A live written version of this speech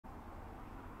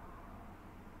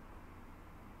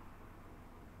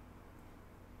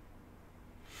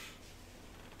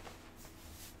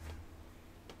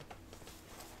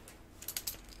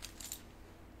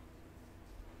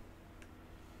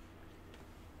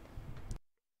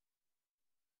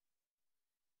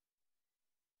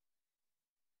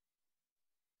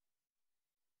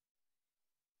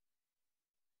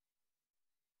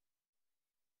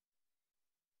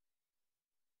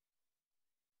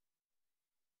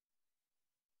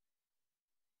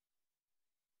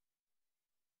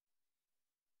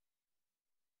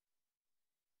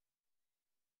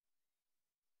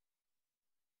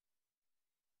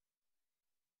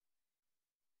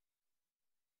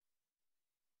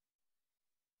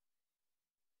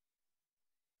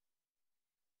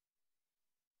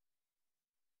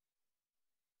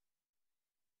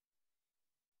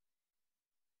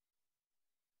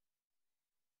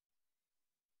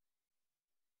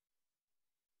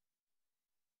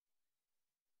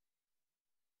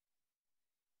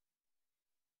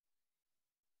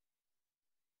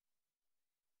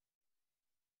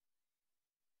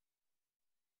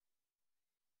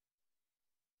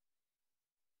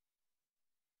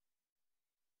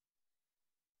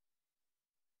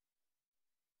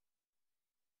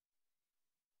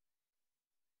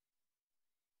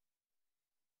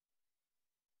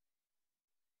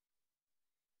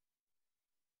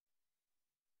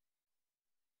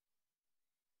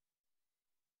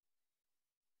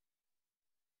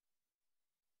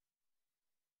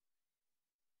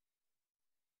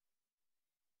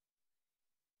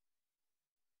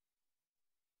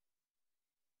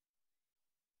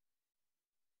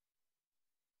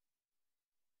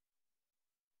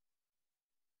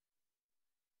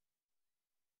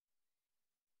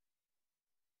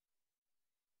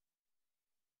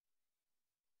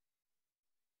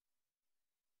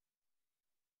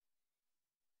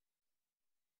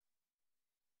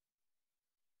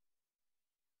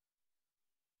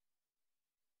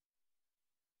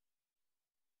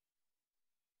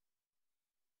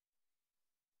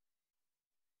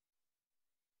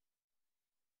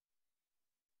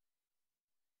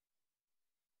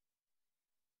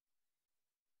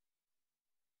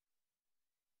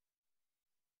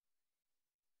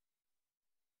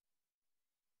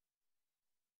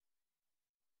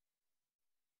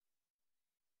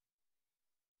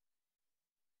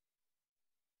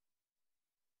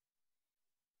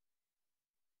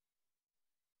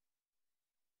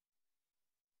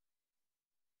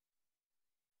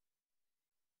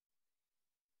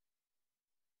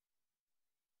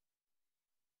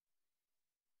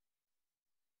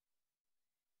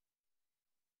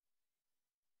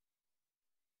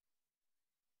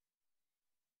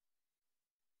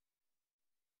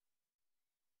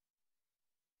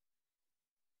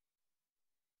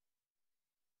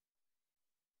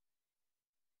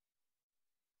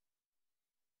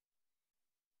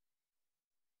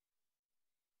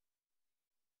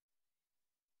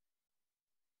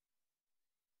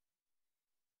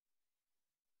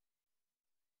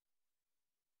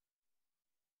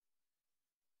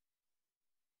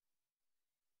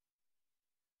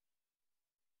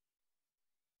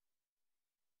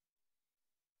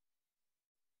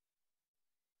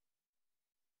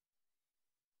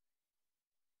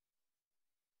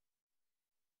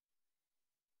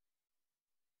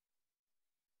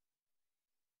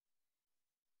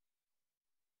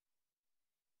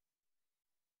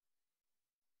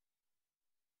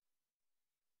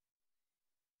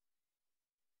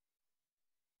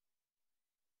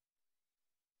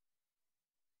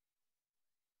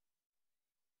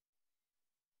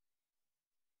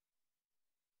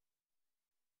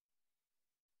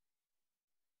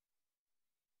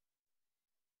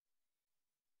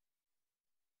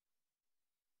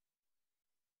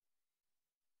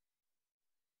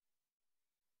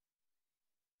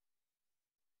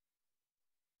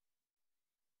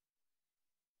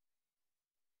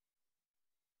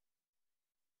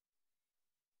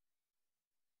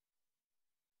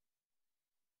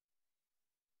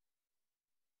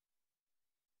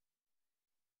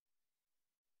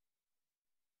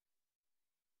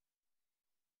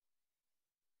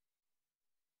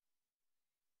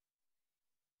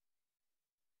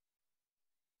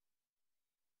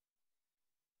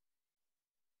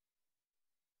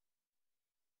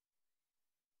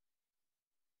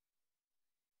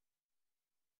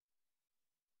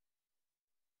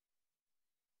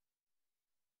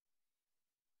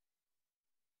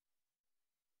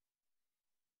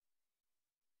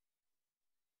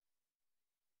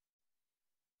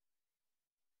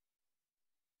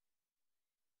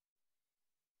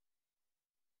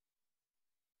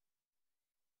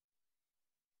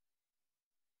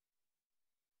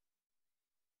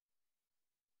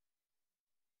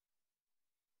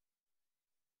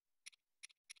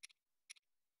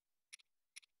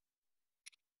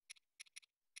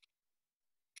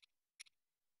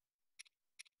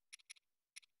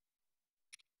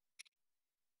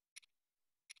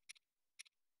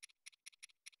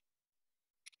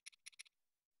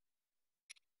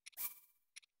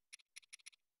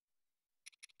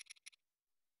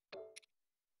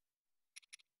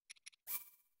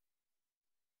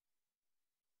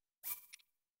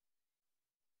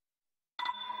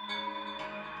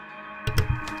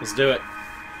Let's do it.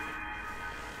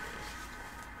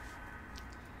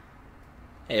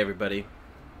 Hey everybody.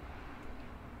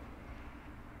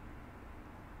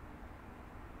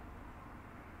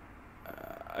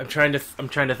 I'm trying to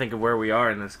think of where we are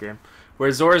in this game. We're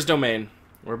at Zora's Domain.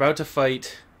 We're about to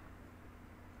fight.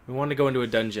 We want to go into a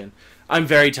dungeon. I'm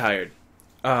very tired.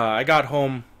 I got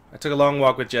home. I took a long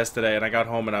walk with Jess today, and I got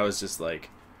home and I was just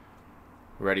like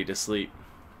ready to sleep.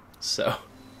 So,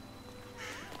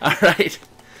 all right.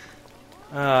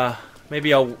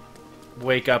 Maybe I'll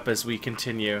wake up as we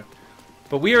continue.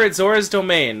 But we are at Zora's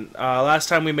Domain. Last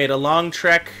time we made a long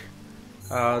trek.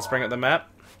 Let's bring up the map.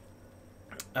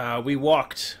 We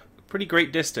walked a pretty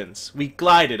great distance. We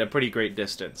glided a pretty great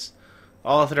distance.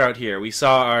 All throughout here. We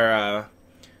saw our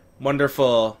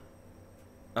wonderful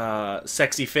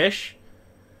sexy fish.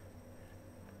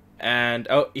 And,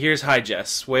 oh, here's Hi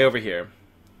Jess, way over here.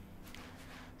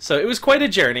 So it was quite a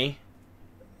journey.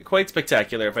 Quite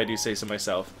spectacular, if I do say so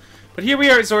myself. But here we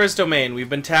are at Zora's Domain. We've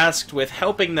been tasked with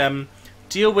helping them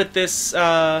deal with this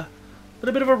little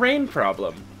bit of a rain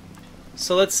problem.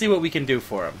 So let's see what we can do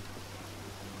for them.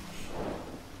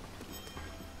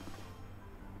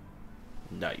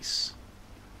 Nice.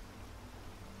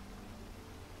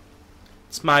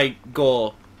 It's my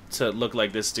goal to look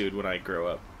like this dude when I grow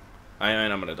up. I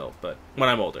mean, I'm an adult, but when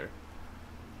I'm older.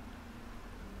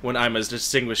 When I'm a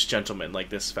distinguished gentleman like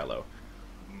this fellow.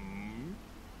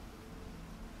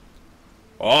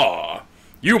 Ah,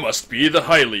 you must be the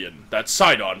Hylian that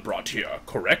Sidon brought here,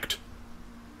 correct?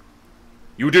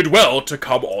 You did well to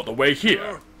come all the way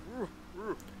here.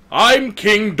 I'm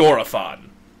King Dorephan,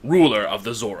 ruler of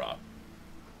the Zora.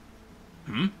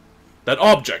 That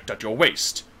object at your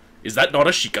waist, is that not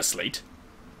a Sheikah slate?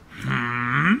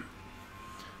 Now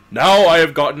that I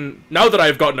have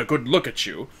gotten a good look at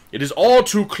you, it is all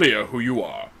too clear who you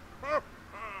are.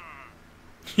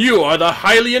 You are the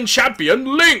Hylian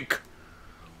champion, Link!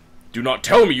 Do not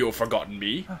tell me you have forgotten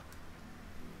me.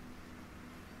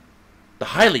 The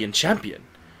Hylian champion?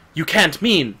 You can't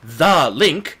mean the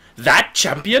Link, that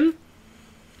champion?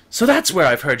 So that's where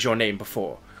I've heard your name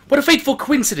before. What a fateful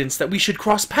coincidence that we should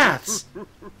cross paths.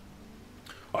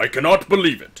 I cannot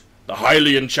believe it. The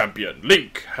Hylian champion,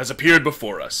 Link, has appeared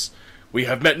before us. We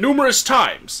have met numerous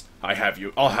times, I'll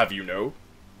have you know.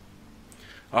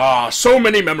 Ah, so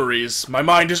many memories. My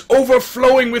mind is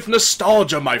overflowing with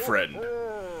nostalgia, my friend.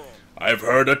 I have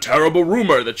heard a terrible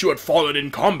rumor that you had fallen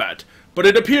in combat, but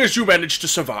it appears you managed to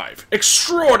survive.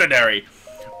 Extraordinary!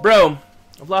 Bro,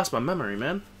 I've lost my memory,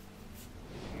 man.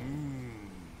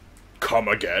 Come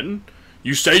again?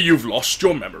 You say you've lost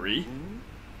your memory?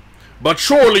 But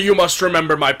surely you must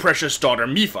remember my precious daughter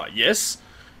Mipha, yes?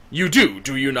 You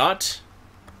do you not?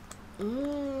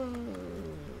 Who?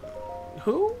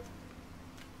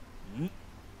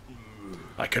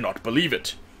 I cannot believe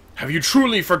it. Have you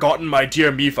truly forgotten my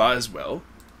dear Mipha as well?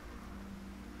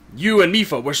 You and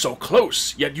Mipha were so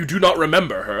close, yet you do not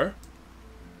remember her?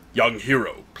 Young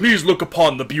hero, please look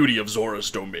upon the beauty of Zora's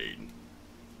Domain.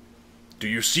 Do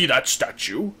you see that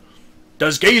statue?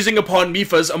 Does gazing upon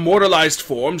Mipha's immortalized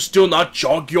form still not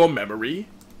jog your memory?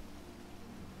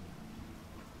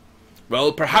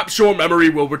 Well, perhaps your memory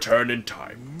will return in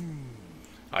time.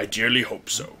 I dearly hope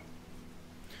so.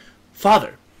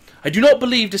 Father, I do not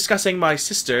believe discussing my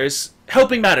sister is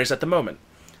helping matters at the moment.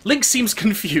 Link seems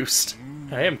confused.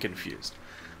 I am confused.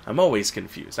 I'm always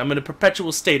confused. I'm in a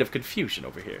perpetual state of confusion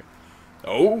over here.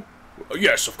 Oh?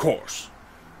 Yes, of course.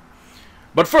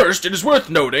 But first, it is worth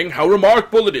noting how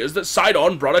remarkable it is that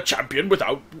Sidon brought a champion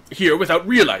without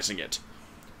realizing it.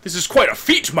 This is quite a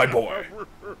feat, my boy.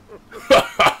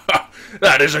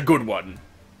 That is a good one.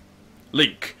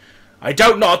 Link, I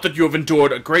doubt not that you have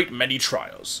endured a great many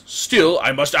trials. Still,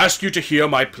 I must ask you to hear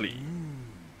my plea.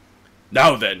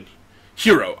 Now then,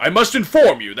 hero, I must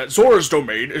inform you that Zora's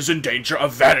Domain is in danger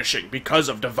of vanishing because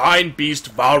of divine beast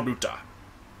Vah Ruta.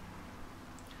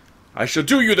 I shall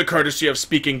do you the courtesy of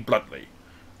speaking bluntly.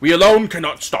 We alone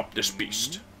cannot stop this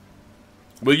beast.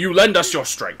 Will you lend us your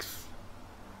strength?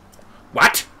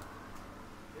 What?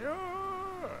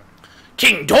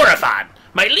 King Dorephan,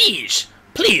 my liege,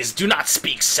 please do not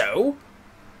speak so.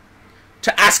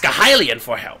 To ask a Hylian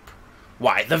for help.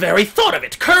 Why, the very thought of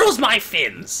it curls my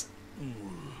fins.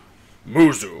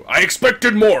 Muzu, I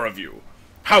expected more of you.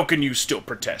 How can you still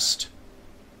protest?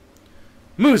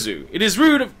 Muzu, it is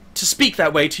rude to speak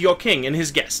that way to your king and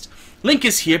his guest. Link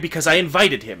is here because I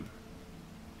invited him.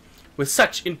 With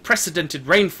such unprecedented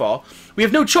rainfall, we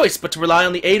have no choice but to rely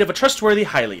on the aid of a trustworthy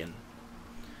Hylian.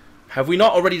 Have we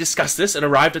not already discussed this and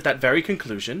arrived at that very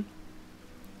conclusion?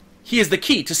 He is the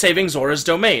key to saving Zora's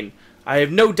Domain. I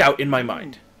have no doubt in my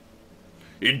mind.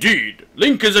 Indeed,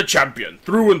 Link is a champion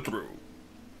through and through.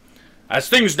 As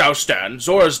things now stand,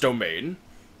 Zora's domain,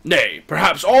 nay,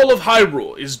 perhaps all of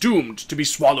Hyrule, is doomed to be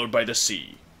swallowed by the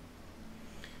sea.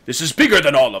 This is bigger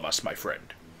than all of us, my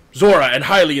friend. Zora and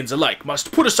Hylians alike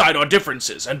must put aside our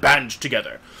differences and band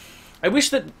together. I wish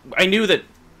that I knew that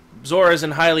Zoras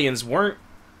and Hylians weren't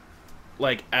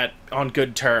like on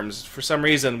good terms. For some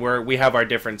reason, we have our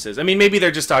differences. I mean, maybe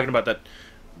they're just talking about that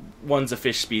one's a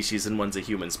fish species and one's a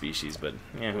human species, but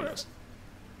yeah, who knows?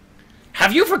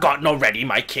 Have you forgotten already,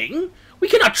 my king? We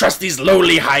cannot trust these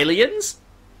lowly Hylians.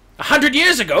 100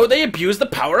 years ago, they abused the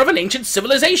power of an ancient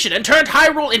civilization and turned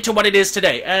Hyrule into what it is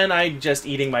today. And I'm just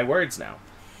eating my words now.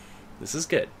 This is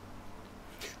good.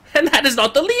 And that is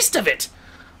not the least of it.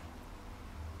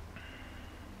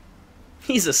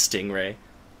 He's a stingray.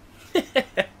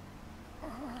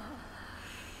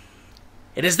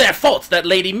 It is their fault that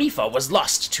Lady Mipha was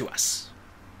lost to us.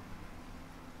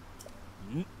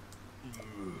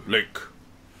 Link.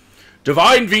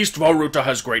 Divine Beast Vah Ruta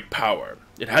has great power.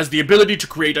 It has the ability to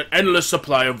create an endless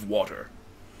supply of water.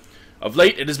 Of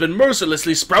late, it has been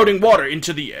mercilessly sprouting water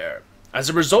into the air. As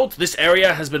a result, this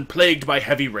area has been plagued by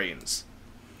heavy rains.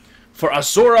 For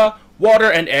Zora,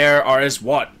 water and air are as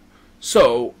one.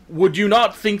 So, would you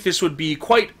not think this would be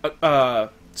quite, so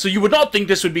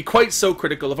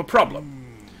critical of a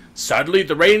problem? Sadly,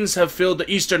 the rains have filled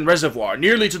the eastern reservoir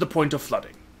nearly to the point of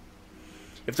flooding.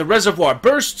 If the reservoir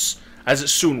bursts, as it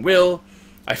soon will,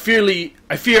 I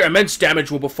fear immense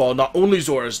damage will befall not only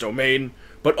Zora's domain,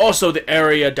 but also the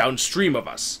area downstream of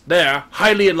us. There,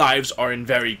 Hylian lives are in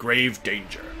very grave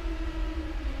danger.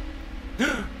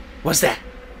 What's that?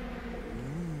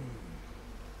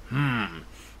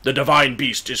 The Divine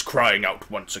Beast is crying out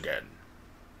once again.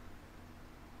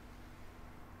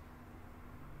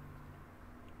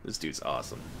 This dude's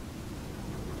awesome.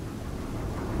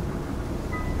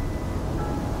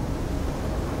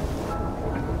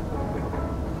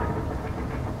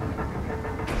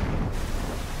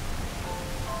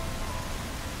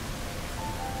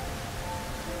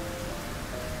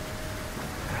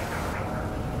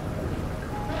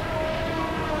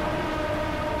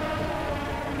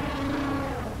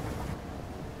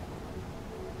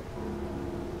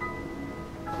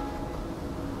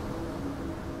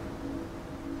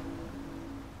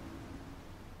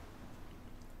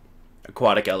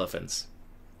 Aquatic elephants.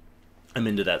 I'm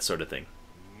into that sort of thing.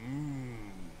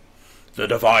 The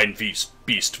Divine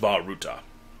Beast Vah Ruta.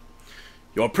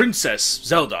 Your Princess,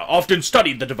 Zelda, often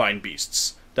studied the Divine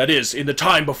Beasts, that is, in the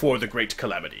time before the Great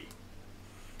Calamity.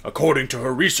 According to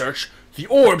her research, the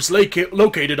orbs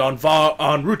located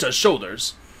on Ruta's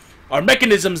shoulders are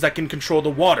mechanisms that can control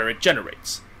the water it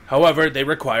generates. However, they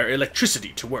require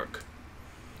electricity to work.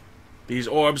 These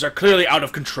orbs are clearly out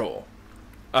of control.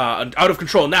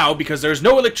 Now because there is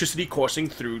no electricity coursing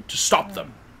through to stop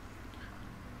them.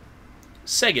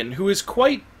 Segan, who is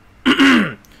quite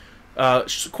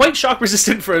quite shock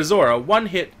resistant for Zora, one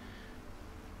hit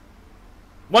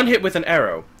with an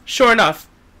arrow. Sure enough,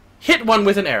 hit one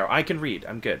with an arrow. I can read.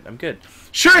 I'm good.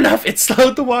 Sure enough, it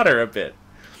slowed the water a bit.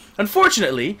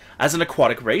 Unfortunately, as an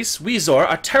aquatic race, we Zora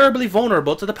are terribly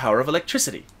vulnerable to the power of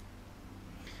electricity.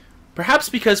 Perhaps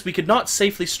because we could not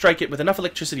safely strike it with enough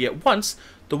electricity at once,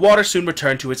 the water soon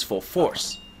returned to its full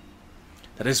force.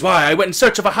 That is why I went in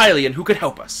search of a Hylian who could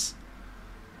help us.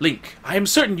 Link, I am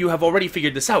certain you have already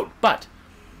figured this out, but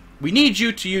we need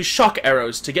you to use shock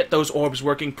arrows to get those orbs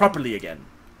working properly again.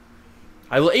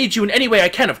 I will aid you in any way I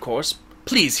can, of course.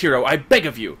 Please, hero, I beg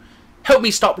of you, help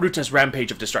me stop Ruta's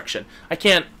rampage of destruction. I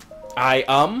can't...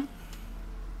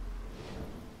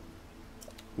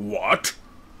 What?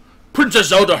 Princess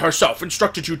Zelda herself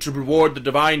instructed you to reward the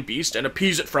Divine Beast and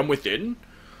appease it from within?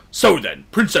 So then,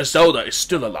 Princess Zelda is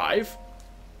still alive?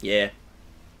 Yeah.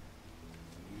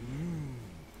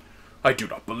 I do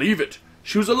not believe it.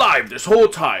 She was alive this whole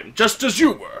time, just as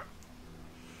you were.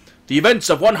 The events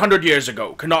of 100 years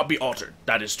ago cannot be altered,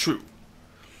 that is true.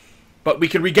 But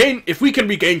if we can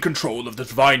regain control of the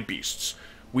Divine Beasts,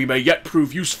 we may yet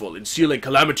prove useful in sealing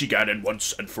Calamity Ganon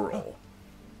once and for all.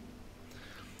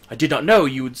 I did not know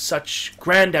you had such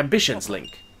grand ambitions,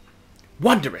 Link.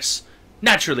 Wondrous!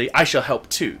 Naturally, I shall help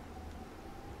too.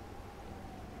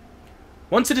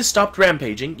 Once it has stopped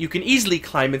rampaging, you can easily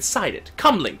climb inside it.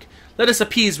 Come, Link, let us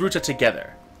appease Ruta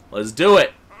together. Let's do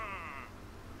it!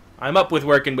 I'm up with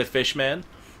working with Fishman.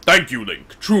 Thank you,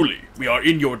 Link. Truly, we are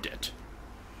in your debt.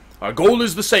 Our goal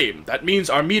is the same. That means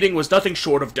our meeting was nothing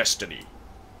short of destiny.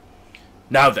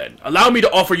 Now then, allow me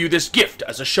to offer you this gift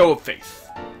as a show of faith.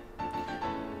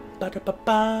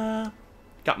 Ba-da-ba-ba.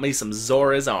 Got me some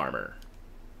Zora's armor.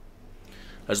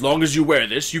 As long as you wear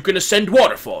this, you can ascend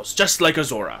waterfalls, just like a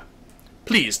Zora.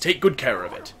 Please take good care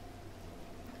of it.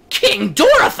 King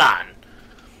Dorathan!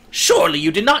 Surely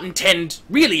you did not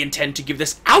really intend to give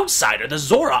this outsider the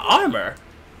Zora armor.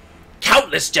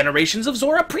 Countless generations of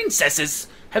Zora princesses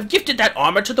have gifted that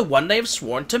armor to the one they have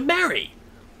sworn to marry.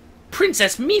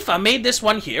 Princess Mipha made this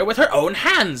one here with her own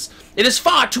hands. It is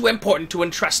far too important to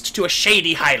entrust to a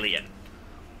shady Hylian.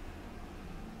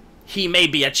 He may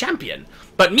be a champion,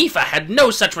 but Mipha had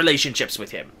no such relationships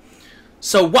with him.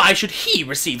 So why should he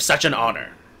receive such an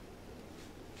honor?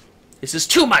 This is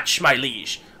too much, my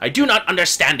liege. I do not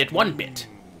understand it one bit.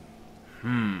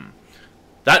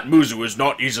 That Muzu is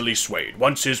not easily swayed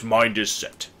once his mind is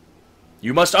set.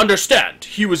 You must understand,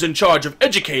 he was in charge of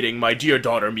educating my dear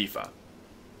daughter Mipha.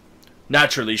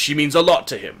 Naturally, she means a lot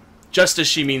to him, just as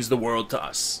she means the world to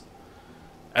us.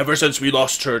 Ever since we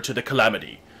lost her to the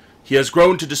Calamity, he has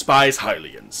grown to despise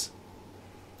Hylians.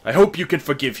 I hope you can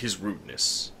forgive his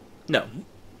rudeness. No,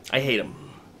 I hate him.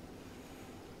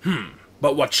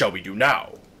 But what shall we do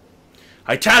now?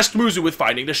 I tasked Muzu with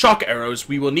finding the shock arrows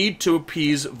we will need to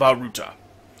appease Varuta.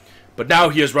 But now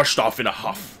he has rushed off in a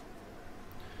huff.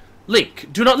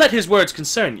 Link, do not let his words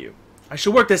concern you. I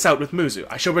shall work this out with Muzu.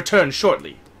 I shall return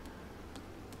shortly.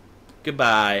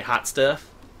 Goodbye, hot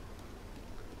stuff.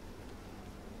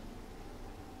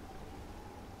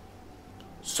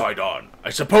 Sidon, I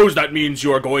suppose that means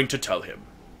you are going to tell him.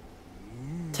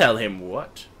 Tell him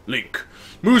what? Link,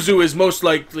 Muzu is most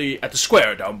likely at the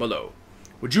square down below.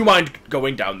 Would you mind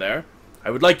going down there?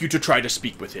 I would like you to try to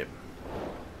speak with him.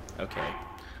 Okay.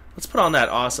 Let's put on that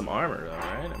awesome armor, though,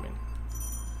 right? I mean,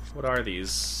 what are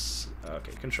these?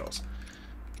 Okay, controls.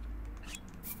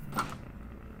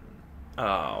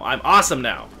 Oh, I'm awesome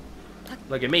now.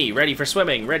 Look at me, ready for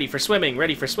swimming, ready for swimming,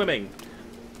 ready for swimming.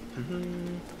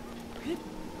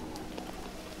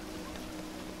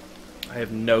 I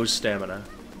have no stamina.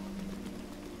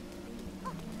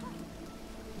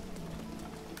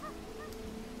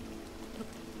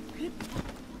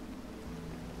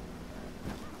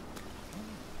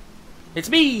 It's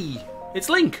me! It's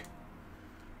Link!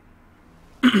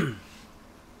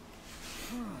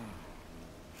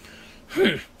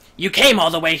 You came all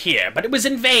the way here, but it was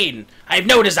in vain. I have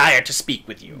no desire to speak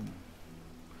with you.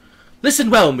 Listen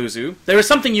well, Muzu. There is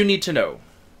something you need to know.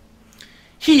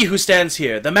 He who stands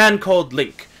here, the man called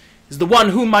Link, is the one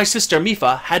whom my sister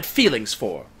Mipha had feelings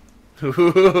for.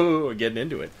 We're getting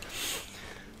into it.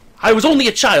 I was only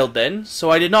a child then, so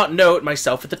I did not know it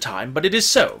myself at the time, but it is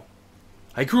so.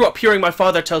 I grew up hearing my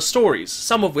father tell stories,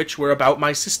 some of which were about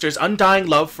my sister's undying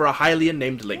love for a Hylian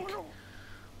named Link.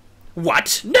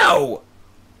 What? No!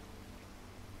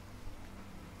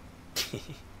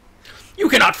 You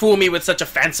cannot fool me with such a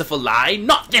fanciful lie.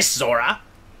 Not this, Zora!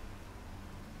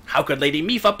 How could Lady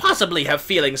Mipha possibly have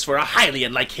feelings for a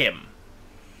Hylian like him?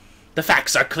 The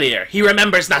facts are clear. He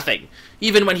remembers nothing,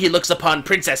 even when he looks upon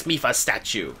Princess Mipha's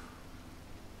statue.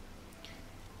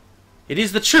 It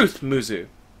is the truth, Muzu.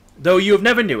 Though you have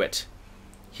never knew it,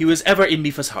 he was ever in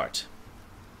Mipha's heart.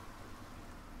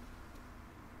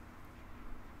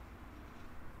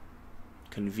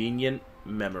 Convenient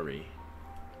memory.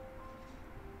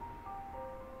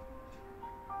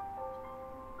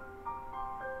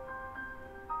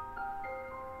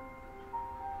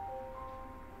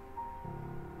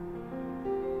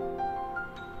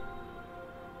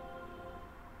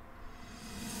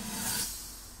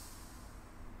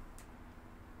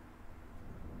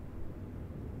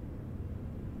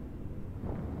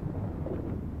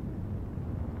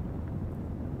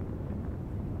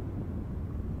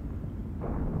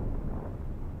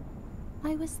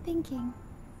 I was thinking.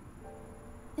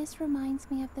 This reminds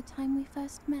me of the time we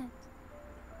first met.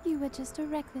 You were just a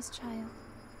reckless child.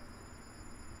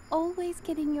 Always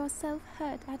getting yourself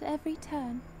hurt at every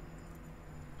turn.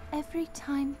 Every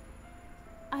time,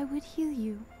 I would heal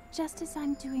you, just as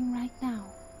I'm doing right now.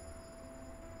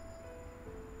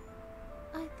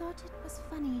 I thought it was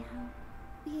funny how,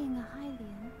 being a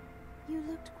Hylian, you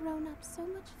looked grown up so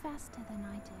much faster than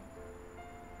I did.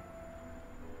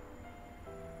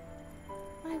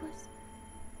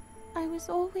 I was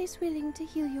always willing to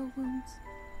heal your wounds,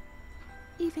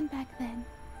 even back then.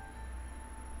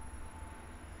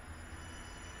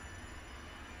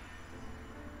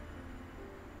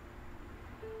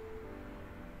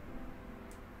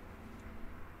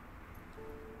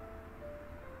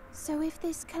 So if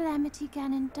this Calamity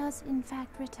Ganon does in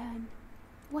fact return,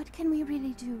 what can we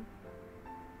really do?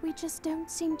 We just don't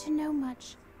seem to know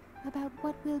much about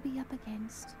what we'll be up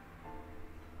against.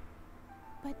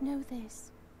 But know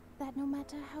this, that no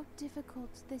matter how difficult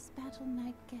this battle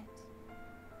might get,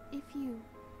 if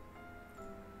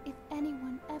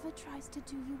anyone ever tries to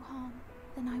do you harm,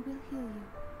 then I will heal you.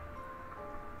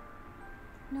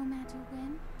 no matter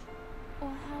when or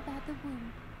how bad the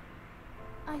wound.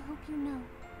 I hope you know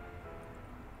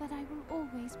that I will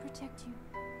always protect you.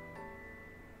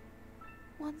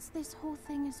 Once this whole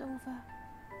thing is over,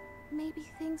 maybe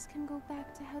things can go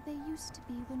back to how they used to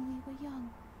be when we were young.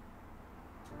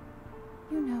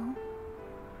 You know,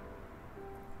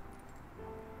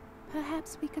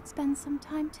 perhaps we could spend some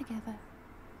time together.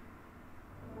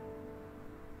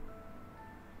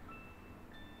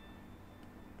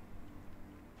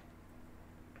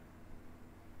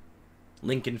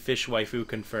 Lincoln Fish waifu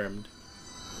confirmed.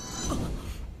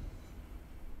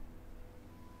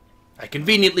 I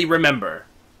conveniently remember,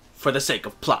 for the sake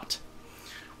of plot.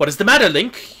 What is the matter,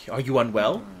 Link? Are you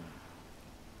unwell?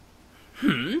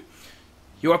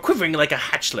 You are quivering like a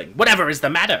hatchling. Whatever is the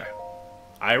matter?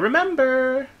 I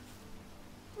remember.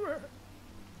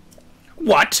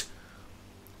 What?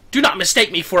 Do not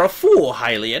mistake me for a fool,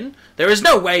 Hylian. There is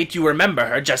no way to remember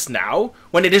her just now,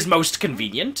 when it is most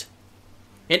convenient.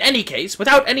 In any case,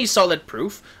 without any solid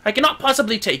proof, I cannot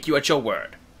possibly take you at your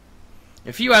word.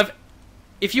 If you have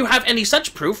any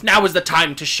such proof, now is the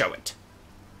time to show it.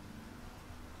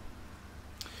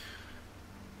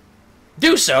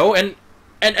 Do so, and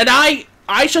I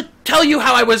shall tell you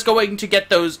how I was going to get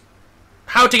those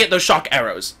shock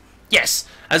arrows. Yes,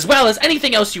 as well as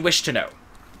anything else you wish to know.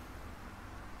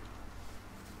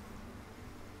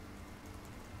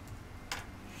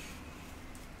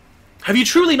 Have you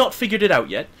truly not figured it out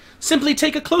yet? Simply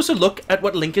take a closer look at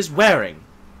what Link is wearing.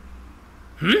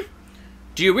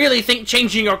 Do you really think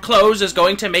changing your clothes is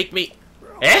going to make me...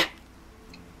 Eh?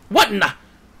 What in the...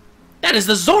 That is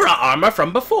the Zora armor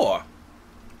from before.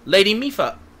 Lady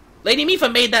Mipha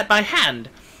made that by hand,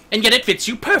 and yet it fits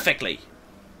you perfectly.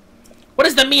 What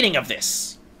is the meaning of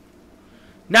this?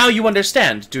 Now you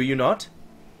understand, do you not?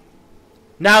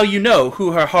 Now you know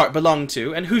who her heart belonged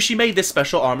to, and who she made this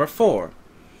special armor for.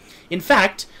 The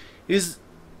fact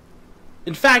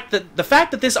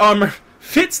that this armor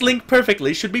fits Link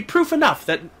perfectly should be proof enough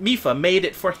that Mipha made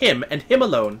it for him and him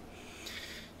alone.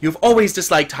 You've always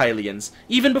disliked Hylians,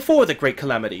 even before the Great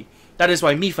Calamity. That is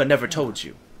why Mipha never told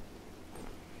you.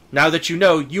 Now that you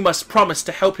know, you must promise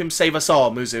to help him save us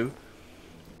all, Muzu.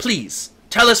 Please,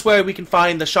 tell us where we can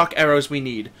find the shock arrows we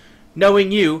need.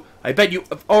 Knowing you, I bet you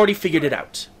have already figured it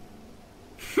out.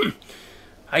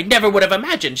 I never would have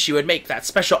imagined she would make that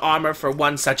special armor for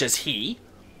one such as he.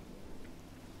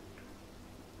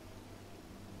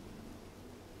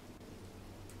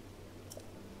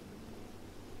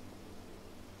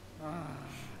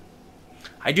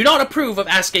 I do not approve of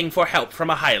asking for help from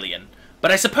a Hylian,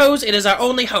 but I suppose it is our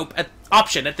only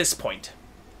option at this point.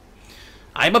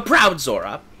 I am a proud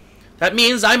Zora. That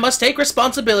means I must take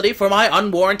responsibility for my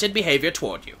unwarranted behavior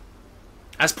toward you.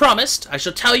 As promised, I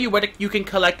shall tell you where you can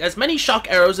collect as many shock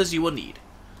arrows as you will need.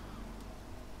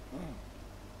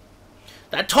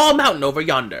 That tall mountain over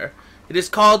yonder, it is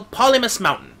called Polymus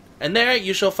Mountain, and there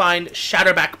you shall find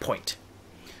Shatterback Point.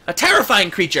 A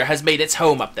terrifying creature has made its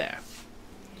home up there.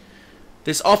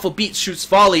 This awful beast shoots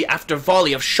volley after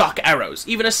volley of shock arrows.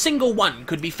 Even a single one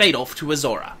could be fatal to a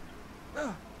Zora.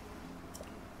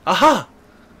 Aha!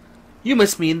 You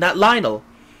must mean that Lionel.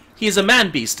 He is a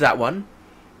man-beast, that one.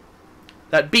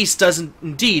 That beast does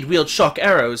indeed wield shock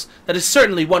arrows. That is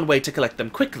certainly one way to collect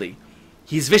them quickly.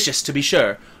 He is vicious, to be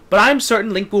sure, but I am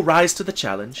certain Link will rise to the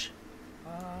challenge.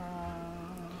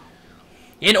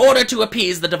 In order to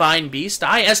appease the divine beast,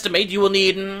 I estimate you will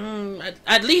need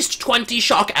at least 20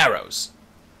 shock arrows.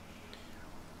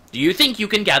 Do you think you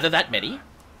can gather that many?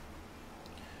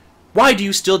 Why do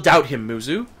you still doubt him,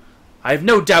 Muzu? I have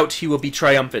no doubt he will be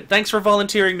triumphant. Thanks for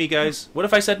volunteering me, guys. What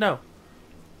if I said no?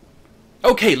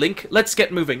 Okay, Link, let's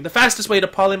get moving. The fastest way to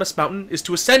Polymus Mountain is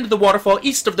to ascend the waterfall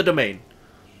east of the domain.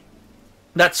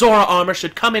 That Zora armor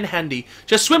should come in handy.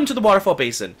 Just swim to the waterfall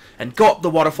basin, and go up the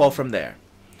waterfall from there.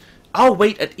 I'll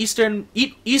wait at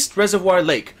East Reservoir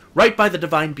Lake, right by the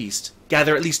Divine Beast.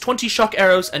 Gather at least 20 shock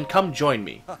arrows, and come join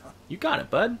me. You got it,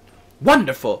 bud.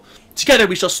 Wonderful! Together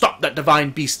we shall stop that Divine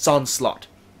Beast's onslaught.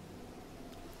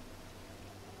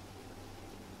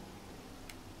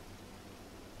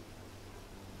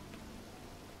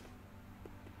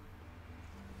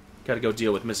 Gotta go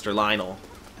deal with Mr. Lionel.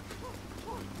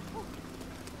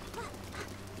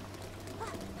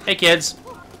 Hey kids,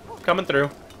 coming through.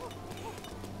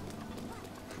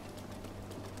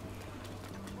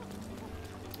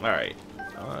 Alright,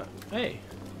 hey.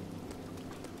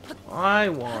 I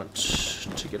want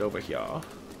to get over here.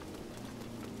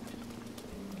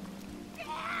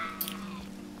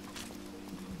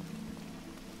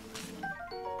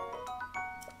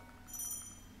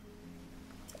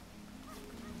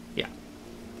 Yeah.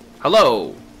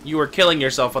 Hello. You were killing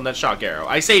yourself on that shock arrow.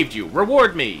 I saved you.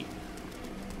 Reward me!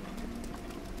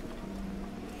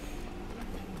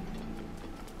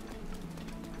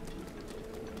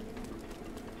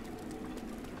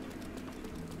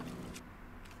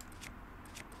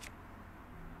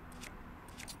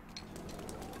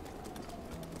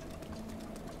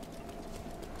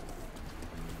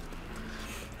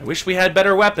 I wish we had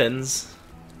better weapons.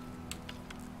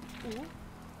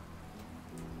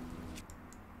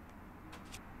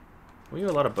 We have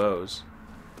a lot of bows.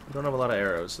 We don't have a lot of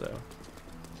arrows, though.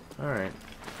 Alright.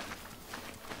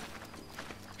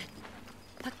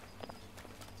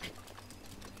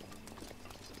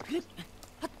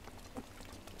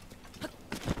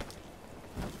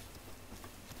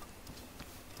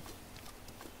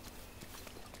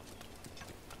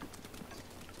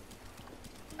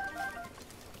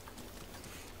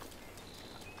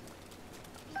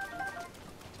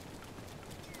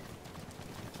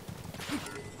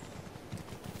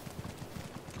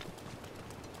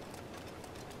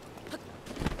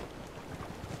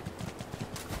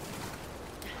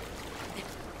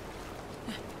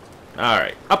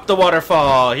 Alright, up the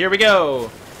waterfall. Here we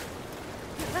go.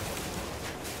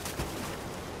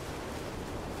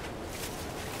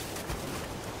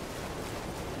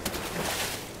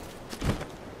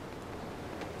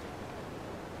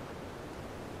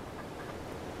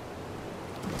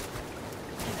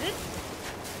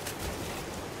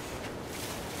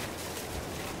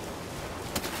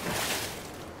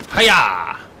 Hiya!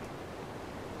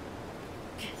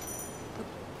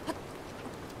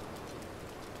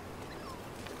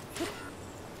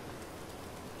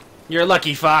 You're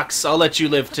lucky, Fox. I'll let you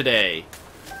live today.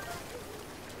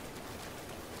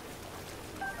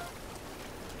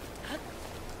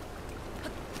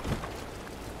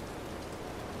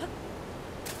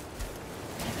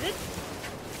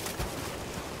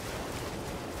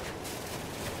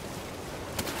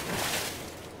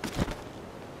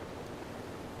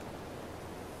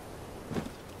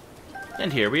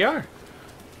 And here we are.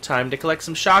 Time to collect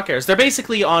some shock arrows. They're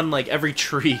basically on, like, every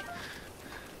tree.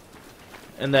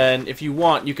 And then, if you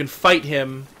want, you can fight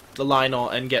him, the Lionel,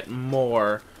 and get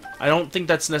more. I don't think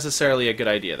that's necessarily a good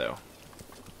idea, though.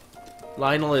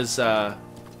 Lionel is, not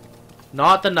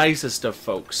the nicest of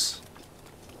folks.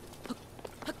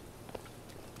 But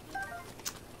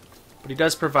he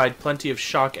does provide plenty of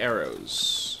shock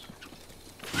arrows.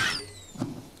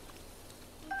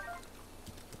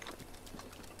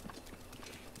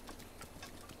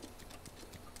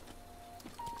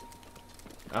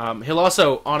 He'll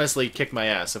also, honestly, kick my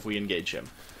ass if we engage him.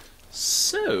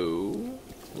 So,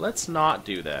 let's not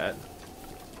do that.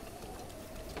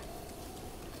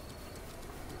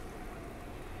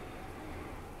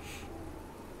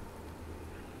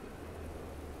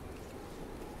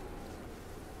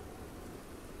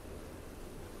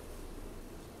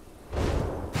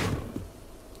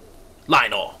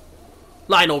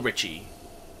 Lionel Richie.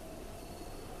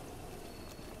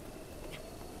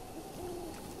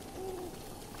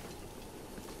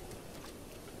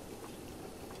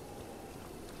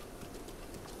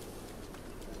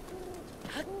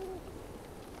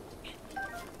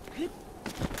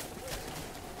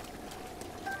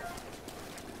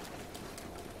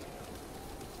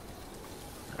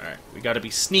 Alright, we gotta be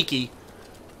sneaky.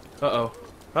 Uh-oh.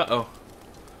 Uh-oh.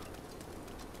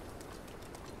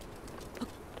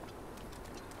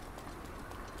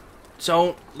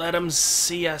 Don't let him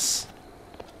see us.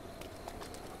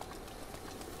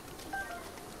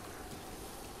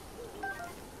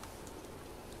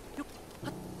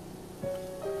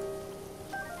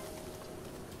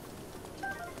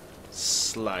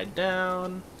 Slide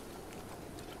down.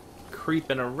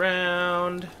 Creeping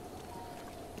around.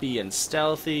 Being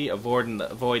stealthy. Avoiding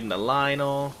the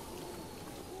Lionel.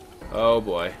 Oh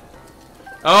boy.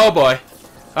 Oh boy.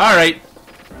 Alright.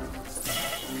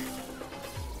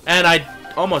 And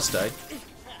I almost died.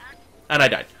 And I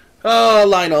died. Oh,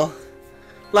 Lionel.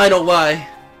 Lionel, why?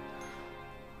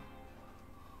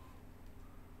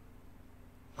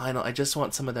 Lionel, I just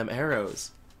want some of them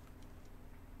arrows.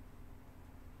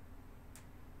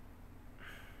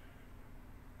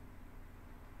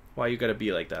 Why you gotta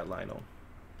be like that, Lionel?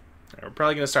 Right, we're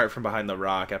probably gonna start from behind the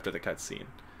rock after the cutscene.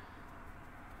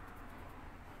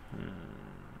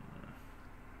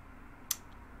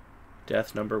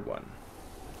 Death number 1.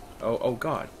 Oh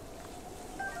God.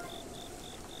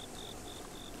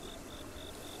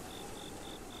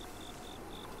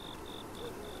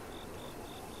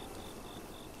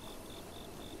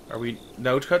 Are we...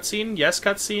 No cutscene? Yes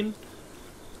cutscene?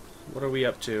 What are we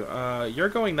up to? You're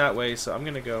going that way, so I'm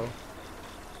gonna go...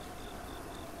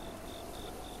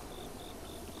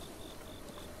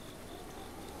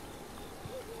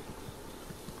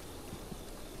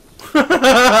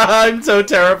 I'm so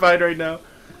terrified right now.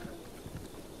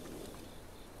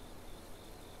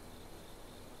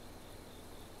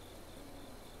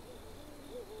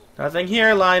 Nothing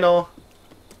here, Lionel.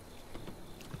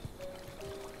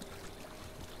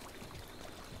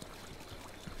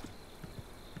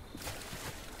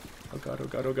 Oh god, oh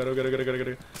god, oh god, oh god, oh god, oh god, oh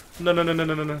god. No, no, no, no,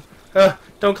 no, no, no.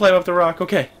 Don't climb up the rock.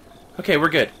 Okay. Okay, we're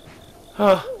good.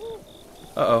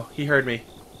 Uh-oh, he heard me.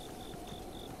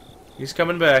 He's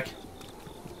coming back.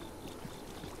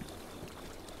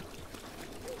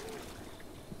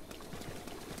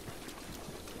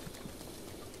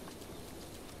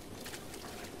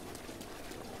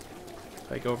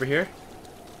 If I go over here?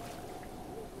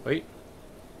 Wait.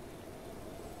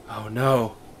 Oh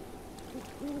no.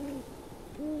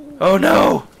 Oh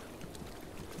no!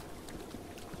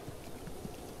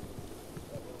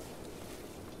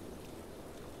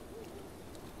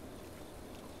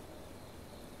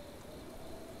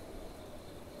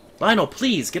 Lionel,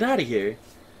 please, get out of here.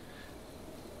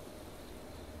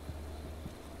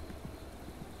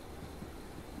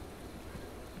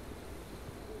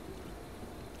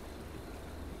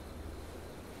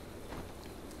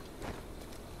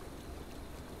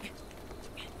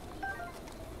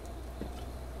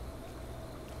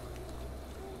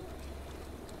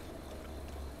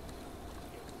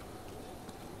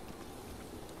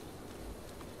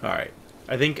 Alright.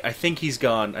 I think he's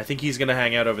gone. I think he's gonna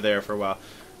hang out over there for a while.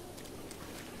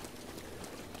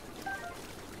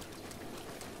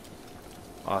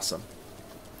 Awesome.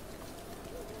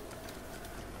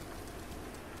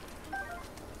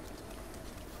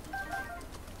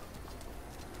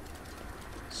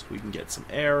 So we can get some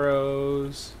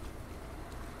arrows.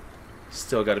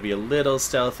 Still gotta be a little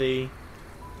stealthy.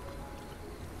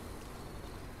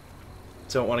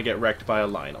 Don't want to get wrecked by a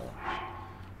Lionel.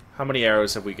 How many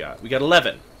arrows have we got? We got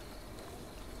 11.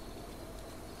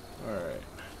 Alright.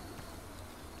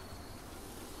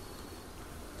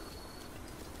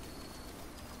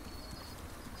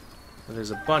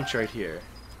 There's a bunch right here.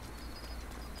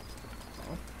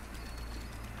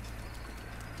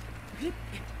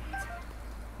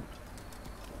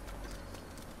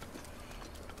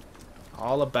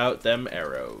 All about them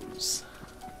arrows.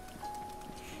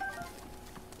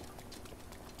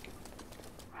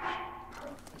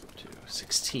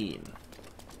 16.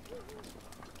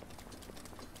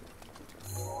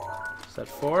 Is that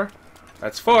 4?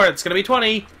 That's 4. It's gonna be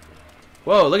 20.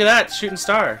 Whoa, look at that shooting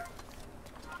star.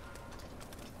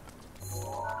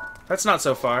 That's not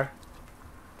so far.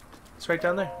 It's right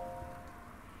down there.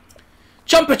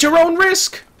 Jump at your own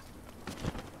risk!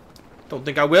 Don't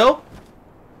think I will.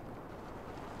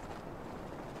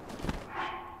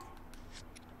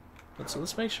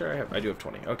 Let's make sure I do have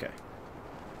 20. Okay.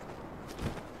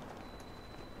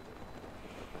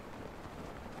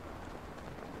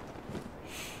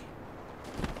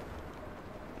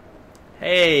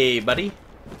 Hey, buddy.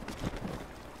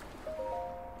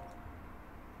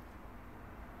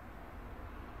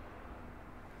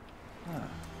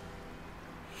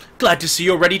 Glad to see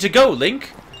you're ready to go,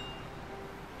 Link.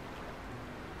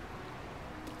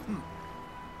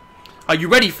 Are you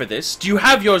ready for this? Do you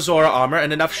have your Zora armor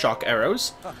and enough shock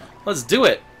arrows? Let's do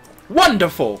it.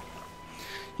 Wonderful!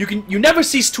 You never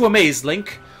cease to amaze,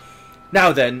 Link.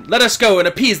 Now then, let us go and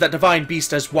appease that divine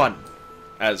beast as one.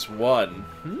 As one.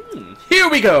 Here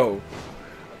we go!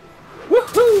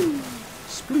 Woohoo!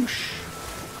 Sploosh.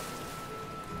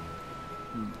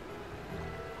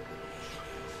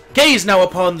 Gaze now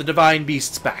upon the divine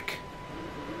beast's back.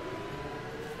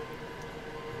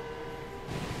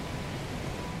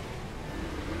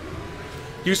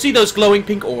 You see those glowing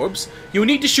pink orbs? You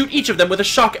need to shoot each of them with a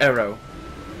shock arrow.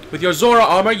 With your Zora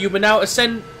armor, you now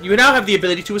have the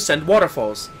ability to ascend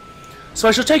waterfalls. So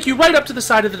I shall take you right up to the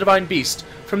side of the divine beast.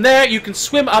 From there, you can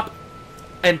swim up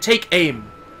and take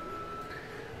aim.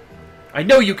 I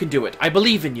know you can do it. I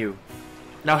believe in you.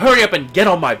 Now hurry up and get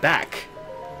on my back.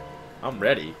 I'm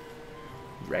ready.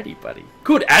 Ready, buddy.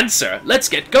 Good answer. Let's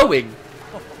get going.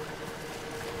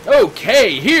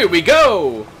 Okay, here we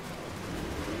go.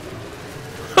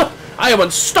 I am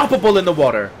unstoppable in the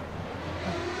water.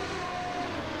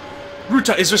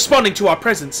 Ruta is responding to our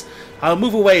presence. I'll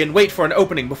move away and wait for an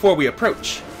opening before we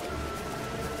approach.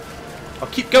 I'll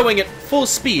keep going at full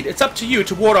speed. It's up to you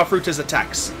to ward off Ruta's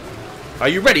attacks. Are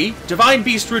you ready? Divine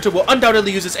Beast Ruta will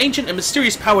undoubtedly use its ancient and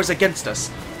mysterious powers against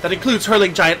us. That includes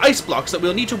hurling giant ice blocks that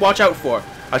we'll need to watch out for.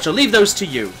 I shall leave those to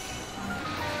you.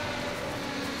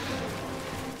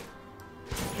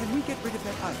 Can we get rid of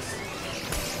that ice?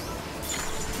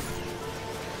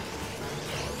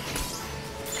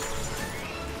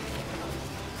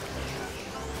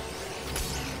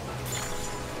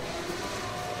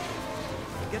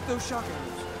 those shock arrows.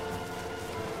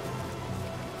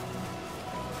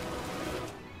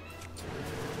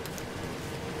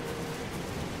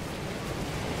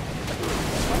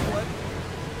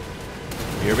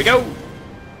 Here we go.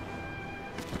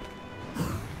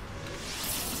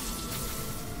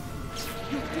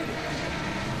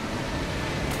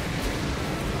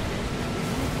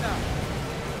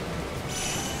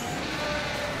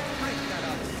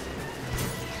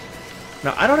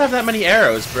 Now, I don't have that many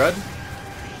arrows, brud.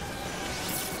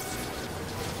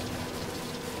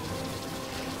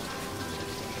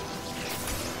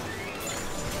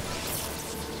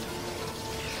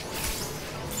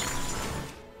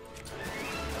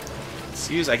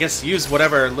 I guess use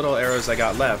whatever little arrows I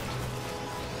got left.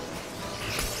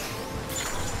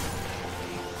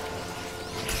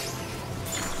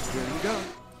 Here we go.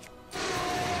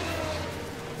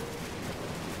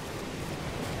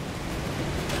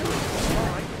 All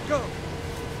right, go.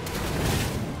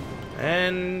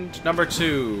 And number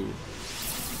 2.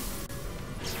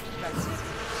 That's it.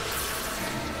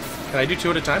 Can I do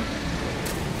 2 at a time?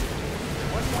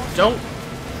 Don't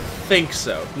think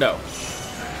so. No.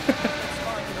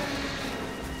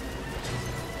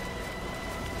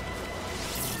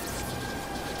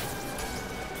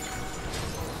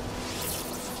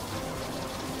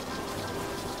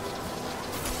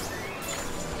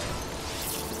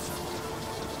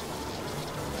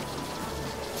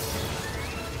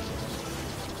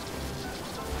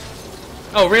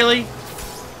 Oh, really? Any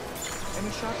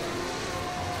shock arrows?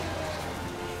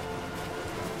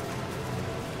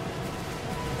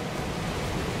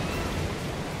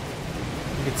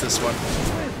 I think it's this one.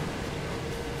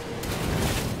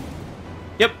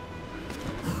 Yep.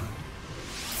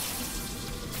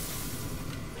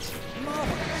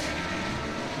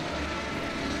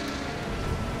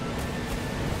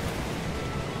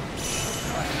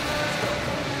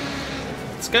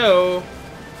 Let's go.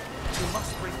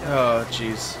 Oh,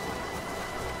 jeez.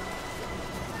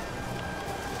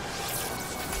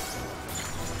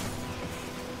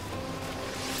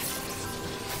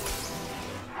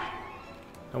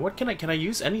 Now, what can I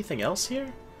use anything else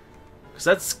here? Because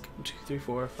that's 2, 3,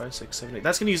 4, 5, 6, 7, 8.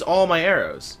 That's gonna use all my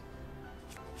arrows.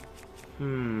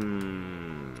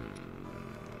 Can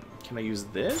I use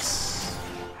this?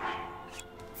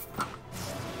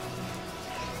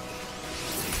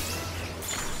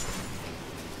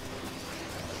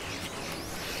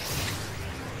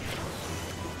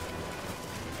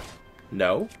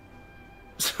 No.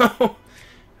 So,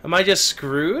 am I just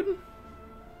screwed?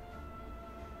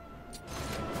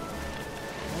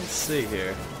 Let's see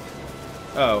here.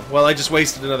 Oh, well, I just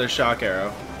wasted another shock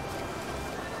arrow.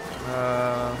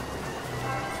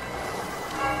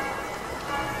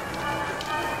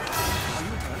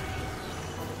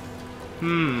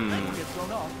 Get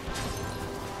thrown off.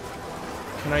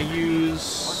 Can I Watch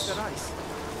use... that ice.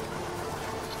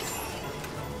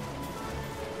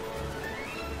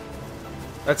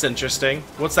 That's interesting.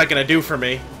 What's that gonna do for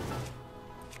me?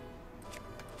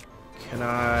 Can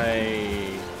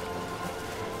I...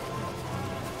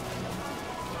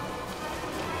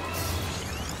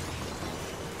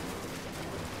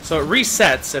 So it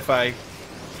resets if I...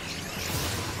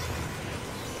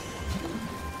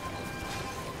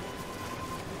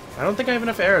 I don't think I have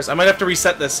enough arrows. I might have to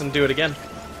reset this and do it again.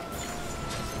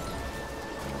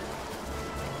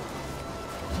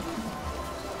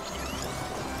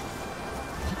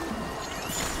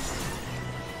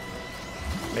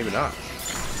 Maybe not.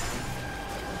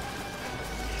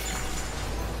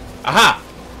 Aha!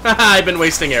 Haha, I've been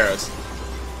wasting arrows.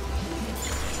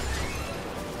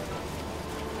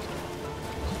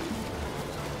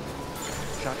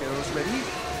 Shock arrows ready.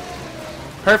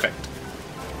 Perfect.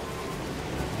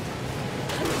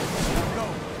 Go.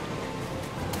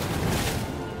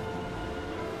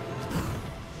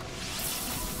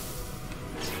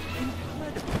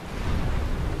 Incredible.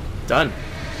 Done.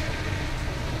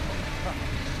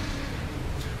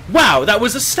 Wow, that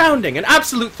was astounding! An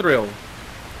absolute thrill!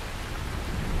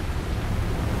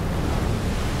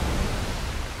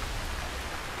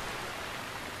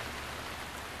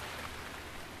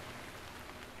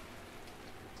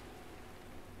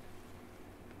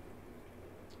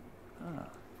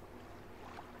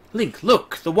 Link,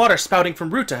 look! The water spouting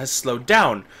from Ruta has slowed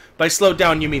down. By slowed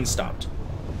down, you mean stopped.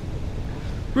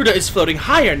 Ruta is floating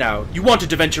higher now. You wanted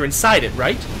to venture inside it,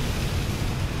 right?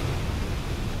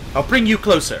 I'll bring you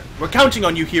closer. We're counting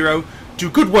on you, hero. Do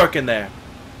good work in there.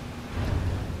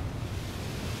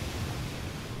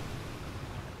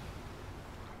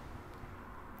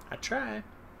 I try.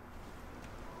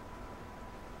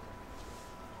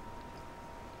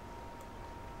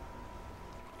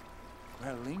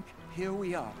 Well, Link, here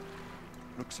we are.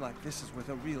 Looks like this is where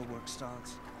the real work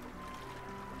starts.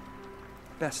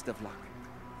 Best of luck.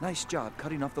 Nice job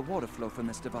cutting off the water flow from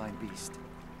this divine beast.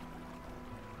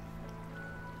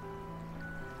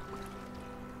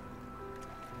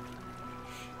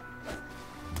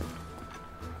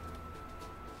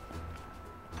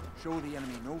 Show the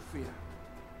enemy no fear.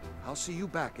 I'll see you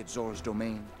back at Zora's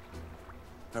domain.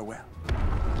 Farewell.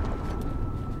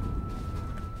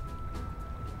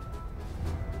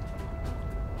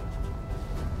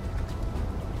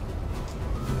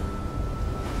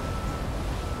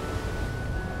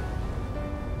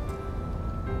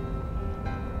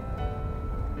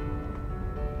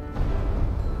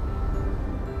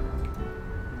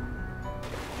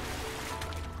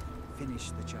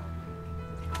 Finish the job.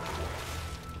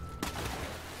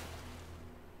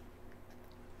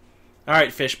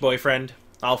 Alright, fish boyfriend.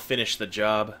 I'll finish the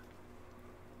job.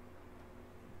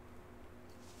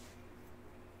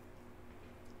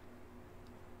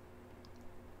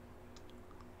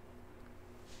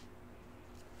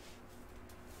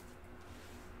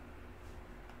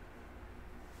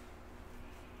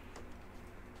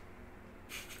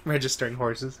 Registering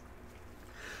horses.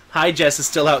 Hi, Jess is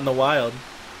still out in the wild.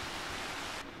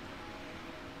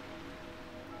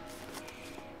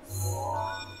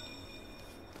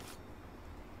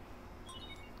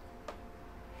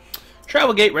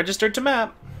 Travel gate registered to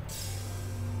map.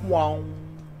 Wow.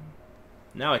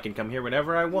 Now I can come here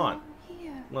whenever I want.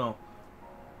 Here. Well,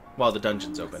 while the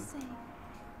dungeon's I open. must say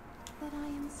that I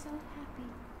am so happy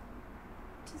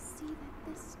to see that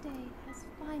this day has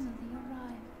finally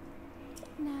arrived.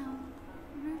 Now,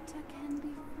 Ruta can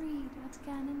be freed of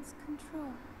Ganon's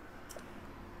control.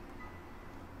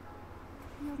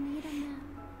 You'll need a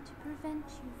map to prevent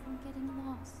you from getting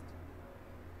lost.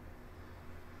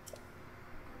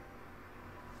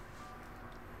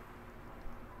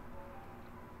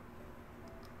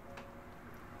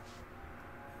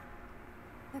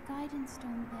 The guidance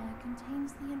stone there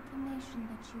contains the information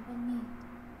that you will need.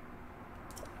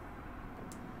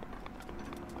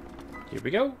 Here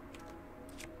we go.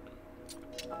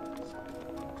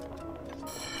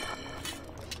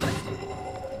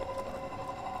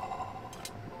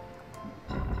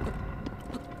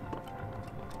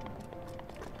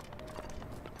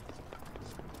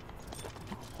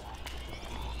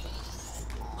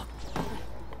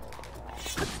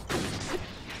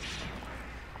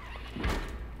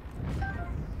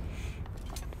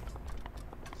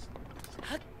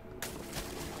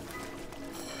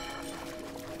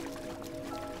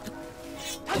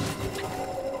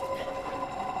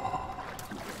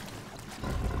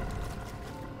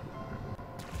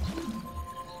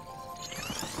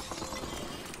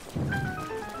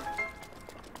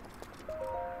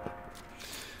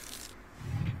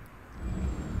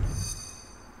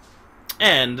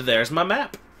 And there's my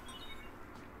map.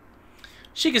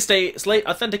 She can stay slate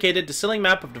authenticated to sealing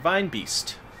map of Divine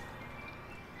Beast.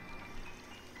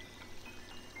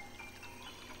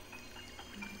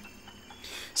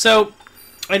 So,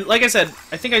 and like I said,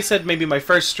 I think I said maybe my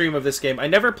first stream of this game, I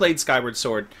never played Skyward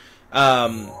Sword.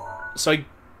 So I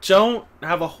don't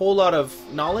have a whole lot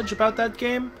of knowledge about that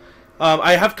game.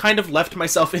 I have kind of left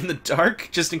myself in the dark,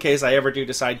 just in case I ever do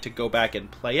decide to go back and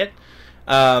play it.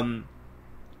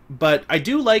 But I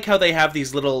do like how they have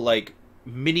these little, like,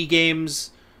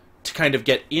 mini-games to kind of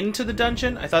get into the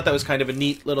dungeon. I thought that was kind of a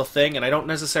neat little thing, and I don't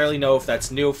necessarily know if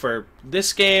that's new for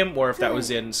this game, or if that was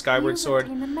in Skyward Sword.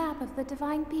 You obtain the map of the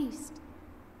Divine Beast.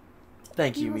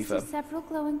 Thank you, will Mipha. see several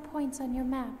glowing points on your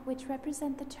map which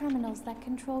represent the terminals that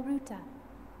control Ruta.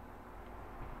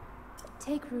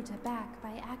 Take Ruta back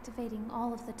by activating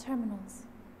all of the terminals.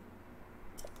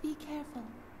 Be careful.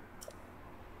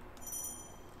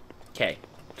 Okay.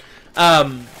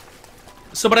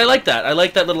 So, but I like that. I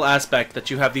like that little aspect that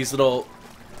you have these little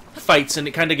fights, and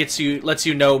it kind of lets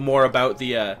you know more about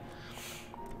the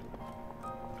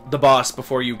boss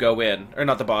before you go in, or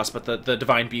not the boss, but the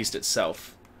Divine Beast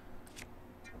itself.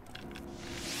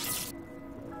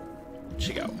 Where'd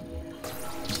she go?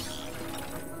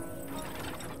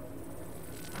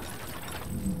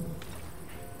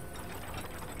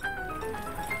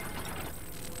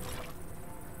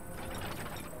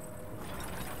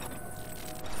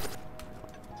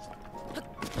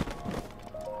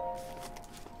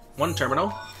 One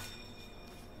terminal.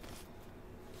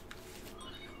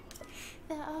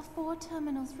 There are 4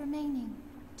 terminals remaining.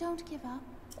 Don't give up.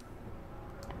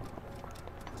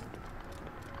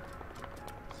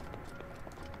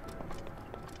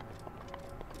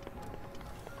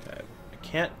 Okay, I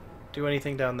can't do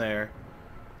anything down there.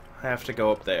 I have to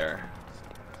go up there.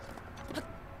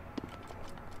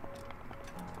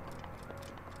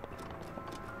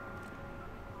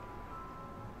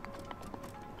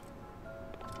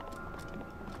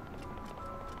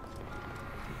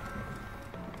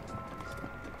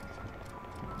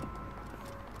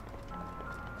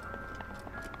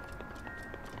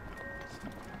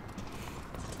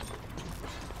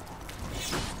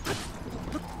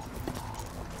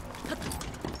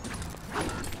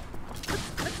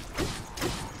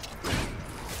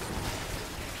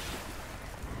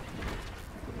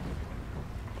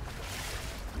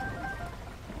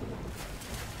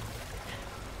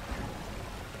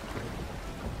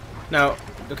 Now,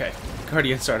 okay,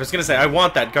 Guardian Sword. I was gonna say, I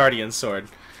want that Guardian Sword.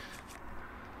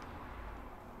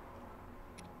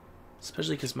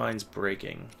 Especially because mine's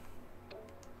breaking.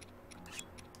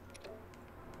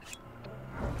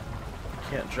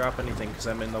 Can't drop anything because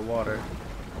I'm in the water.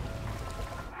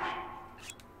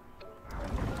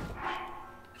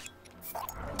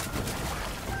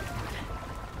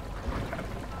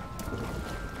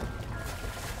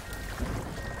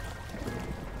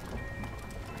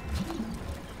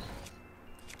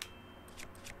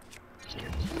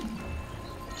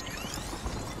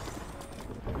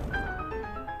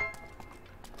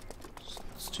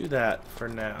 Let's do that for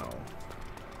now.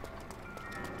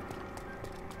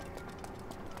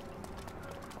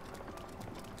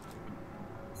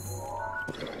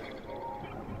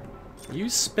 You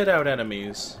spit out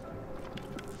enemies.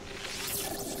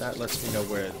 That lets me know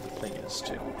where the thing is,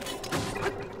 too.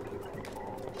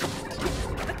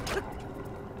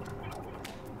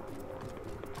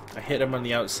 I hit him on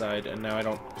the outside, and now I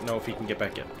don't know if he can get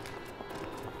back in.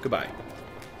 Goodbye.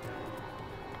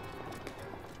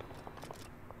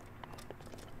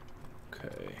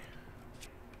 Okay.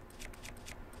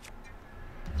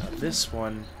 Now this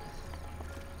one...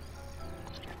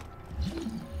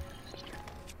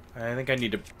 I think I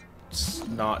need to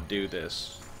not do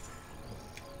this.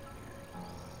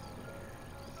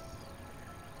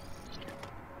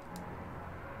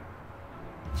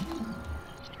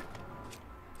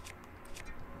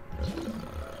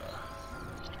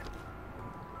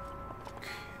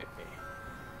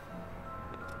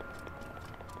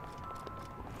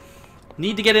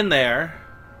 Need to get in there.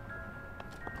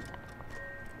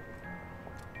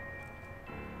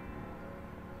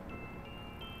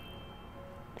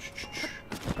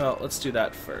 Well, let's do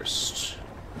that first.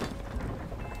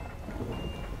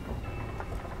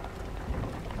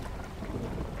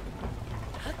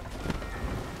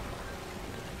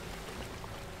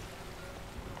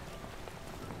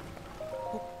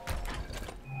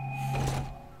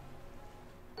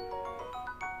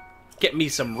 Get me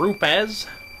some rupees.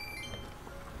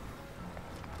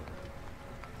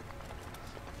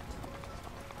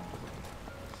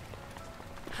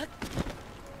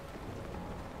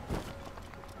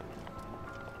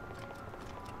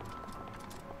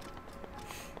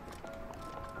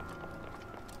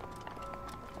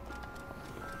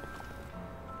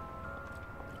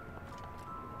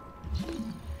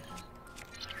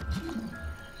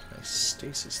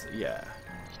 Stasis, yeah.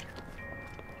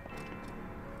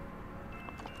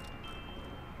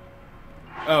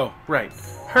 Oh, right.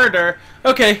 Herder.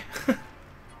 Okay.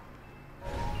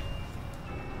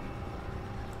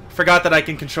 Forgot that I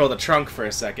can control the trunk for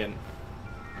a second.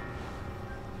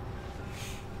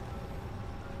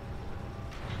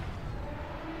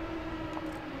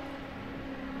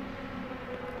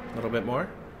 A little bit more.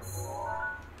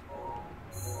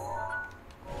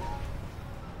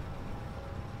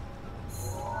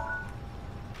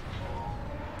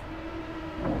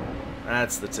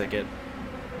 That's the ticket.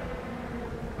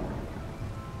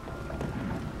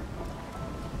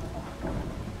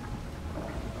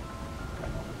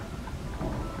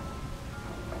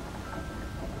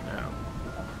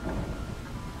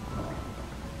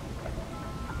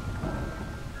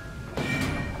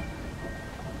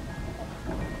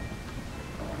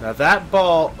 Now that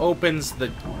ball opens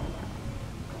the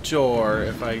door,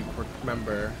 if I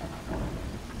remember.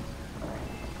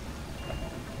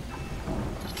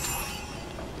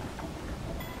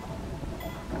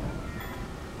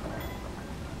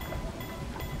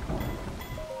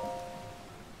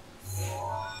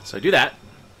 So do that.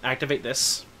 Activate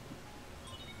this.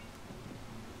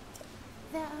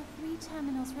 There are 3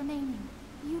 terminals remaining.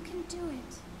 You can do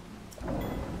it.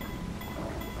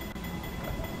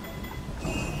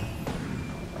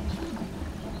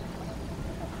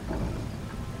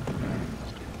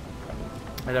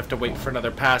 I'd have to wait for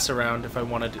another pass around if I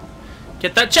wanted to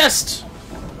get that chest!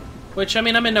 Which, I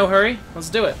mean, I'm in no hurry. Let's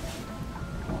do it.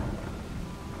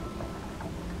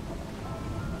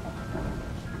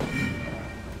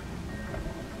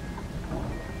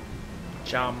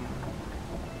 Jump.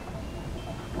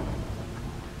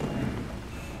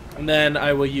 And then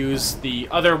I will use the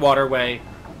other waterway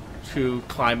to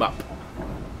climb up.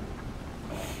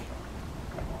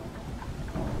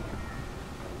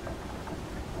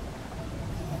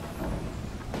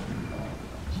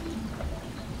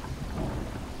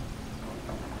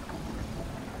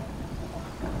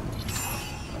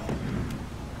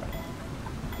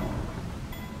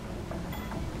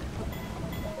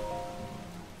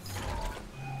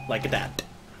 Like that.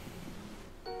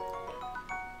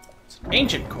 It's an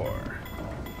ancient core.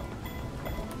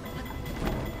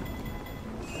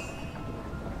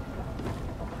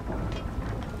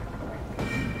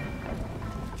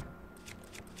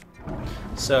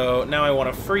 So now I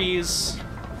want to freeze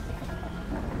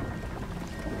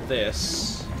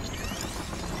this.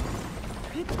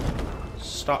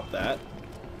 Stop that.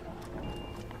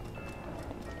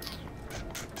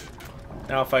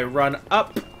 Now if I run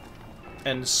up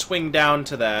and swing down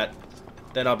to that,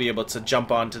 then I'll be able to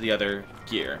jump onto the other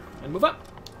gear and move up.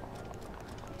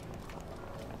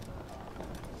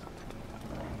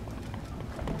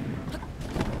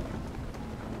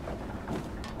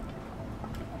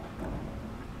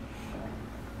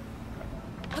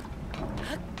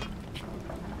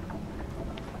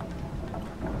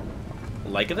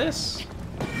 Like this?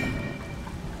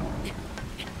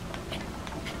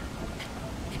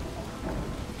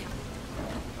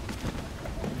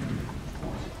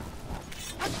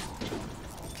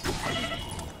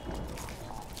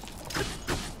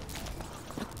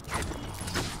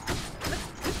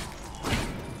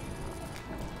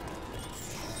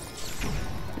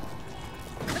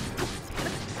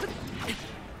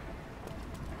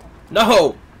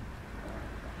 No!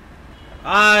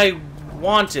 I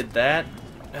wanted that.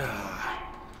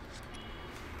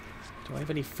 Do I have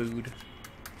any food?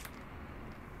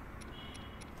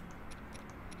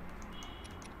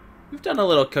 We've done a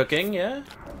little cooking, yeah?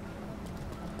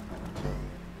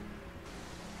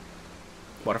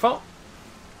 Waterfall.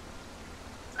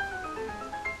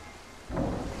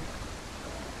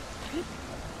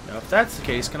 Now, if that's the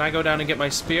case, can I go down and get my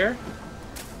spear?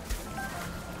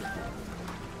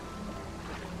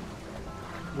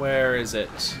 Where is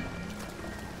it?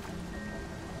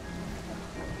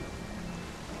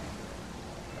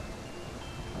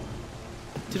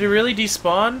 Did it really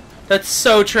despawn? That's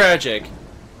so tragic.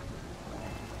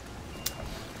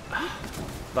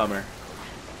 Bummer.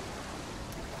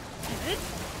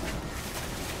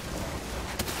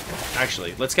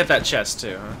 Actually, let's get that chest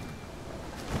too, huh?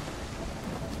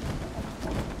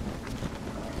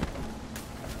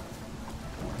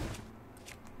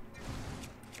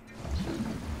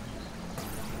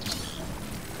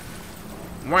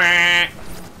 Mwah!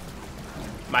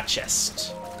 My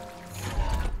chest.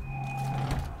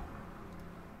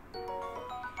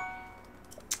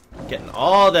 Getting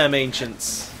all them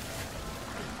ancients.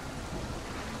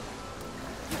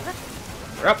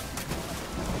 We're up.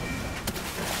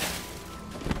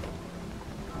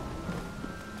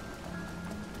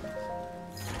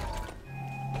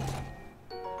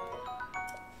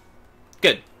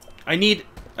 Good. I need...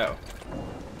 Oh.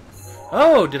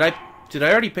 Oh, did I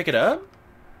already pick it up?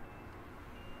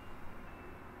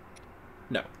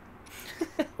 No.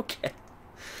 Okay.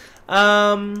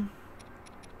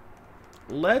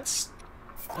 Let's...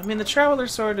 I mean, the Traveler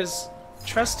Sword is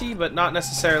trusty, but not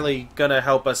necessarily gonna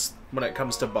help us when it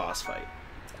comes to boss fight.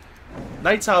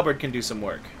 Knight's Halberd can do some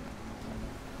work.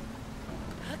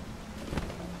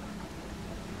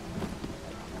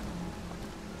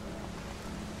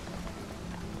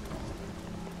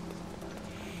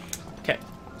 Okay.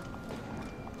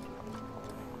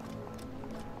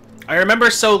 I remember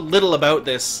so little about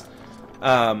this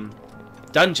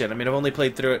dungeon. I mean, I've only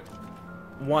played through it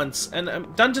once,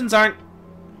 and dungeons aren't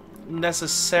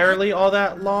necessarily all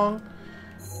that long,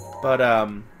 but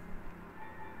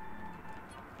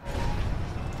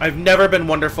I've never been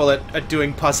wonderful at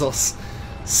doing puzzles,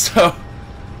 so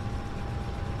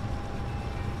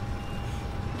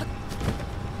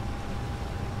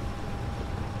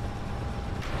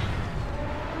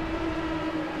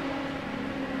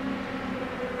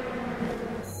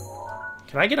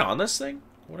can I get on this thing?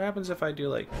 What happens if I do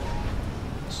like...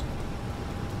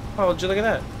 Oh, would you look at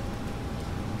that?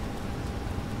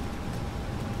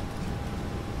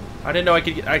 I didn't know I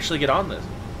could actually get on this.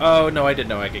 Oh, no, I didn't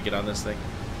know I could get on this thing.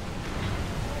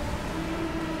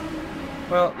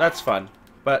 Well, that's fun,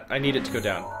 but I need it to go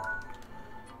down.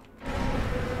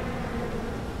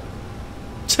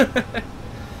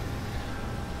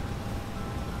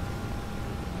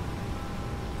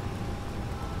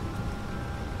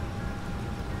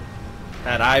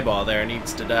 That eyeball there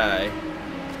needs to die.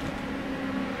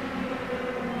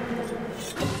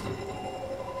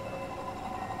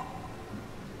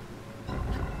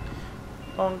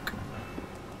 Bonk.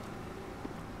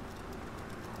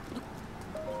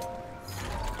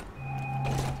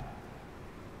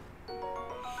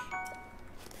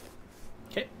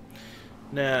 Okay.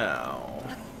 Now.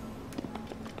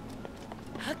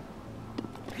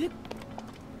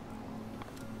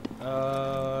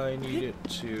 I need it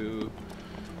to...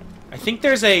 I think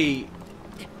there's a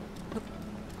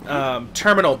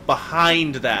terminal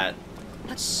behind that.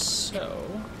 So...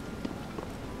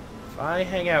 if I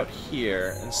hang out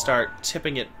here and start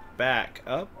tipping it back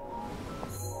up,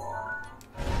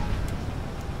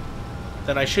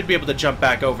 then I should be able to jump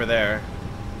back over there.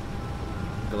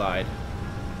 glide.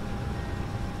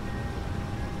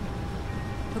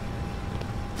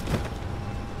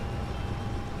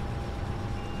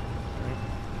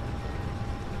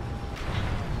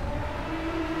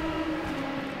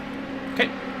 Okay.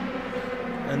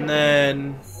 And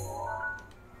then...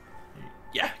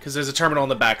 yeah, because there's a terminal on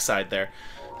the backside there.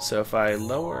 So if I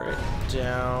lower it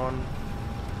down...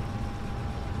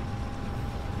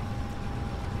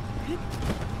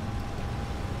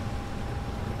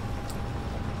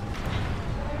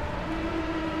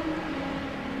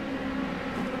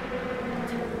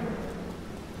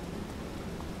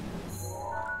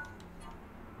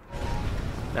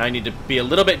 now I need to be a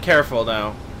little bit careful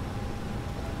now.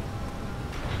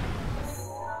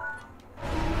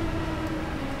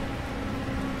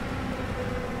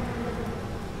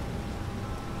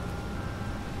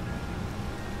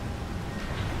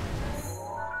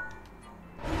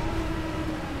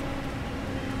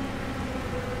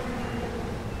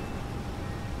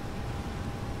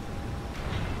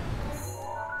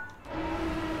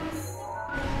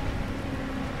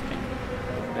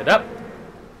 It up.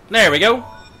 There we go.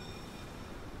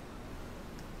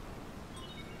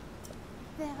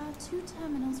 There are 2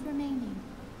 terminals remaining.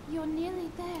 You're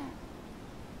nearly there.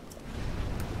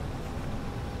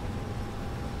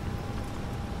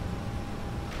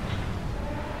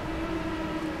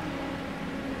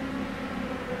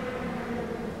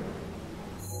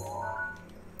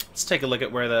 Let's take a look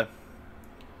at where the...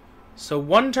 so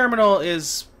one terminal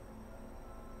is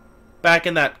back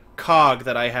in that cog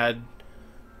that I had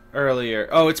earlier.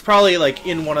 Oh, it's probably like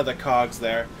in one of the cogs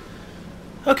there.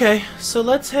 Okay, so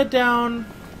let's head down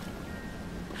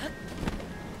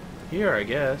here, I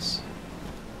guess.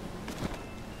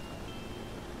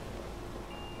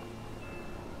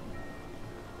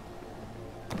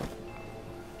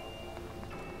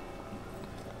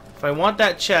 If I want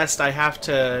that chest, I have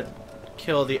to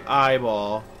kill the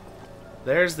eyeball.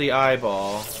 There's the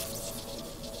eyeball.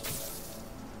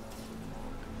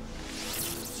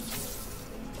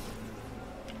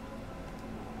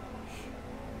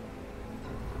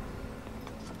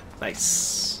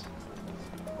 Nice.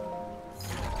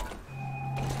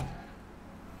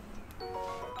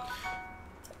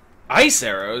 Ice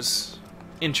arrows.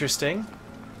 Interesting.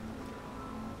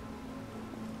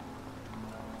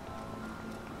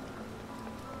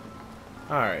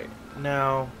 Alright,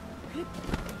 now...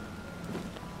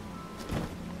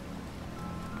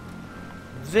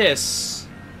 this...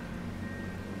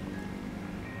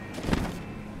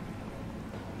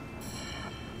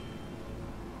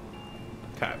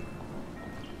 okay.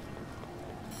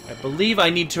 I believe I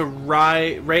need to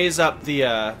raise up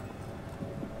the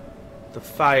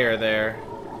fire there.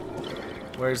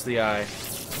 Where's the eye?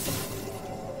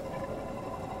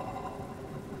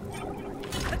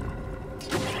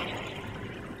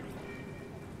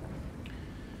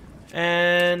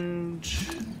 And...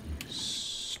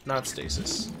 not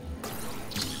stasis.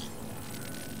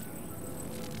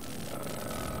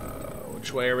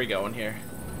 Which way are we going here?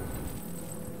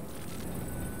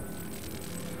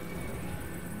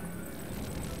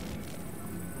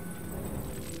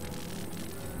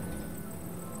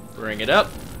 Bring it up.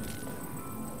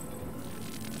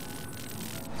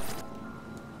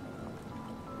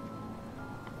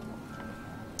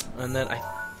 And then I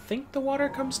think the water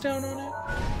comes down on it.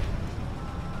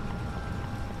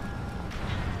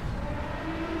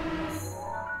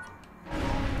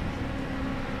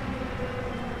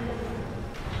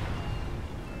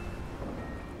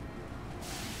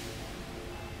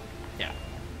 Yeah.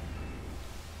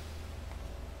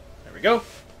 There we go.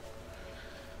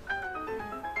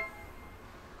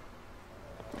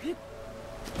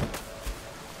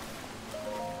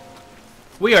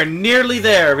 We are nearly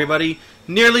there, everybody.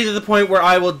 Nearly to the point where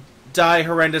I will die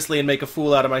horrendously and make a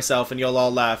fool out of myself and you'll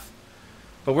all laugh.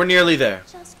 But we're nearly there.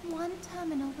 Just 1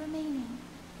 terminal remaining.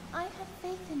 I have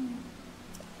faith in you.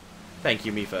 Thank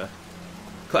you, Mipha.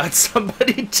 Glad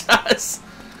somebody does.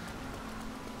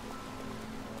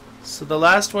 So the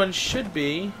last one should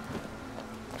be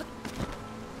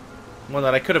one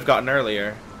that I could have gotten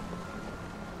earlier.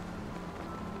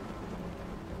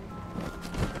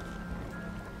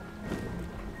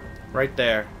 Right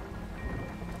there.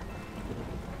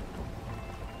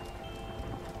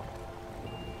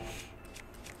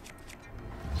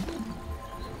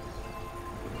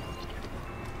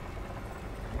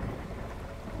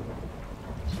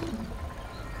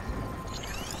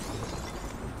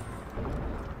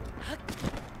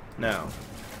 Now,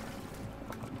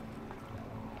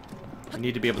 I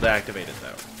need to be able to activate it,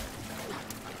 though.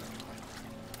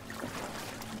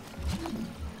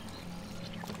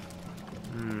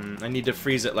 I need to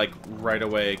freeze it, like, right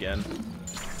away again.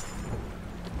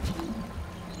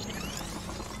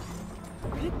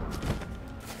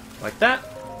 Like that.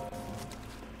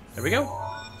 There we go.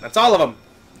 That's all of them.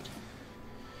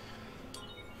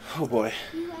 Oh boy.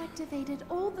 You activated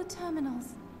all the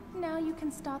terminals. Now you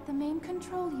can start the main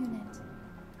control unit.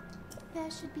 There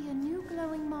should be a new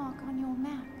glowing mark on your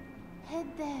map. Head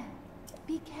there.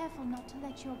 Be careful not to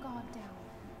let your guard down.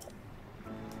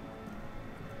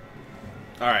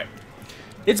 Alright.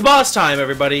 It's boss time,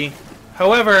 everybody.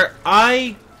 However,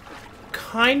 I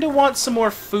kind of want some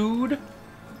more food.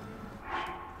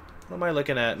 What am I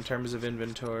looking at in terms of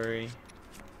inventory?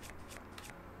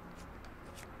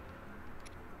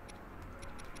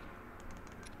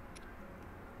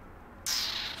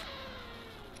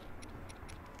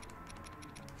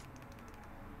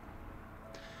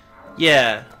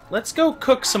 Yeah, let's go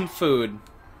cook some food.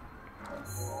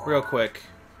 Real quick.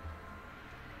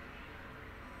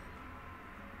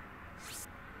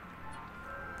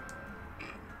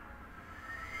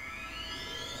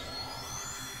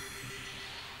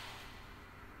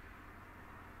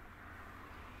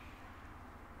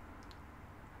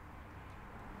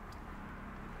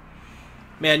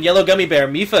 Man, Yellow Gummy Bear,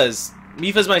 Mipha's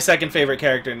my second favorite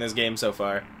character in this game so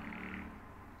far.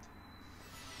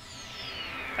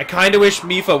 I kind of wish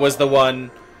Mipha was the one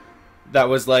that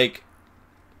was like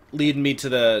leading me to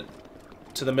the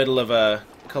middle of a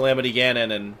Calamity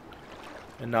Ganon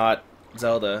and not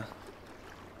Zelda.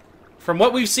 From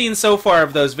what we've seen so far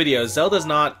of those videos, Zelda's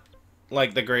not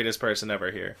like the greatest person ever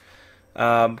here.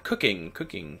 Cooking.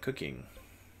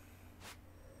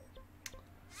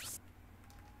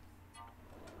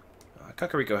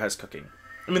 Kakariko has cooking.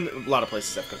 I mean, a lot of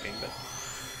places have cooking, but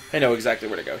I know exactly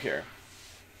where to go here.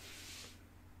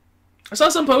 I saw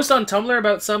some post on Tumblr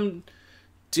about some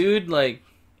dude, like,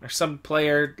 or some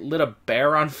player lit a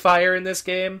bear on fire in this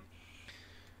game.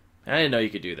 I didn't know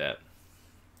you could do that.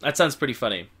 That sounds pretty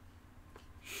funny.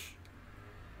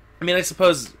 I mean, I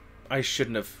suppose I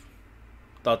shouldn't have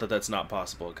thought that that's not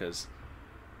possible, because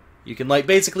you can light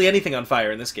basically anything on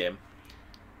fire in this game.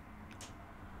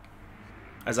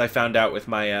 As I found out with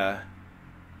my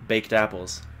baked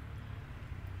apples.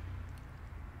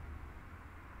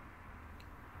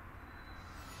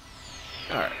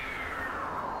 Alright.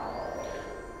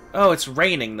 Oh, it's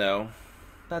raining, though.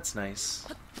 That's nice.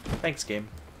 Thanks, game.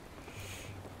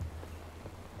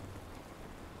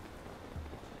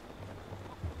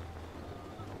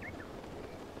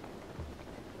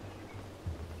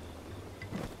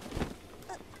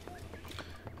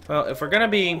 Well, if we're gonna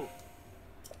be...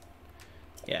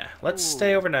 Yeah, let's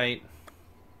stay overnight.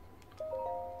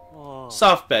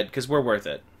 Soft bed, because we're worth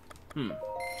it.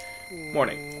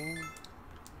 Morning.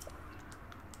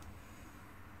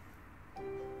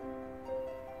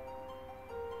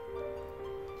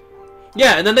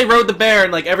 Yeah, and then they rode the bear,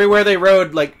 and like everywhere they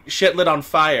rode, like shit lit on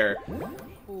fire.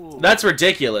 That's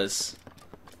ridiculous.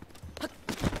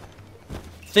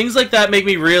 Things like that make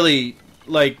me really,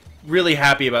 like, really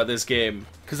happy about this game.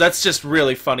 Because that's just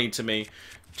really funny to me.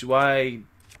 Do I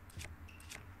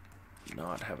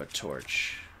not have a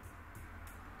torch?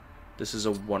 This is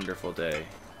a wonderful day.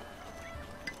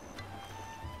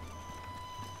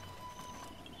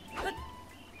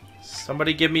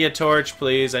 Somebody give me a torch,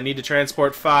 please. I need to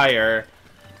transport fire.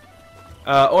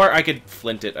 Or I could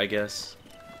flint it, I guess.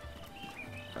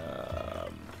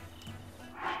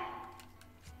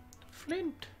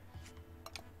 Flint.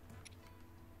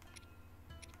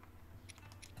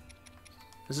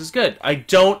 This is good. I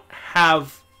don't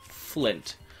have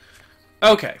flint.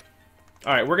 Okay.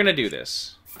 Alright, we're gonna do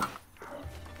this.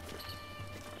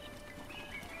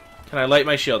 Can I light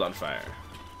my shield on fire?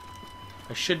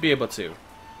 I should be able to.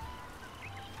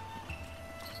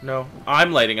 No,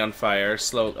 I'm lighting on fire.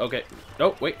 Slow. Okay.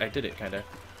 Oh, wait, I did it, kinda.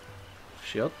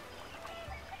 Shield.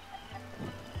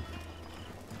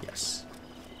 Yes.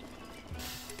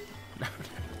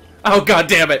 Oh, god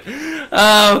damn it.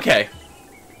 Okay.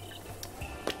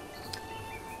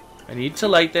 I need to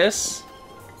light this.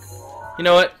 You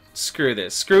know what? Screw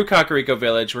this. Screw Kakariko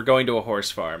Village. We're going to a horse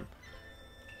farm.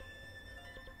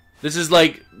 This is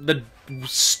like the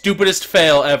stupidest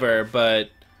fail ever, but...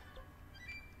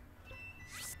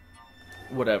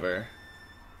 whatever.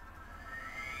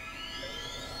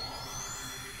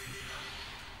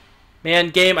 Man,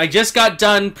 game, I just got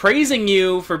done praising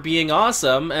you for being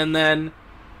awesome, and then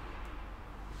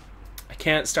I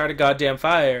can't start a goddamn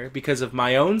fire because of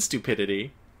my own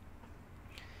stupidity.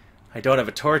 I don't have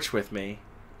a torch with me,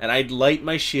 and I'd light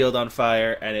my shield on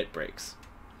fire, and it breaks.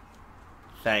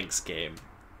 Thanks, game.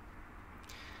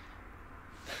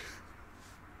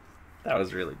 That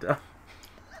was really dumb.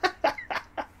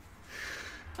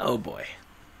 Oh boy.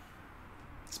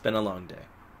 It's been a long day.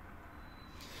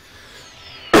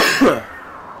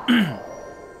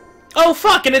 Oh,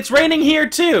 fuck, and it's raining here,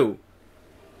 too!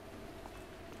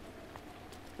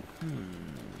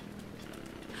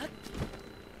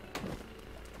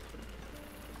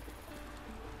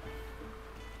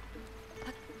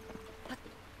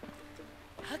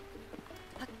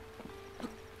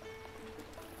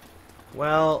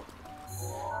 Well,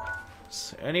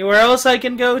 is there anywhere else I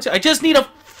can go to? I just need a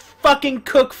fucking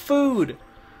cook food.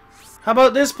 How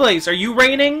about this place? Are you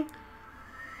raining?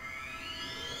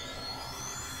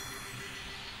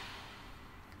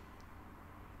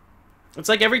 It's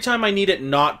like every time I need it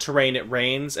not to rain, it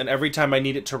rains, and every time I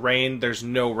need it to rain, there's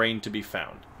no rain to be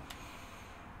found.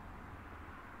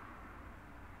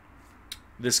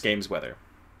 This game's weather.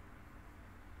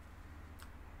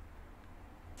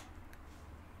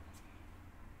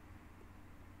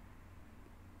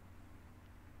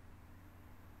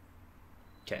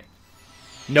 Okay.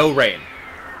 No rain.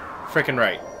 Frickin'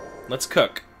 right. Let's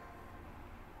cook.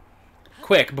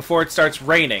 Quick, before it starts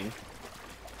raining.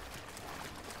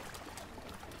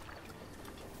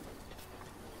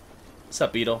 What's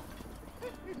up, Beetle?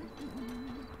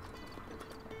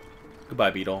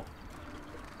 Goodbye, Beetle.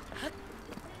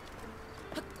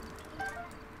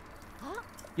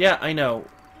 Yeah, I know.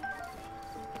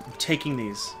 I'm taking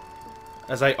these.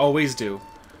 As I always do.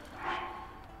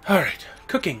 Alright,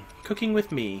 cooking. Cooking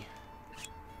with me.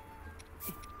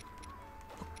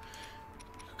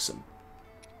 Cook some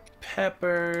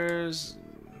peppers.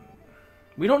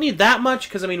 We don't need that much,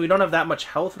 because, I mean, we don't have that much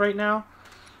health right now.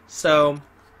 So,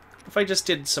 if I just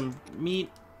did some meat,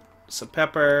 some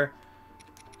pepper,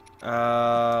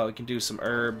 we can do some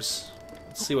herbs.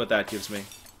 Let's see what that gives me.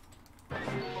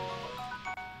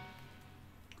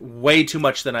 Way too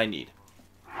much than I need.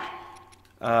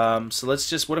 So let's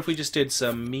just... What if we just did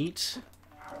some meat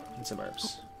and some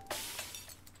herbs?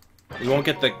 We won't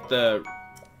get the...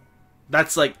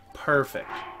 That's, like, perfect.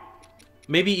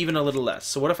 Maybe even a little less.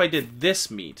 So what if I did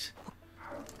this meat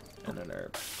and an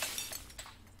herb?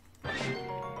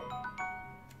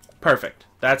 Perfect.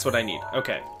 That's what I need.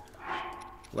 Okay.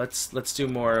 Let's do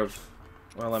more of...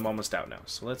 Well, I'm almost out now.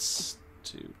 So let's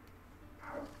do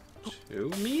 2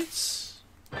 meats.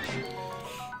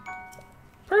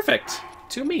 Perfect.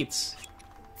 2 meats.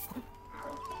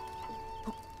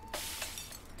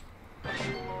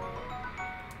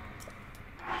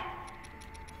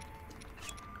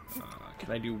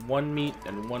 Can I do 1 meat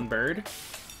and 1 bird?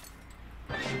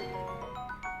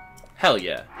 Hell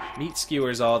yeah. Meat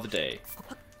skewers all the day.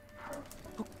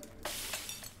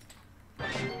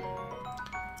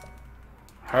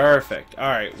 Perfect.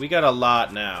 Alright, we got a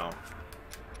lot now.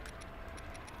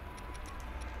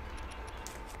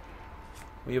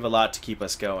 We have a lot to keep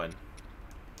us going.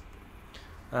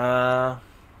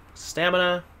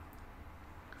 Stamina.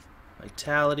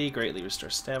 Vitality. Greatly restore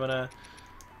stamina.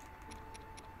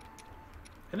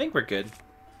 I think we're good.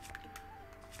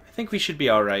 I think we should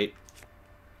be alright.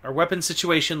 Our weapon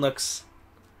situation looks...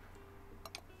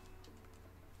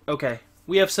 okay.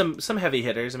 We have some heavy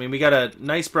hitters. I mean, we got a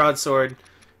nice broadsword.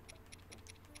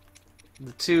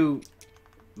 The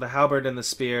halberd and the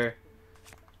spear.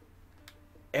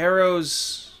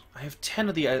 Arrows. I have 10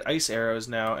 of the ice arrows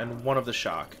now and 1 of the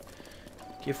shock.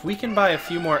 If we can buy a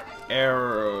few more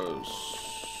arrows...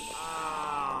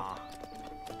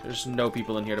 There's no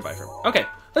people in here to buy from. Okay,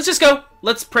 let's just go.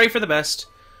 Let's pray for the best.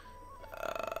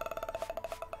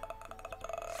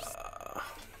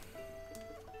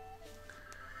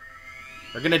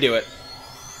 We're gonna do it.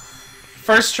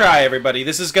 First try, everybody.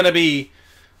 This is gonna be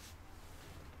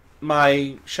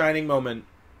my shining moment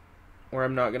where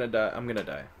I'm not gonna die. I'm gonna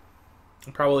die.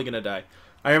 I'm probably gonna die.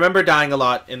 I remember dying a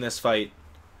lot in this fight.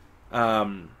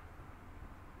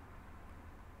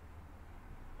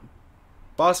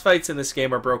 Boss fights in this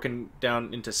game are broken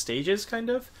down into stages, kind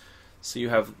of. So you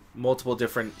have multiple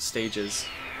different stages.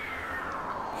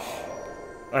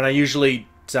 And I usually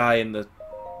die in the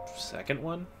second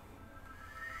one.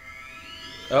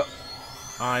 Oh,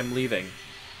 I'm leaving.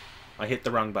 I hit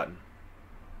the wrong button.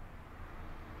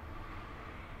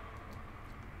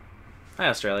 Hi,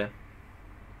 Australia.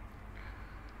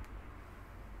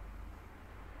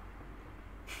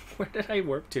 Where did I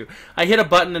warp to? I hit a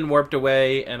button and warped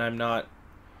away, and I'm not...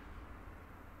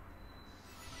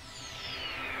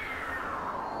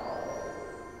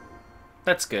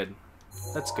 That's good.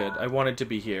 That's good. I wanted to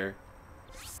be here.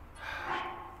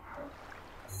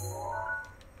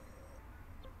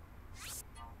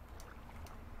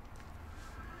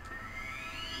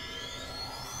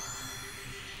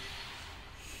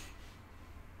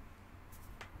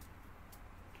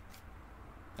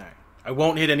 Alright. I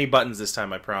won't hit any buttons this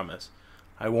time, I promise.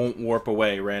 I won't warp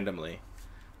away randomly.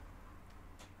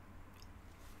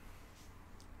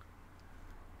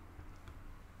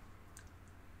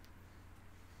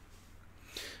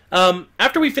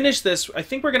 After we finish this, I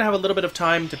think we're going to have a little bit of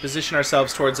time to position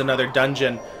ourselves towards another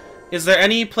dungeon. Is there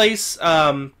any place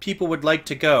people would like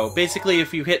to go? Basically,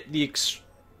 if you hit the...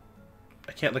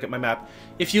 I can't look at my map.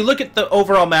 If you look at the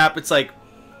overall map, it's like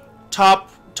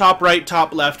top right,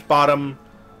 top left, bottom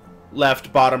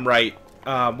left, bottom right.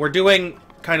 We're doing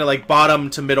kind of like bottom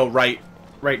to middle right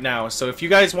now. So if you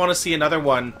guys want to see another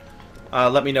one,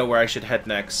 let me know where I should head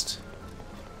next.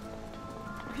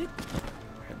 Head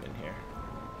in here.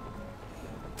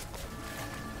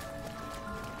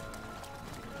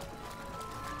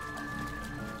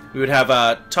 We would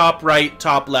have top right,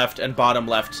 top left, and bottom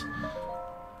left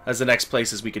as the next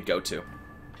places we could go to.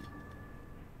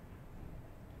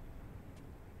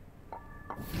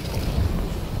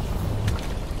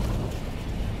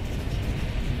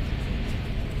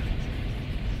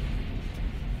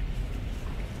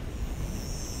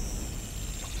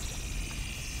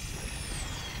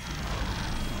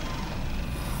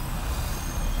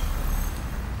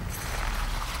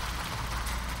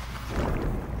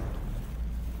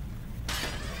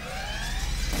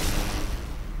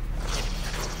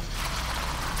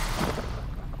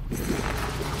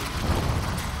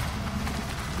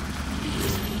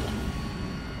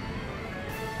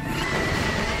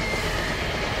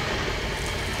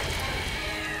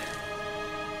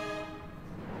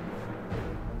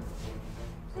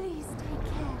 Please take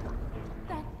care.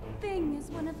 That thing is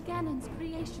one of Ganon's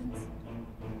creations.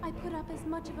 I put up as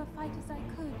much of a fight as I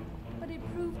could, but it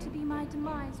proved to be my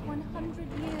demise 100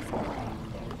 years ago.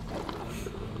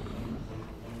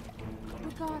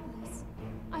 Regardless,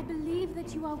 I believe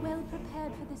that you are well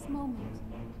prepared for this moment.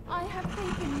 I have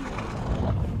faith in you.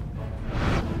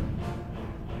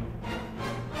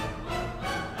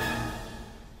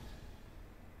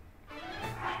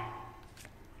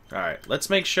 Alright, let's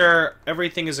make sure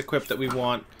everything is equipped that we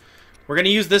want. We're going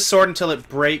to use this sword until it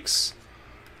breaks.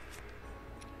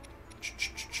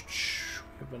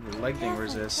 Lightning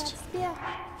resist.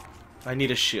 I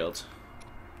need a shield.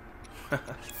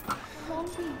 Long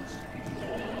Beach.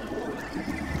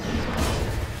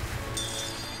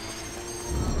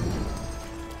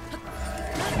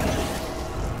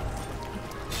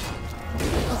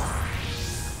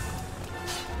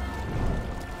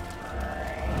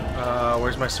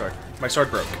 Where's my sword? My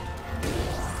sword broke.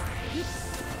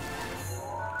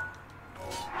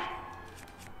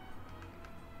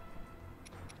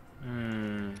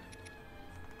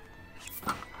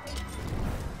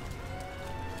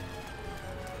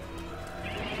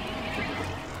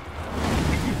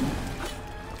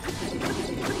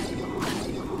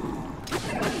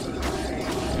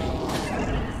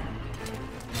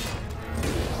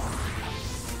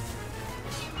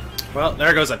 Well,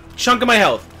 there goes a chunk of my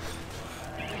health.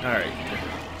 Alright.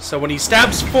 So when he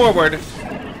stabs forward,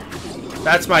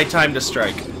 that's my time to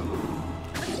strike.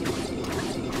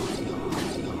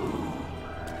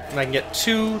 And I can get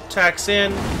 2 attacks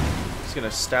in. He's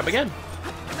gonna stab again.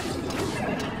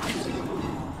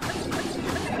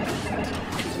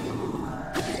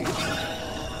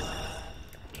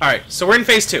 Alright, so we're in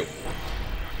phase 2.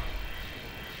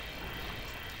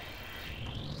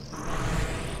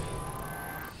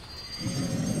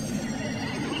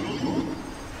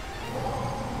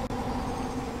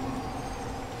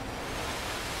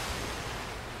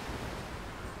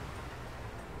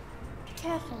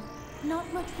 Careful,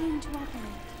 not much room to operate.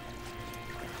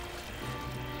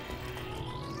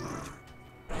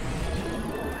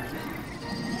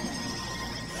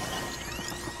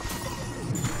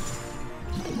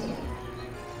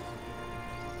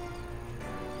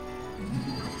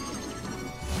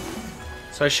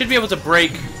 So I should be able to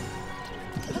break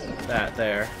that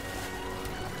there.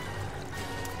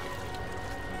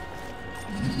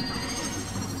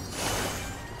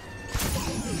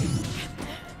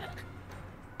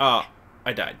 Oh,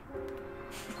 I died.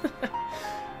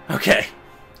 Okay.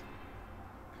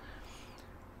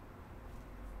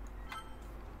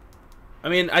 I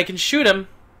mean, I can shoot him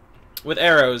with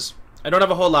arrows. I don't have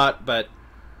a whole lot, but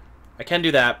I can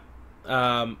do that.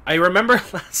 I remember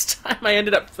last time I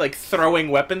ended up like throwing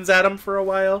weapons at him for a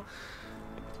while.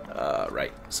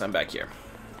 Right, so I'm back here.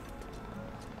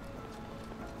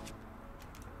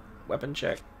 Weapon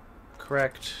check.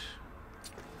 Correct.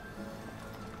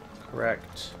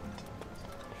 Correct.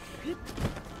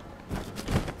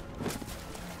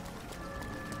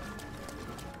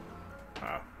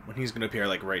 Wow, when he's gonna appear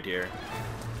like right here.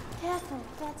 Careful,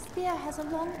 that spear has a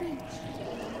long reach.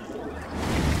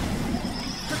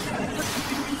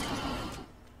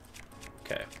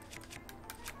 Okay.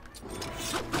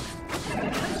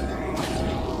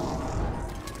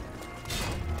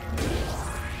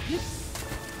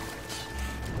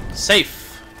 Safe.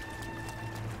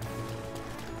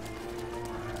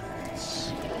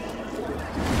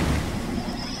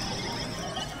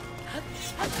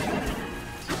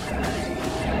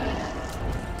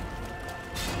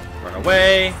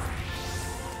 way.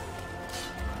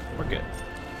 We're good.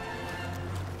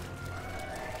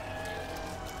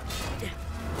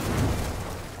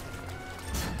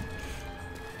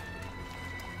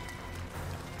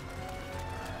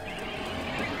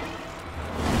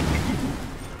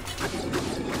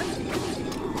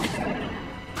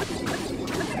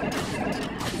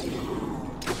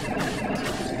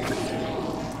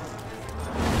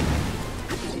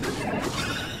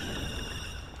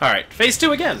 Alright, Phase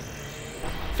 2 again.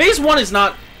 Phase 1 is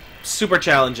not super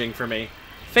challenging for me.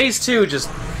 Phase 2 just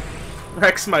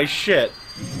wrecks my shit.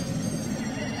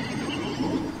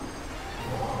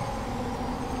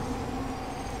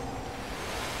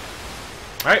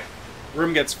 Alright,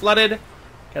 room gets flooded.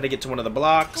 Gotta get to one of the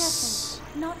blocks.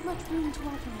 Careful. Not much room to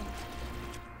operate.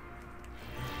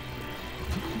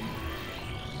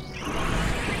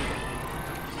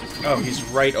 Oh, he's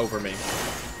right over me.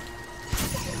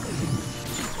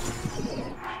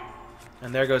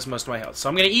 And there goes most of my health. So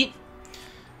I'm gonna eat.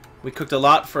 We cooked a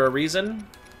lot for a reason.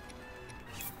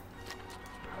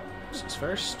 This is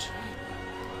first.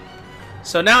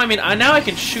 So now, I mean, now I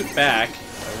can shoot back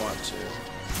if I want to.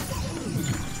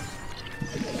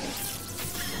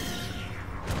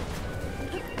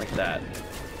 Like that.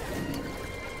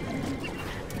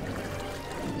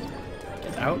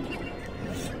 Get out.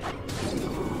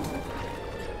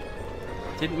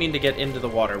 Didn't mean to get into the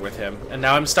water with him. And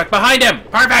now I'm stuck behind him!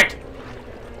 Perfect!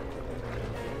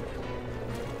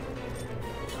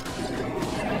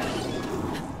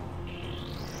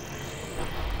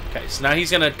 Okay, so now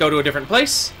he's gonna go to a different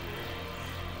place.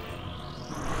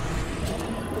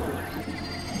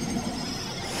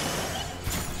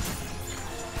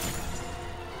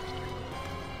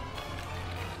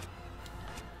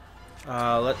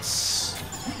 Let's...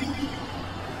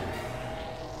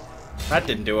 That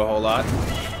didn't do a whole lot.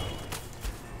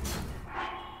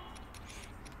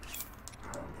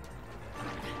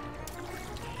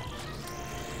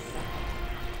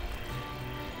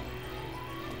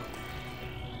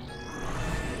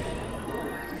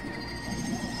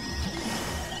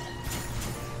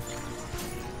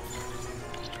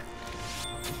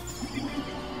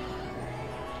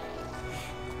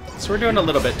 So we're doing a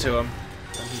little bit to him.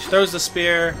 He throws the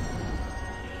spear.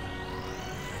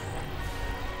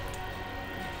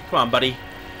 Come on, buddy.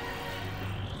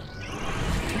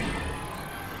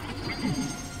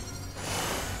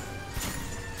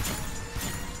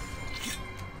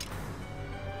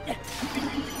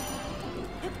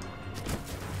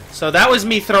 So that was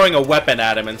me throwing a weapon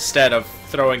at him instead of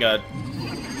throwing a...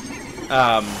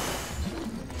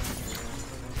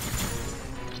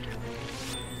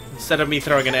 instead of me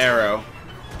throwing an arrow.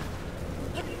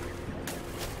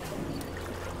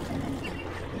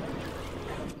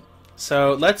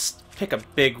 So let's pick a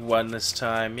big one this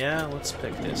time. Yeah, let's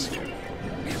pick this here.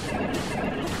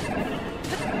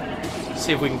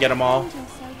 See if we can get them all.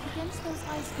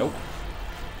 Nope.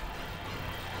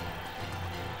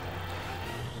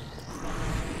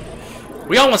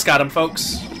 We almost got him,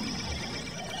 folks.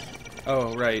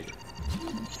 Oh, right.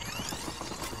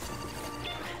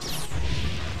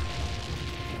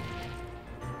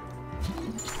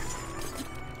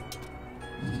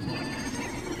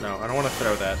 No, I don't want to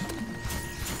throw that.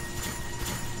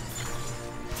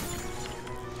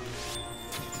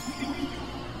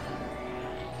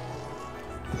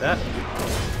 That.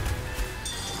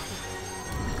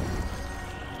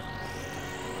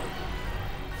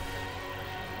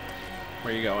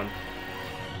 Where are you going?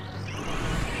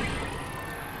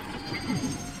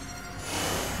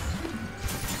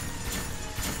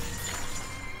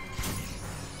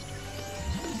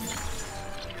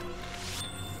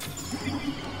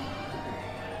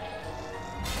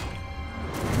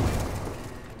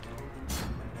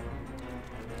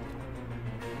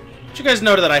 You guys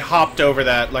noted that I hopped over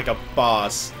that like a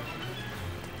boss.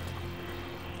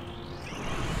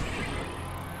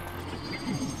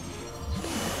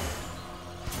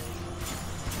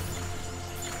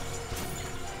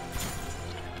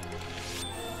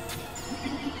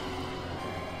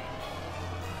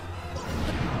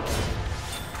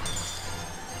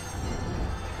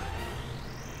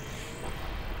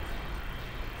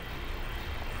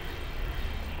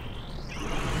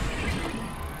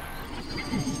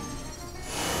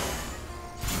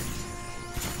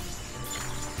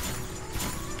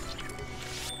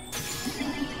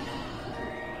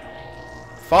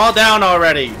 Fall down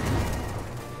already!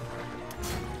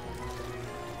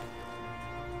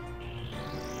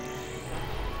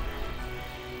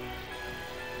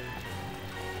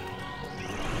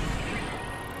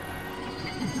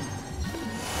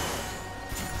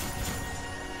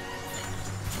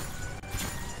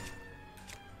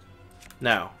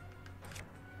 Now,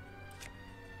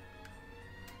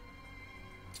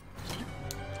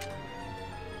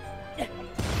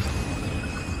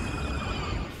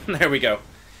 There we go.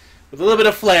 With a little bit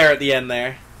of flair at the end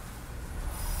there.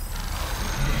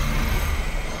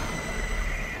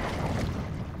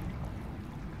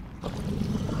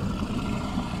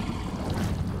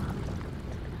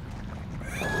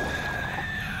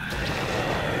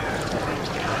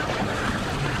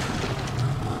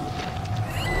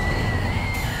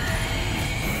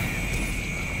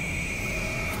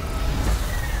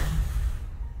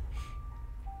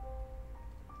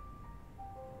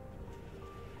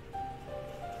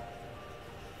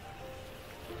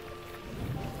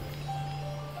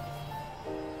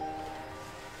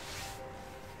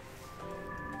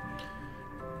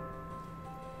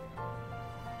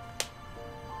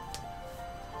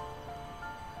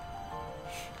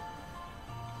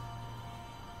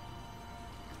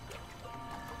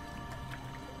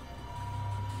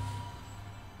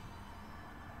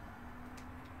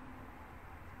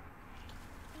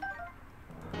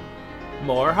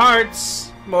 More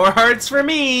hearts! More hearts for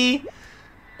me!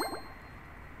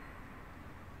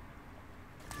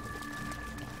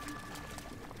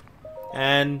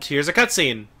 And here's a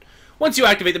cutscene. Once you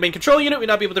activate the main control unit, we'll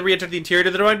not be able to re-enter the interior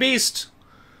of the Divine Beast.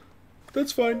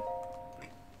 That's fine.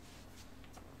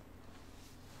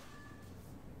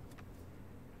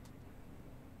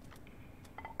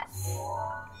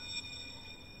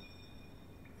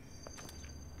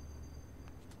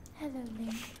 Hello,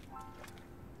 Link.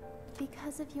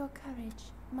 Because of your courage,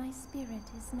 my spirit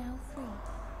is now free.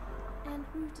 And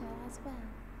Ruta as well.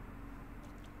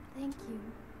 Thank you.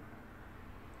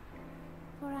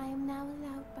 For I am now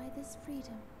allowed by this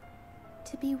freedom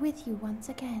to be with you once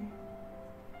again.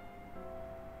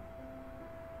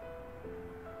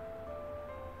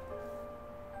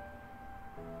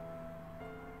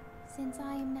 Since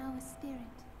I am now a spirit,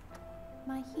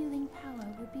 my healing power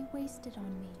would be wasted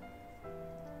on me.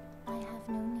 I have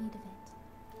no need of it.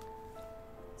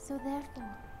 So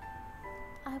therefore,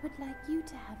 I would like you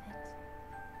to have it.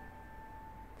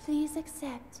 Please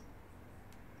accept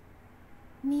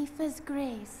Mipha's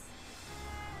grace.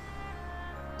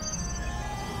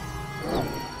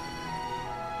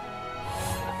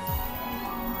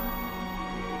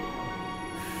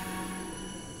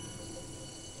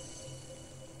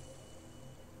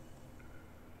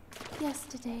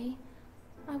 Yesterday,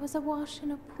 I was awash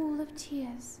in a pool of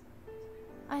tears.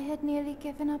 I had nearly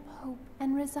given up hope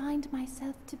and resigned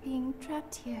myself to being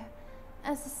trapped here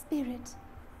as a spirit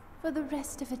for the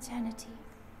rest of eternity.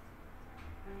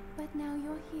 But now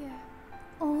you're here.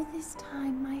 All this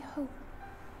time, my hope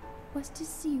was to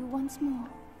see you once more.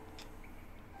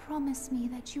 Promise me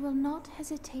that you will not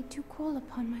hesitate to call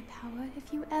upon my power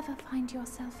if you ever find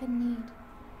yourself in need.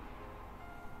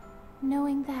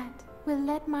 Knowing that will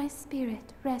let my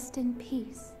spirit rest in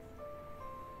peace.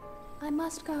 I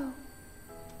must go.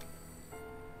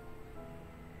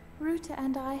 Ruta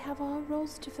and I have our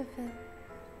roles to fulfill.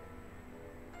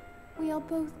 We are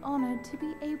both honored to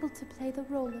be able to play the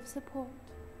role of support.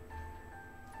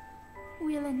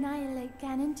 We'll annihilate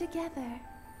Ganon together.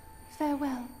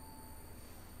 Farewell.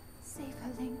 Save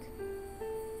her, Link.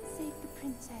 Save the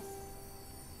princess.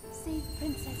 Save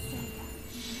Princess Zelda.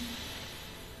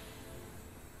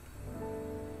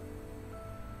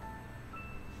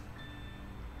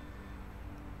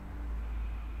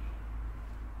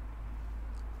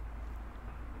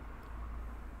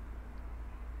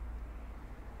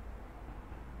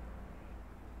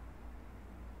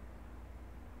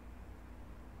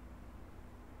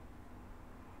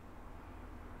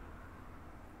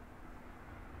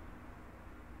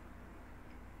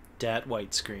 Dat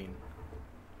white screen.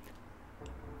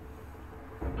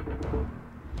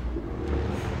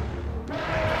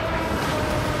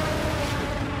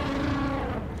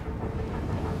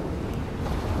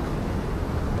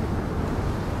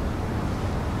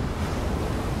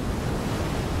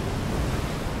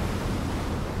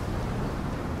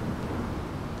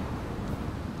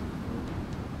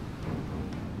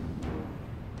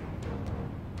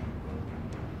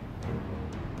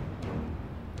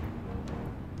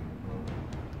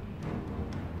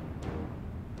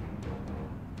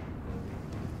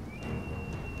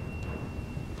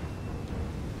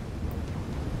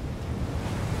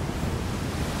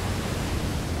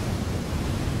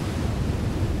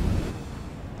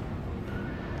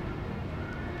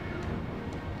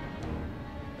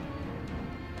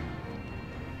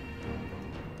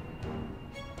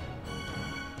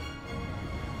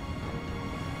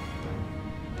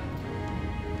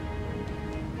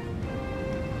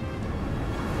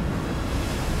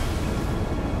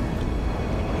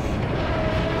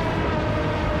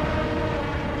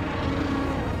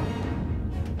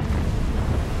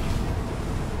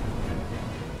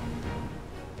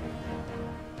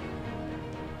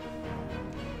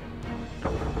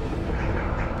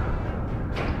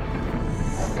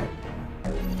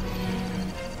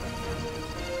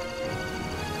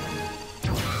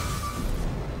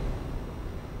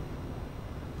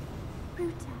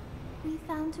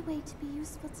 a way to be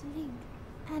useful to Link,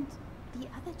 and the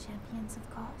other champions, of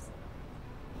course.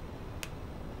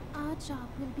 Our job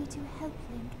will be to help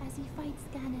Link as he fights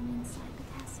Ganon inside the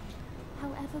castle,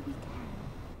 however we can.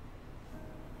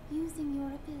 Using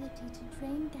your ability to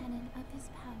drain Ganon of his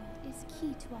power is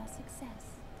key to our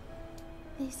success.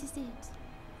 This is it.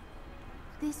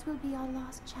 This will be our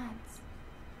last chance,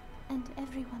 and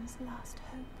everyone's last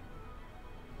hope.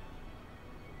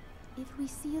 If we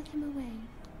seal him away,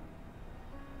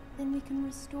 then we can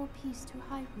restore peace to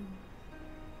Hyrule.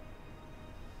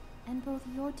 And both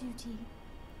your duty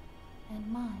and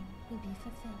mine will be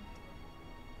fulfilled.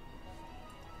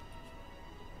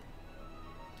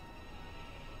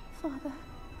 Father,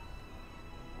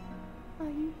 are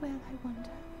you well, I wonder?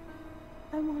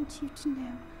 I want you to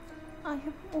know I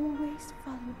have always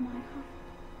followed my heart.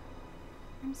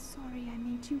 I'm sorry I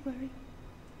made you worry.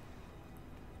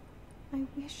 I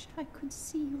wish I could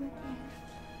see you again.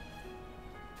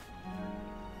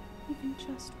 Even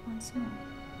just once more.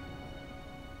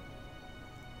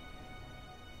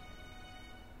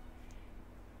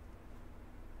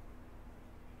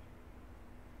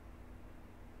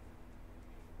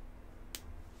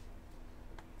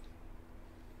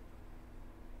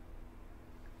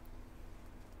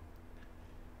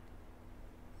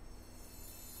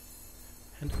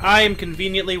 And I am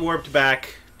conveniently warped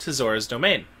back to Zora's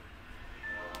domain.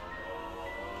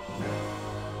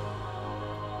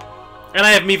 And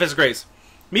I have Mipha's Grace.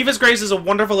 Mipha's Grace is a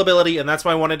wonderful ability, and that's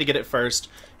why I wanted to get it first.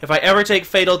 If I ever take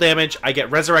fatal damage, I get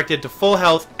resurrected to full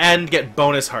health and get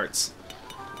bonus hearts.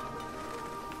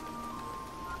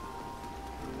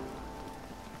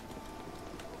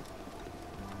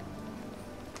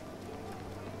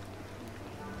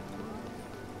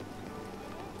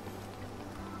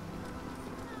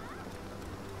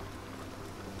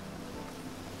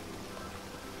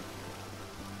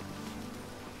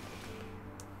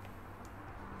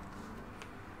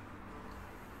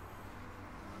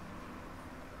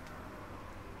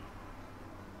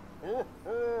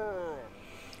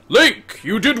 Link,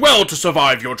 you did well to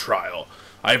survive your trial.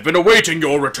 I've been awaiting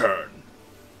your return.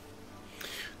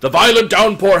 The violent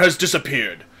downpour has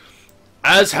disappeared,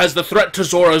 as has the threat to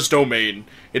Zora's domain.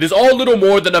 It is all little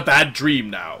more than a bad dream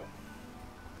now.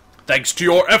 Thanks to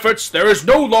your efforts, there is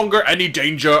no longer any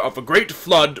danger of a great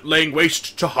flood laying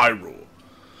waste to Hyrule.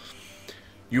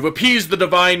 You've appeased the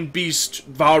divine beast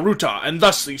Vah Ruta and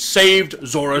thusly saved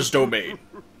Zora's domain.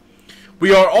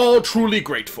 We are all truly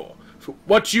grateful.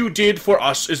 What you did for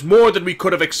us is more than we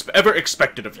could have ever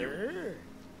expected of you.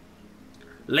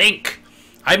 Link,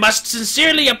 I must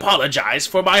sincerely apologize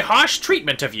for my harsh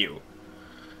treatment of you.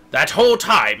 That whole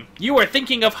time, you were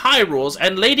thinking of Hyrule's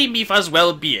and Lady Mipha's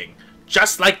well-being,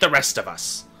 just like the rest of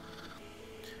us.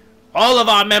 All of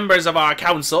our members of our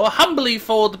council humbly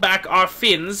fold back our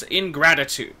fins in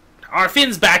gratitude.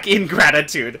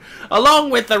 Along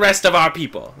with the rest of our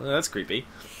people. That's creepy.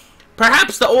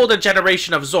 Perhaps the older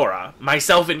generation of Zora,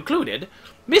 myself included,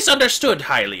 misunderstood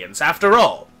Hylians after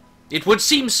all. It would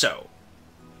seem so.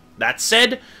 That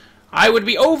said, I would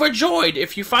be overjoyed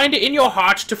if you find it in your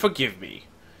heart to forgive me.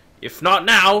 If not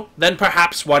now, then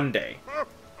perhaps one day.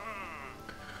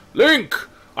 Link,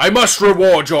 I must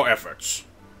reward your efforts.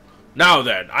 Now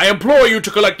then, I implore you to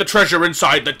collect the treasure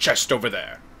inside the chest over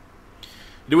there.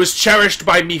 It was cherished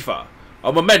by Mipha,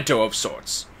 a memento of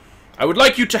sorts. I would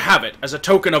like you to have it as a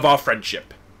token of our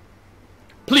friendship.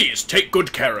 Please take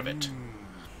good care of it.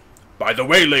 By the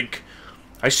way, Link,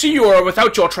 I see you are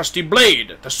without your trusty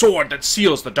blade, the sword that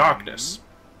seals the darkness.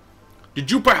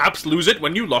 Did you perhaps lose it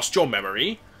when you lost your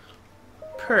memory?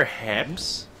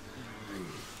 Perhaps.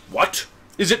 What?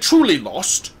 Is it truly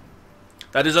lost?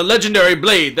 That is a legendary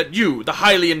blade that you, the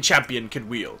Hylian champion, can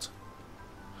wield.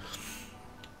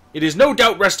 It is no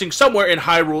doubt resting somewhere in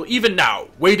Hyrule even now,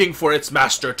 waiting for its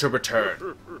master to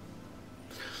return.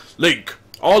 Link,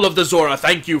 all of the Zora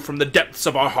thank you from the depths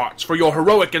of our hearts for your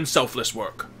heroic and selfless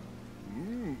work.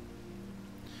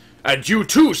 And you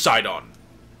too, Sidon.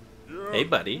 Hey,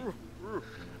 buddy.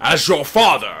 As your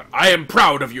father, I am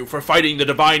proud of you for fighting the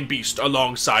Divine Beast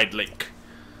alongside Link.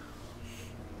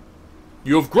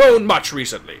 You have grown much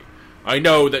recently. I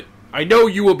know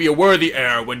you will be a worthy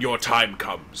heir when your time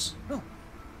comes.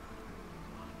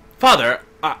 Father,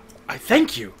 I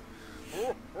thank you.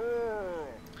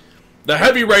 The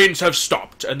heavy rains have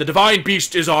stopped, and the Divine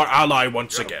Beast is our ally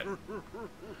once again.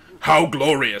 How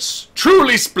glorious!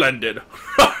 Truly splendid!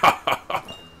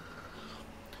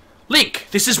 Link,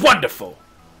 this is wonderful.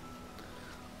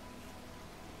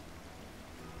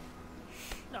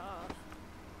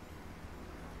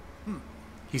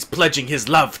 He's pledging his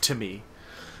love to me.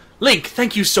 Link,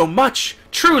 thank you so much.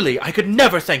 Truly, I could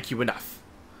never thank you enough.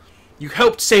 You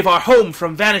helped save our home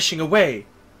from vanishing away.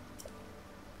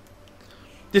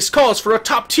 This calls for a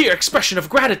top-tier expression of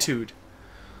gratitude.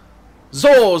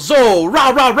 Zo, zo, rah,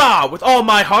 rah, rah, with all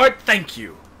my heart, thank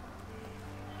you.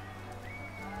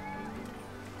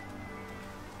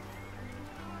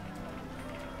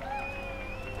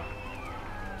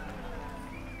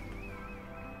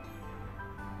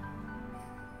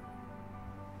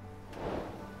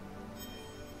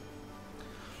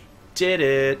 Did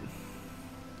it.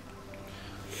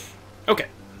 Okay.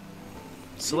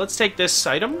 So let's take this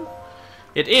item.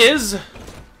 It is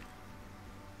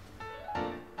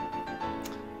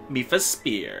Mipha's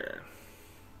Spear.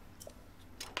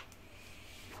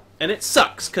 And it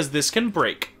sucks, because this can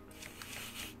break.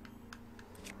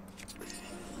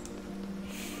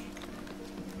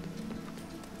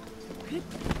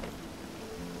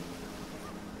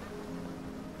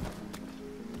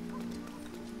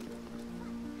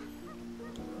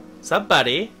 What's up,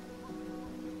 buddy?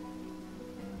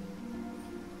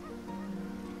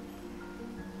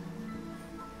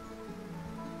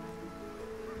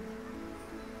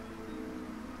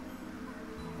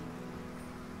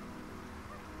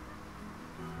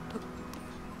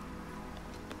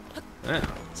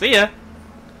 See ya.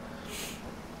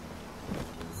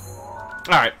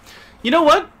 Alright. You know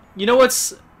what? You know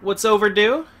what's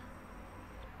overdue?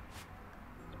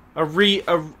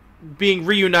 Being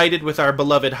reunited with our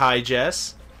beloved High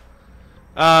Jess.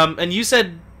 And you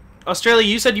said, Australia,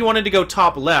 you said you wanted to go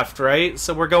top left, right?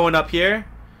 So we're going up here.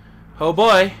 Oh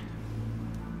boy.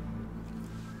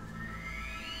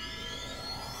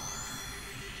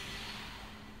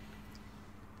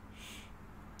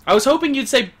 I was hoping you'd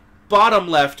say bottom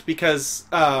left because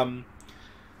I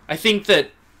think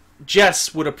that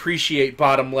Jess would appreciate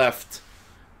bottom left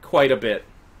quite a bit.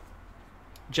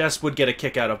 Jess would get a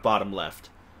kick out of bottom left.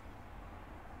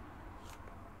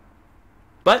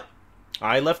 But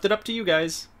I left it up to you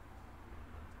guys.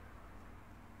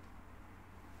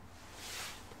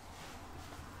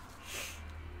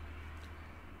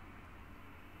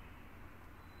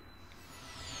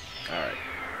 Alright.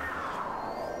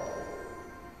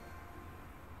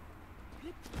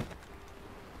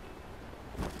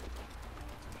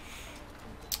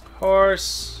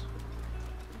 Horse.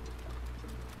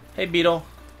 Hey, Beetle.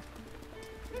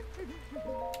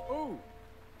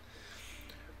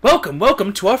 Welcome,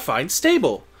 welcome to our fine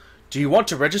stable. Do you want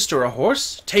to register a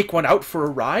horse? Take one out for a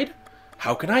ride?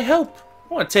 How can I help?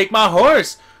 I want to take my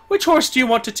horse. Which horse do you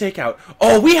want to take out?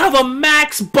 Oh, we have a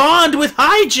max bond with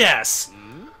High Jess.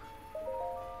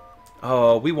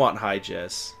 Oh, we want High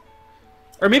Jess.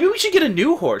 Or maybe we should get a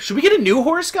new horse. Should we get a new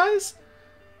horse, guys?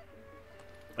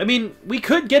 I mean, we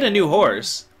could get a new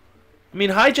horse. I mean,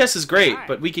 High Jess is great,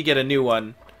 but we could get a new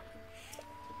one.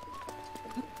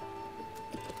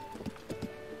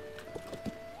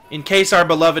 In case our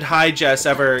beloved High Jess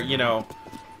ever, you know,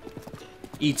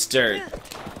 eats dirt.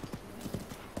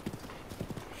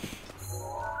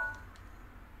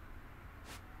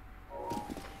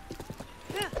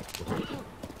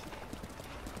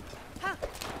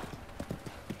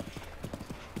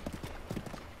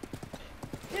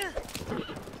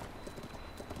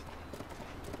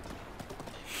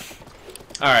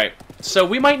 Alright, so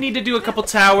we might need to do a couple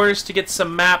towers to get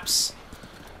some maps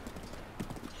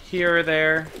here or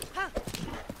there.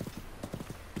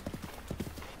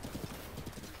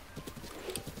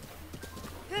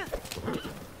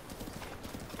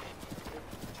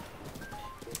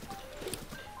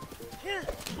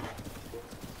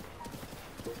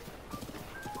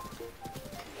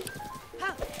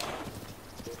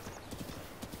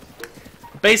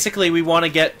 Basically, we want to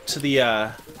get to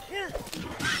the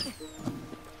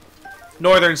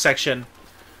northern section.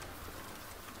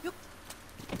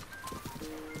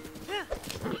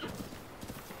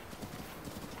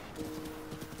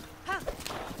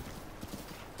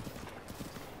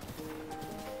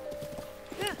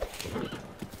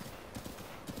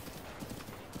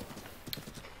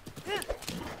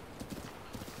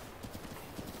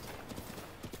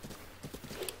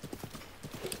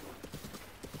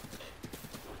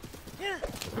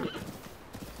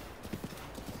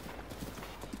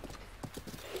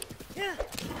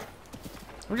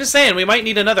 I'm just saying, we might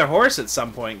need another horse at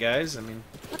some point, guys. I mean,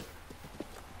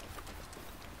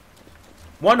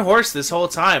 one horse this whole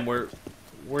time. We're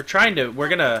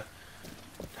gonna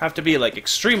have to be like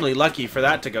extremely lucky for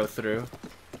that to go through.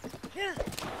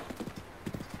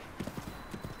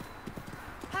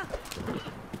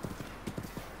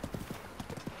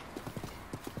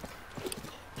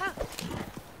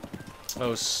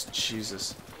 Oh,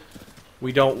 Jesus.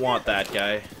 We don't want that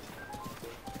guy.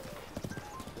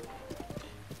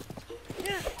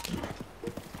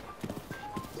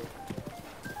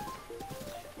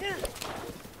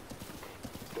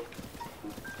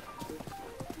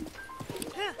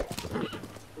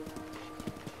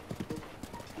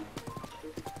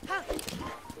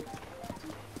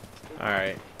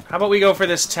 Alright. How about we go for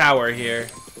this tower here?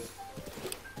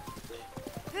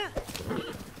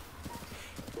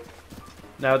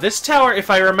 Now, this tower, if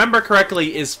I remember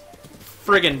correctly, is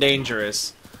friggin'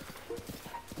 dangerous.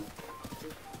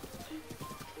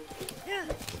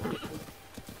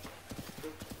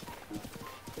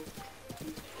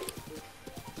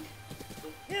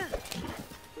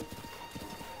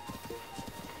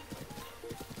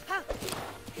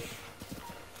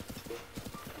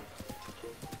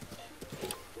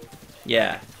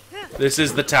 Yeah. This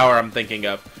is the tower I'm thinking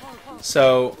of.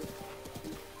 So...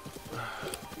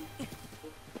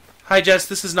 Hi, Jess.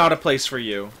 This is not a place for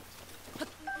you.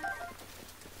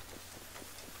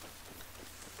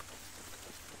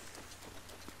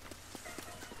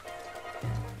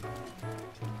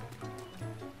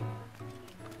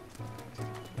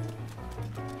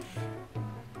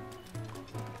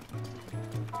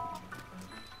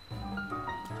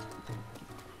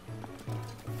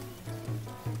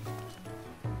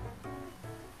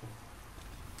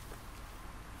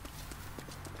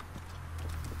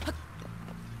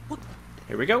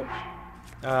 Here we go.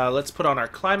 Let's put on our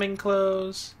climbing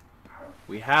clothes.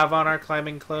 We have on our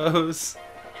climbing clothes.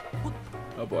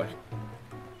 Oh boy.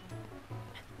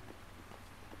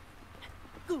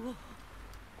 Whew.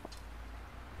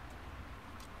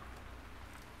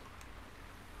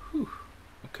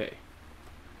 Okay.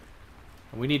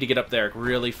 We need to get up there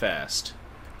really fast.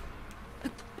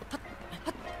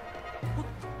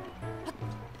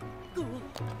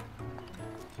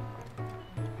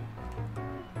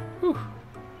 Whew.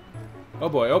 Oh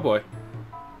boy, oh boy.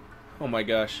 Oh my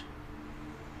gosh.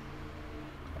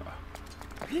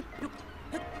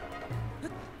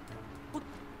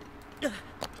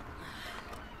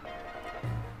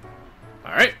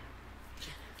 Alright.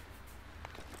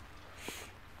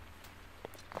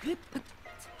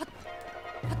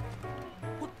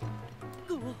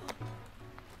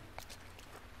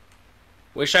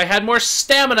 Wish I had more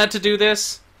stamina to do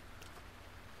this.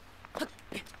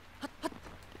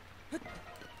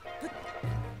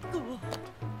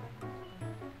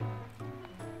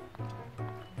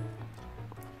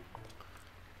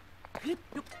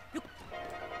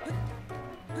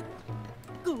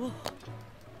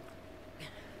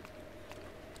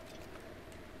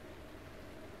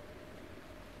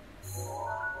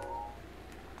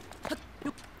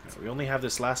 We only have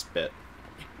this last bit.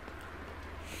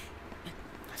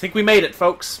 I think we made it,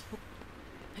 folks.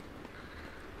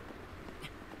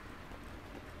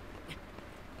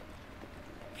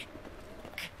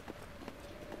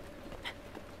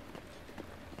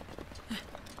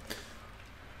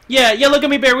 Yeah, look at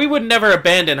me, Bear. We would never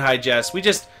abandon High Jess. We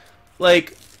just,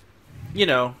 like, you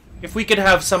know, if we could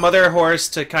have some other horse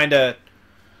to kind of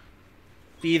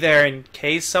be there in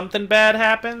case something bad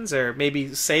happens, or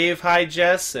maybe save High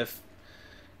Jess if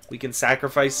we can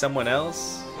sacrifice someone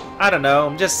else. I don't know.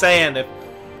 I'm just saying,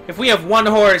 if we have one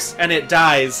horse and it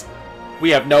dies,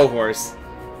 we have no horse.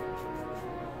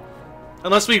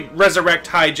 Unless we resurrect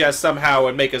High Jess somehow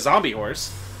and make a zombie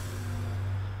horse.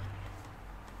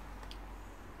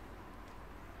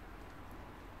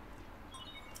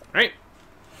 Right.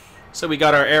 So we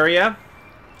got our area.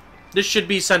 This should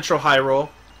be Central Hyrule.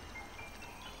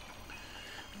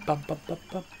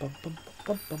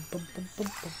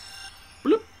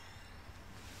 Bloop.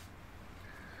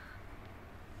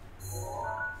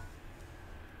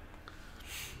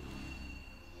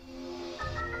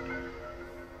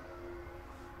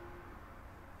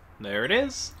 There it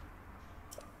is.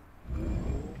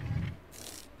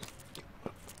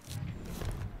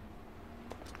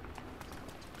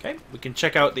 Okay, we can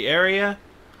check out the area.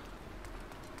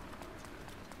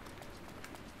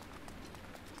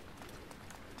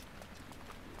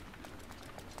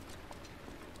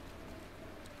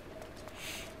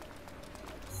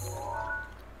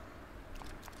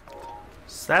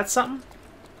 Is that something?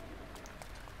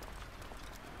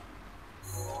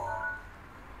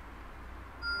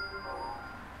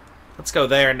 Let's go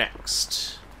there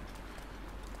next.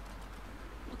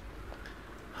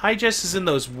 High Jess is in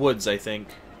those woods, I think.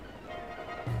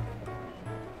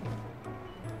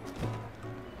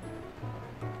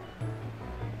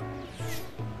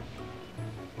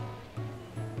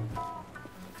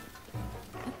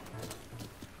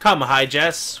 Come, High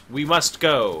Jess, we must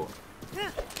go.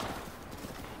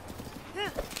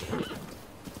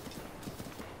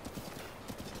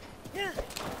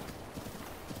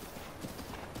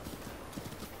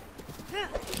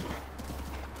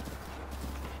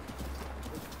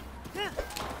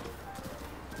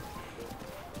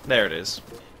 There it is.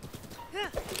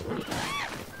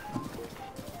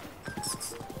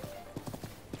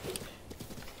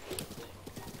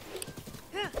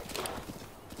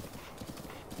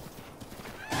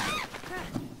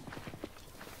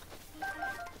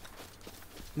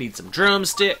 Need some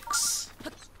drumsticks.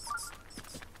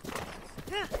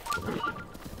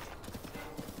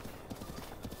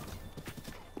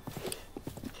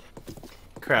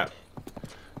 Crap.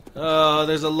 Oh,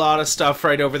 there's a lot of stuff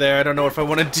right over there. I don't know if I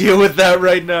want to deal with that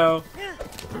right now.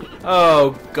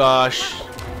 Oh, gosh.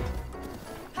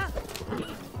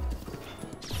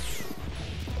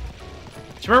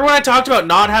 Do you remember when I talked about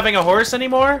not having a horse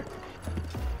anymore?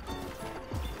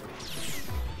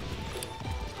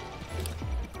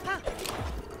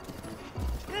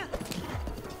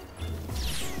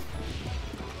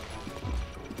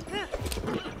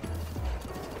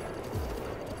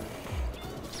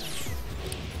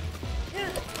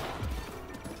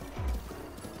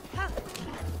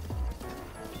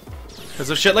 Because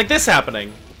of shit like this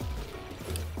happening.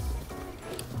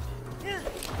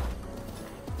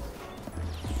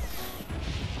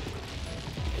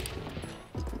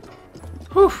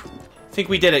 Whew. I think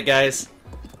we did it, guys.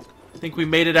 I think we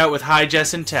made it out with High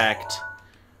Jess intact.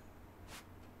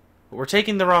 But we're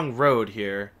taking the wrong road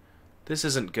here. This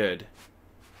isn't good.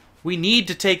 We need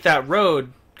to take that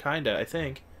road, kinda, I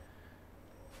think.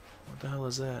 What the hell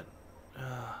is that?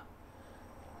 I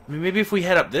mean, maybe if we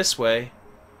head up this way.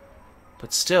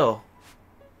 But still.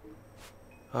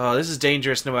 Oh, this is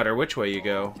dangerous no matter which way you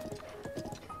go.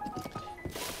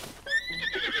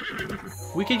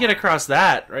 We could get across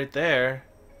that right there.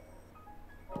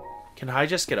 Can I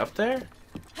just get up there?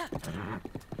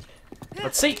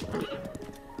 Let's see.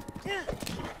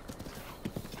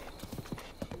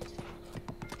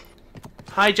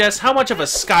 Hi, Jess. How much of a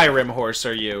Skyrim horse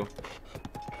are you?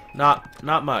 Not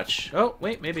much. Oh,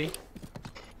 wait, maybe.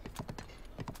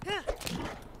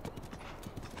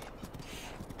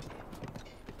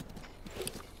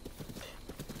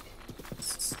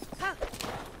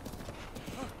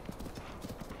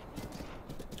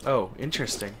 Oh,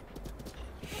 interesting.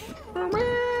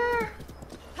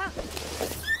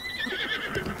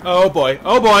 Oh boy,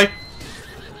 oh boy!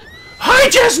 Hi,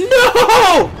 Jess,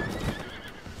 no!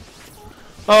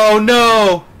 Oh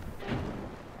no!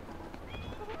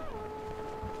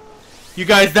 You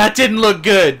guys, that didn't look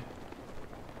good.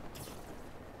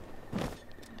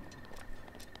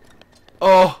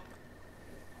 Oh.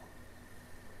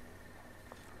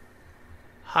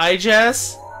 Hi,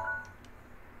 Jess?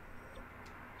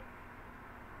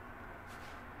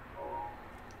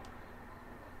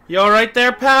 You alright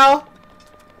there, pal?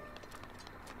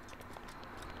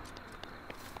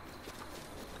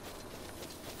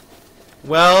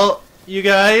 Well, you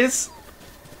guys...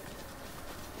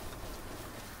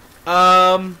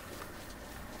 Well,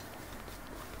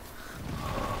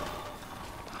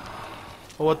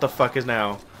 what the fuck is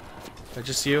now? Is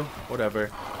just you? Whatever.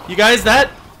 You guys,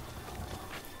 that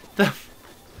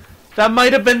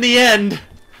might have been the end.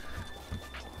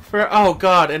 Oh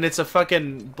god, and it's a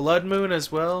fucking blood moon as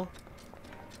well.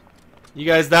 You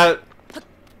guys, that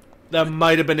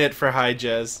might have been it for High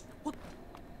Jess.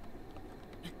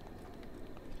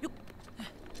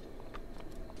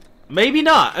 Maybe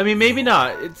not. I mean, maybe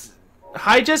not. It's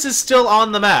High Jess is still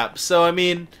on the map, so I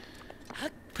mean,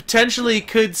 potentially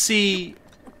could see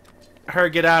her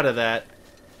get out of that.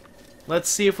 Let's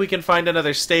see if we can find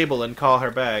another stable and call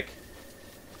her back.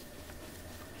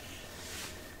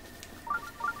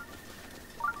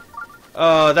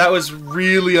 Oh, that was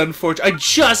really unfortunate. I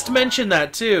just mentioned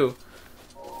that, too.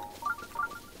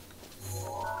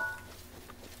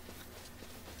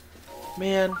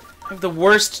 Man, I have the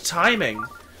worst timing.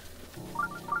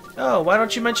 Oh, why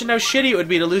don't you mention how shitty it would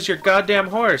be to lose your goddamn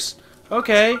horse?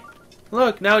 Okay.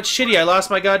 Look, now it's shitty. I lost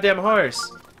my goddamn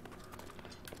horse.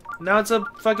 Now it's a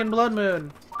fucking blood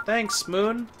moon. Thanks,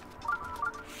 moon.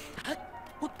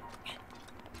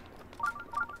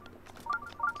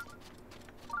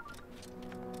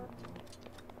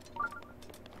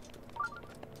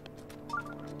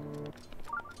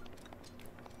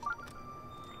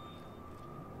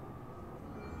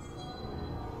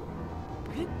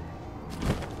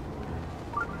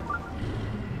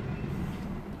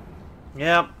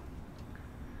 Yep.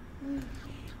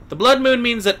 The blood moon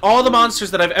means that all the monsters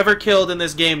that I've ever killed in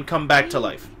this game come back to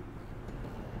life.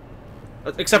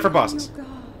 Except for bosses. Oh God.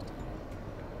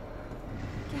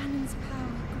 Ganon's power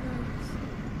grows.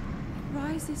 It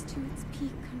rises to its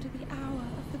peak under the hour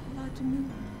of the blood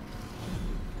moon.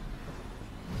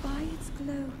 By its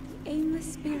glow, the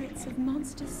aimless spirits of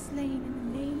monsters slain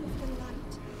in the name of the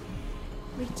light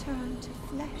return to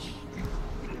flesh.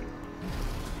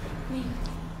 Wait.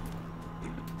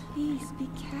 Please be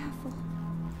careful.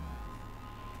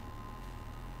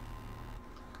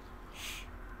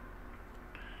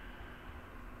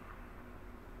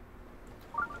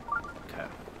 Okay.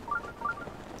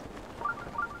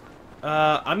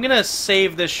 I'm gonna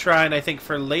save this shrine, I think,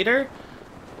 for later.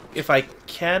 If I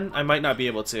can. I might not be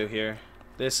able to here.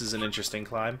 This is an interesting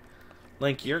climb.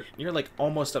 Link, you're like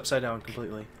almost upside down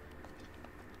completely.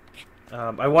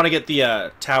 I want to get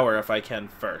the tower if I can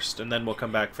first, and then we'll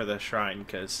come back for the shrine,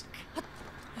 because...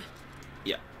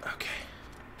 Yeah, okay.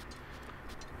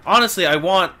 Honestly, I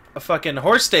want a fucking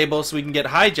horse stable so we can get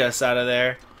High-Just out of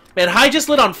there. Man, High-Just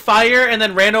lit on fire and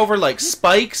then ran over, like,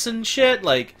 spikes and shit,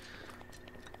 like...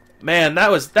 Man, that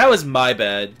was my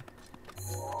bad.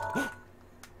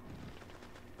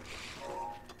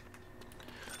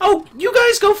 Oh, you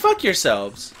guys go fuck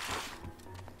yourselves!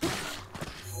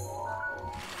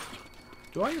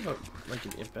 Do I have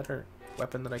a better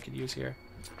weapon that I could use here?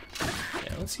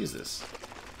 Yeah, let's use this.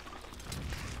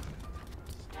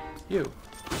 You.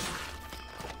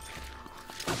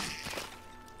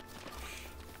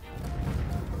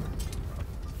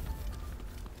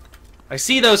 I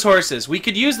see those horses. We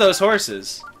could use those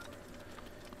horses.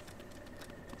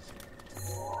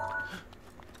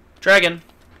 Dragon.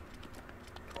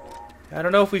 I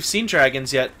don't know if we've seen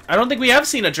dragons yet. I don't think we have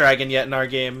seen a dragon yet in our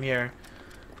game here.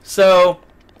 So,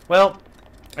 well,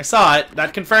 I saw it.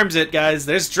 That confirms it, guys.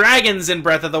 There's dragons in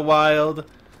Breath of the Wild.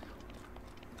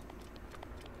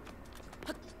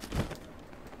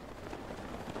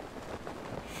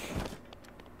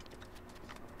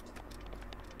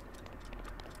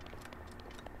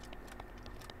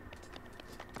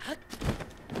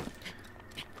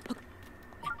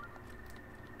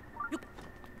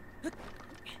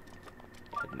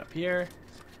 Heading up here.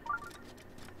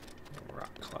 Rock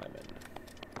climbing.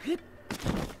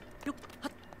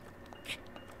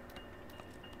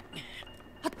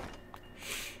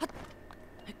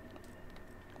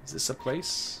 Is this a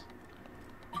place?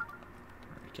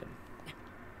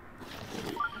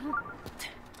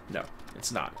 No,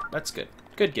 it's not. That's good.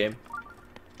 Good game.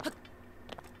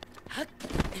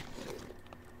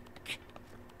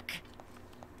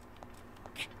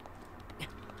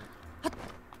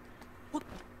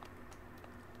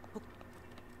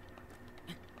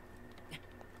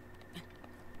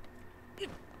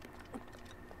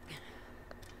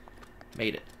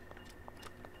 Made it.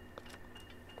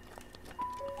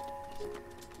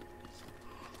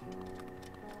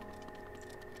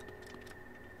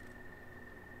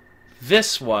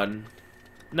 This one.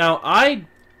 Now, I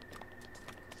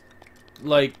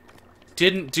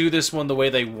didn't do this one the way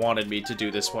they wanted me to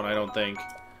do this one, I don't think.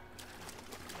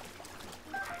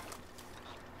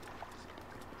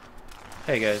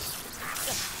 Hey, guys.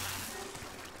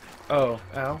 Oh,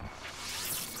 ow.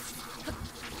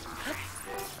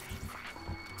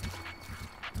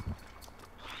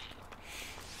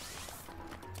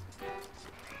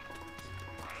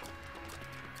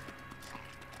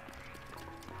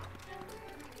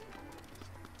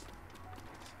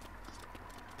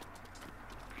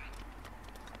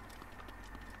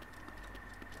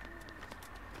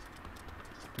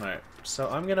 Alright, so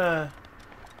I'm gonna...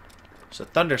 There's a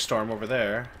thunderstorm over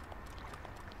there.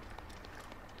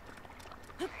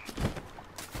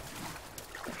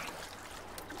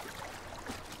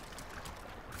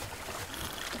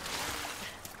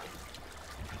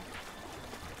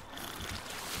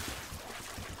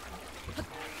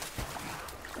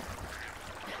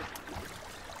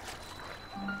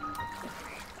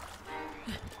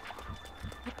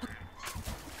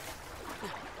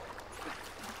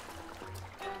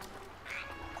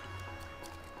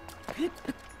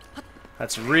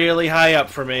 That's really high up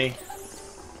for me.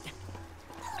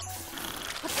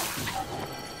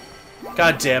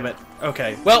 God damn it.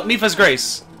 Okay. Well, Mipha's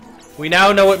Grace. We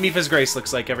now know what Mipha's Grace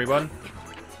looks like, everyone.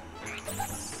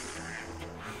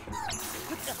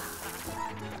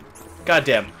 God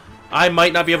damn. I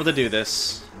might not be able to do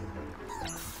this.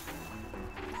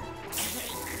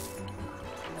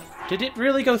 Did it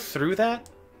really go through that?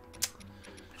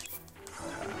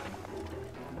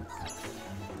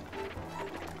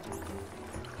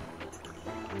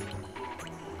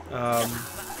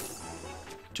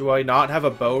 Do I not have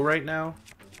a bow right now?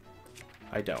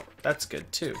 I don't. That's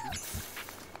good, too.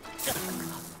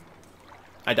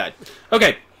 I died.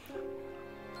 Okay.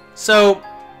 So,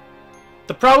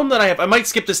 the problem that I have... I might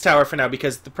skip this tower for now,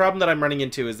 because the problem that I'm running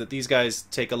into is that these guys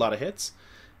take a lot of hits,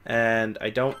 and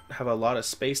I don't have a lot of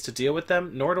space to deal with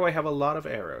them, nor do I have a lot of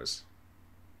arrows.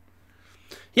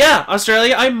 Yeah,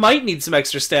 Australia, I might need some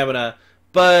extra stamina,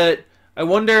 but I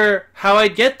wonder how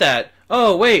I'd get that.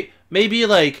 Oh, wait, maybe,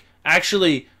 like,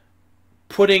 actually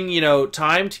putting, you know,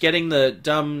 time to getting the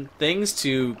dumb things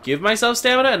to give myself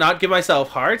stamina and not give myself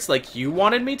hearts like you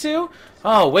wanted me to?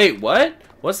 Oh, wait, what?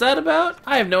 What's that about?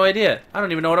 I have no idea. I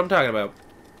don't even know what I'm talking about.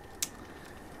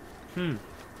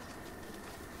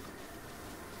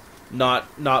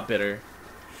 not bitter.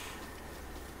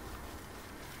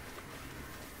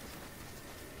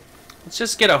 Let's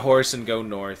just get a horse and go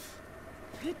north.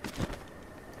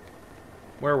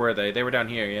 Where were they? They were down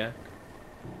here, yeah?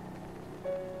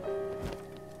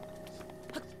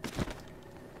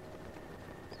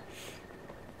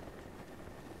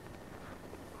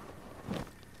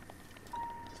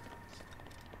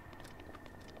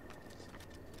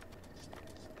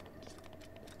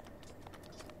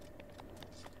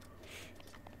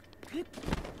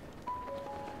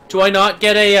 Do I not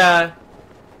get a,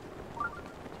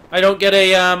 I don't get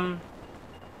a,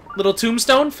 little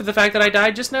tombstone for the fact that I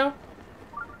died just now?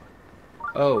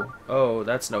 Oh,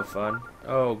 that's no fun.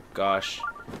 Oh, gosh.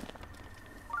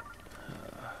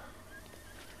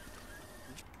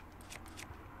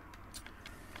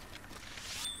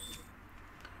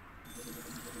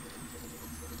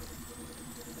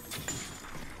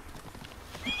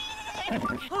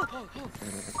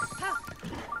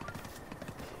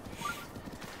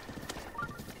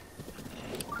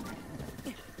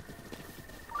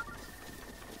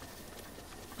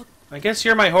 I guess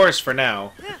you're my horse for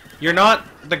now. You're not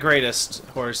the greatest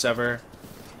horse ever.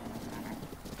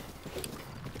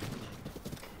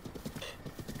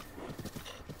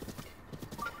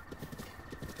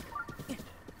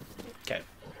 Okay.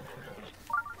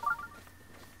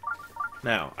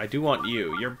 Now, I do want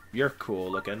you. You're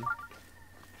cool looking.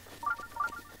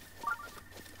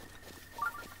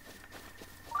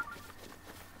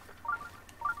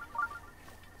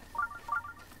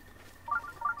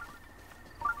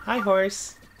 Hi,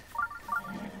 horse.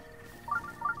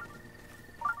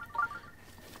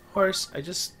 Horse, I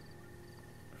just...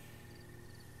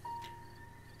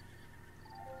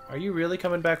 Are you really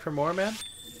coming back for more, man?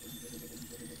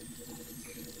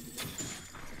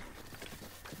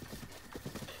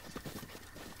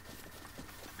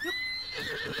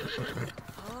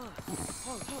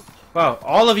 Wow,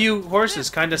 all of you horses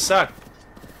kind of suck.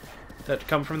 That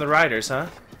come from the riders, huh?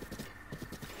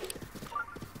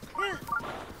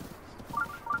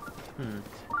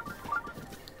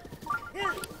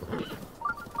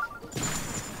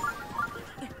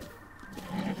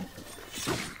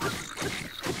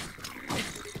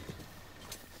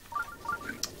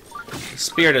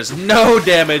 Spear does no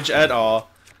damage at all.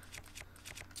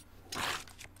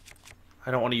 I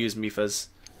don't want to use Mipha's.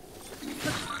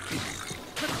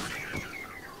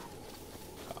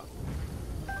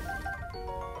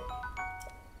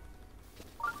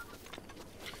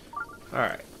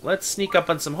 Alright, let's sneak up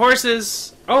on some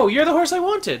horses. Oh, you're the horse I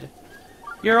wanted.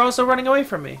 You're also running away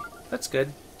from me. That's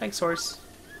good. Thanks, horse.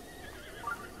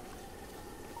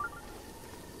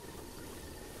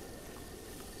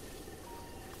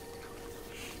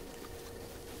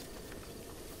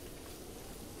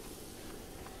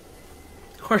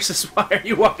 Horses, why are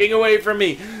you walking away from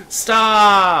me?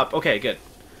 Stop! Okay, good.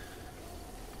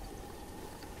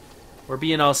 We're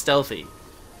being all stealthy.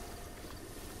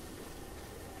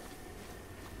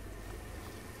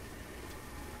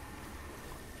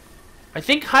 I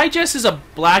think Higess is a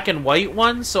black and white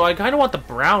one, so I kind of want the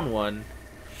brown one.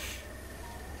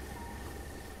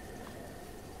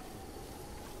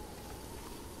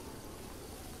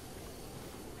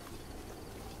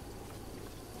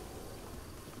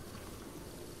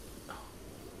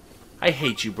 I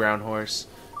hate you, brown horse.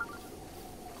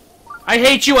 I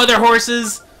hate you, other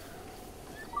horses!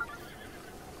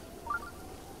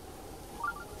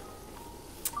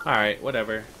 Alright,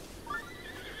 whatever.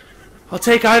 I'll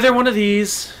take either one of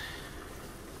these.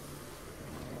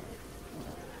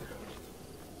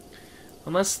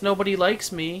 Unless nobody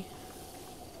likes me.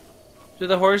 Do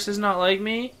the horses not like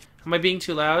me? Am I being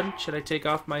too loud? Should I take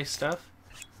off my stuff?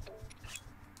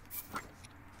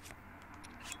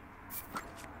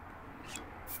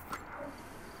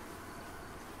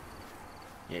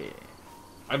 Yeah.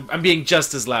 I'm being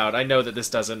just as loud. I know that this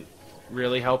doesn't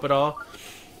really help at all.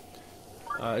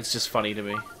 It's just funny to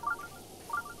me.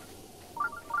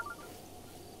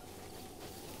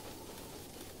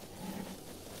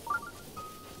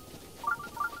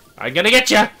 I'm gonna get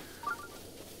ya!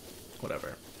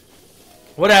 Whatever.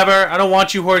 Whatever, I don't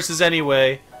want you horses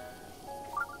anyway.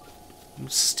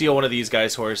 Steal one of these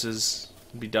guys' horses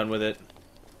and be done with it.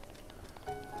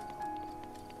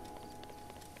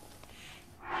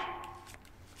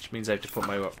 Which means I have to put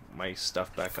my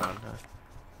stuff back on, huh?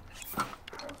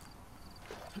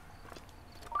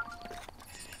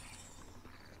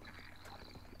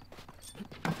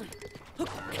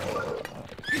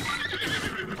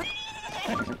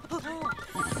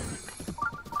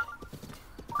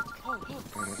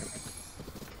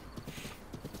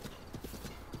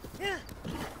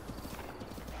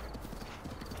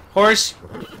 Horse!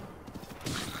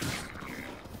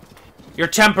 You're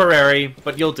temporary,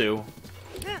 but you'll do.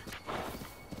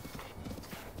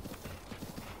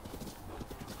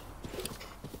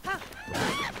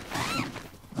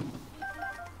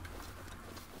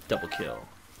 Double kill.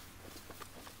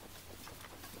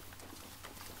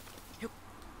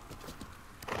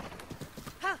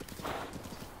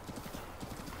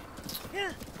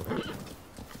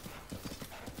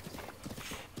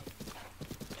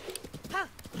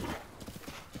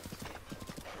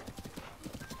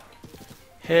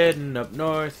 Heading up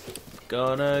north,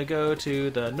 gonna go to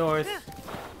the north.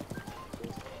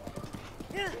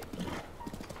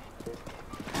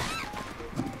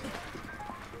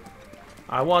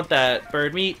 I want that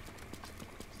bird meat.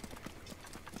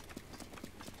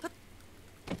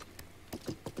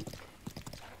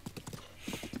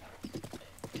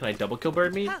 Can I double kill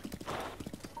bird meat?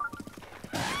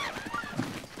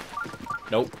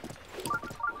 Nope.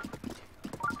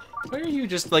 Why are you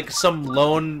just like some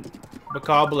lone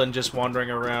bokoblin just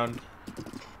wandering around?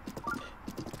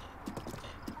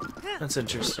 That's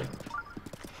interesting.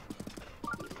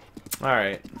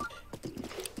 Alright.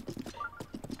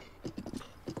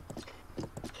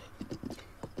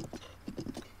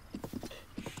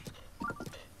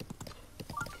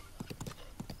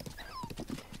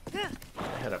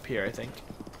 Head up here, I think.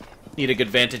 Need a good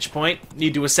vantage point.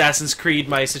 Need to Assassin's Creed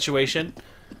my situation.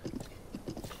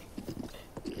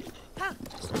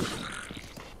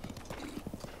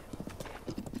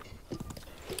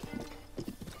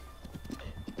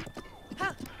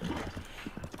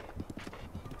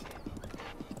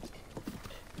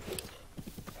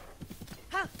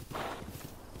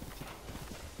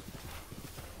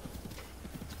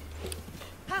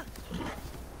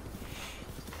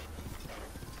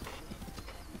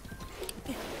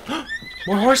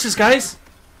 More horses, guys!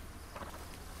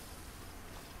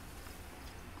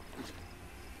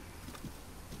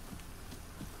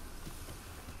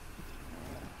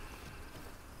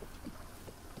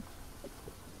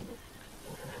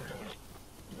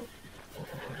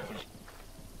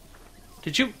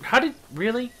 Did you... How did...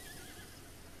 Really?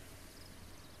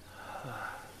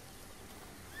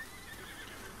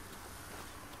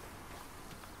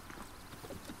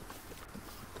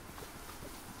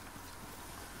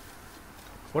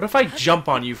 What if I jump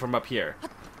on you from up here?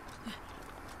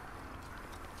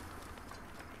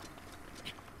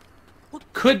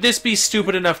 Could this be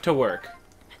stupid enough to work?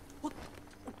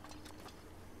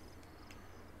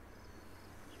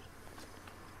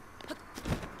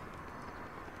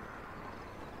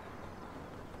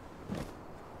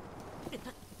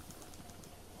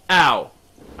 Ow.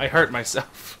 I hurt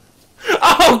myself.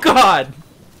 Oh, God!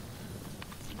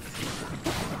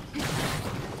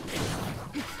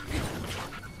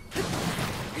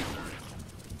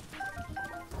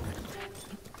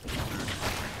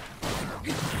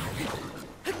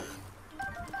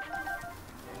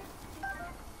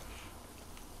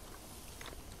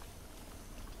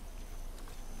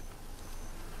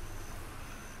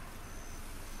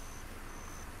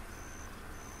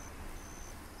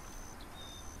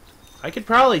 I could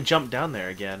probably jump down there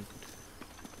again.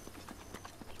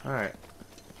 Alright.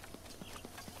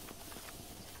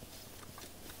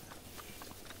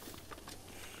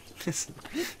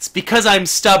 It's because I'm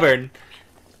stubborn.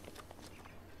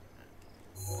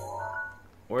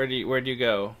 Where'd you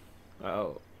go?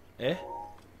 Oh. Eh?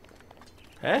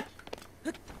 Eh?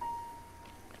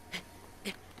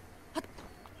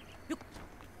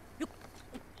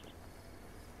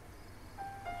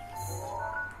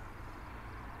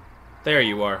 There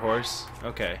you are, horse.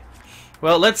 Okay.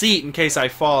 Well, let's eat in case I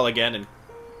fall again and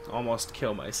almost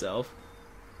kill myself.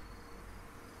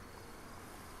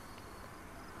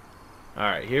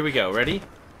 Alright, here we go. Ready?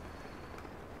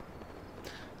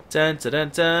 Dun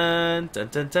dun dun dun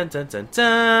dun dun dun dun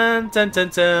dun dun dun dun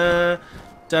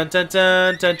dun dun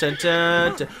dun dun dun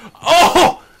dun dun.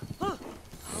 Oh!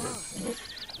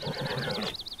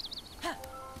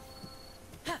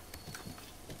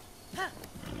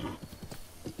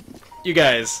 You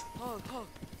guys.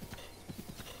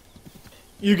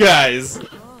 You guys.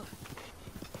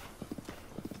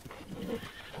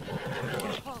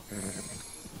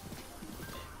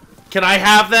 Can I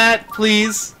have that,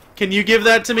 please? Can you give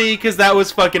that to me? Because that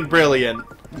was fucking brilliant.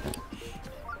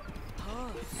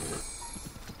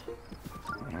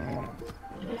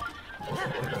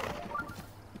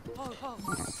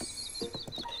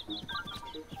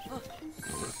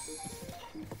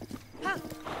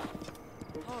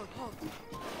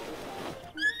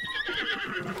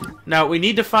 Now, we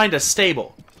need to find a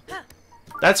stable.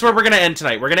 That's where we're going to end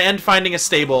tonight. We're going to end finding a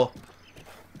stable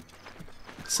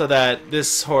so that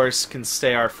this horse can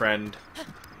stay our friend.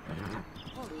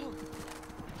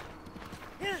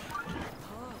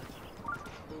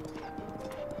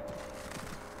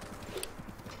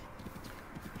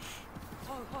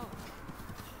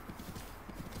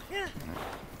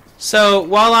 So,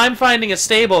 while I'm finding a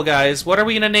stable, guys, what are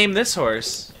we gonna name this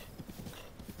horse?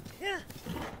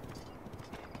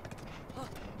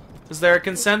 Is there a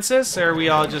consensus, or are we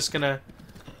all just gonna...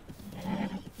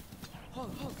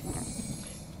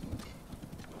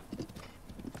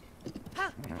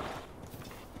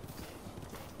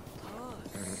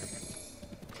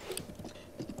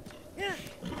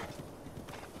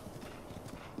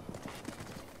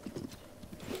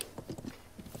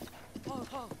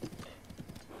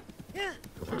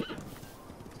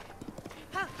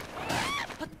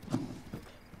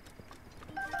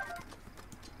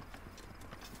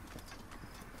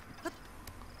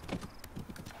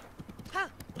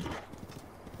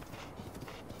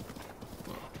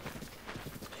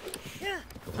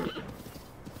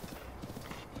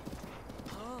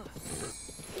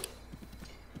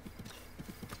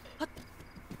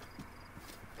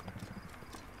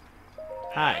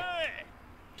 Hi.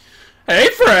 Hey,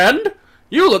 friend!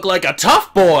 You look like a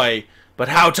tough boy! But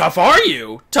how tough are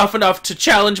you? Tough enough to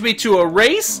challenge me to a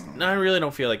race? I really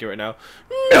don't feel like it right now.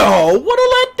 No! What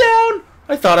a letdown!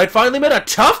 I thought I'd finally met a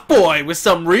tough boy with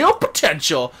some real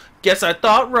potential. Guess I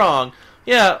thought wrong.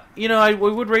 Yeah, you know, I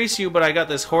would race you, but I got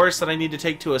this horse that I need to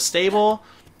take to a stable,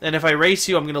 and if I race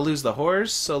you, I'm gonna lose the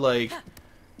horse, so, like...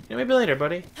 Yeah, maybe later,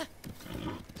 buddy.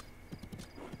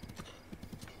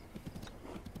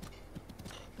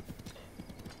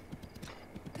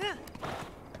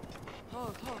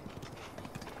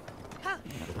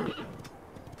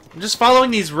 I'm just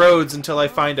following these roads until I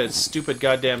find a stupid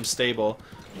goddamn stable.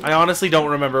 I honestly don't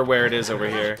remember where it is over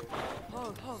here.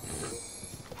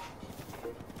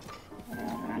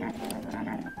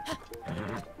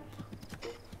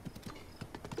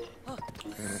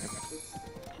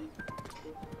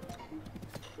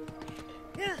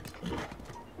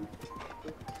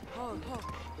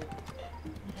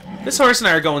 This horse and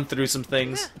I are going through some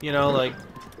things, you know, like...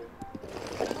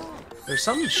 There's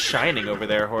something shining over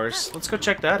there, horse. Let's go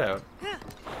check that out.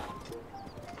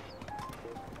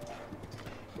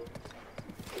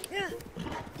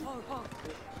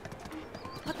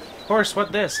 Horse,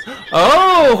 what this?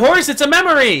 Oh, horse, it's a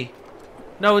memory!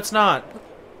 No, it's not.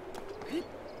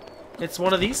 It's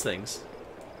one of these things.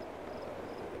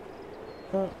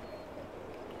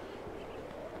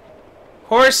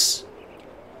 Horse!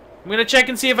 I'm gonna check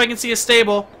and see if I can see a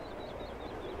stable.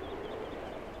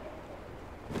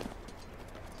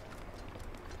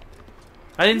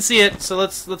 I didn't see it, so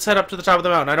let's head up to the top of the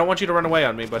mountain. I don't want you to run away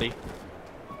on me, buddy.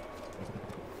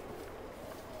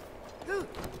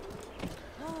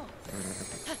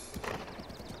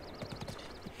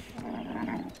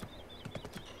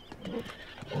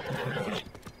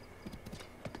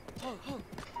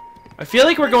 I feel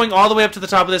like we're going all the way up to the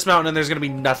top of this mountain and there's gonna be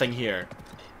nothing here.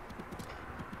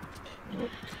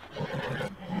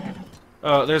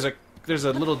 Oh, there's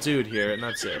a little dude here, and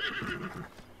that's it.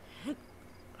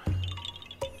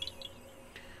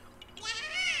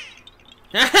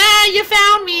 Haha, you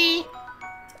found me!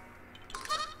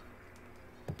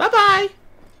 Bye-bye!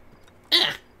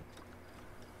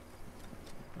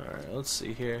 Alright, let's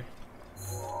see here.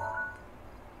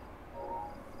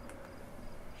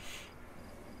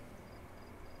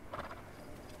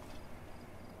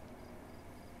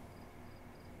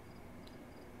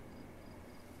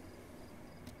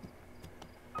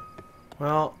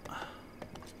 Well...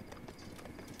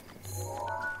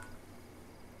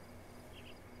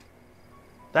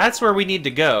 That's where we need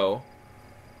to go.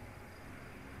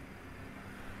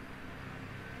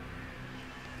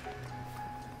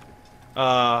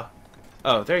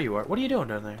 Oh, there you are. What are you doing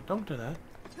down there? Don't do that.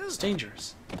 It's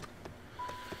dangerous.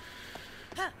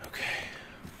 Okay.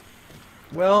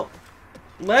 Well,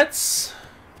 let's...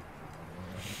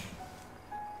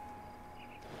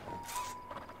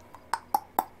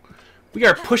 We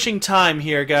are pushing time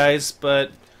here, guys,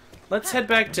 but let's head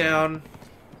back down.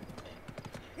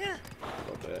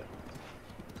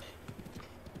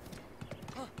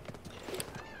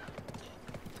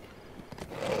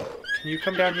 Can you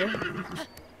come down here?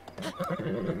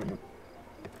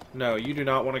 No, you do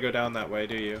not want to go down that way,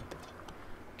 do you?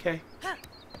 Okay.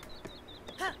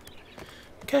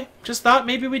 Okay, just thought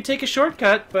maybe we'd take a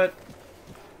shortcut, but...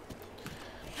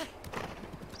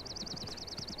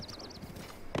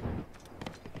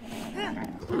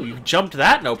 Ooh, you jumped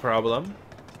that, no problem.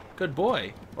 Good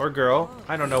boy. Or girl.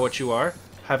 I don't know what you are.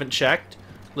 Haven't checked.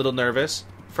 Little nervous.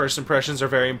 First impressions are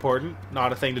very important.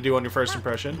 Not a thing to do on your first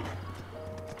impression.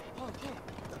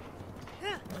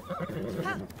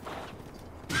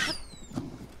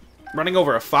 Running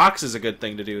over a fox is a good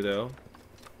thing to do, though.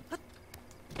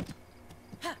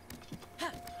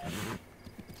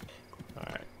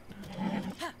 Alright.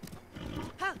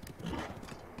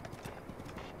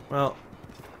 Well,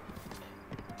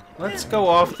 let's go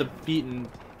off the beaten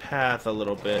path a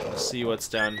little bit and see what's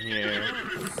down here.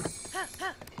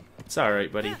 It's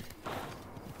alright, buddy.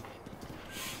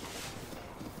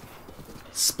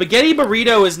 Spaghetti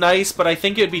burrito is nice, but I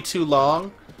think it would be too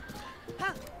long.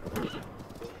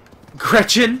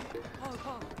 Gretchen?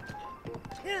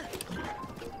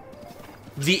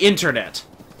 The internet.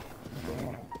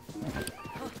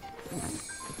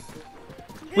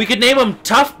 We could name him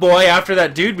Tough Boy after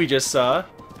that dude we just saw.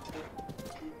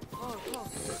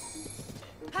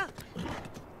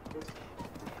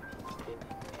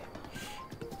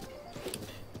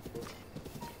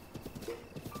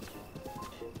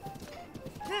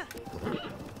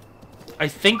 I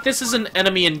think this is an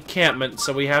enemy encampment,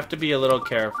 so we have to be a little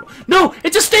careful. No!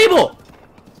 It's a stable!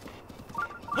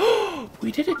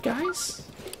 We did it, guys.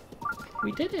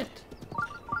 We did it.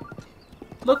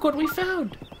 Look what we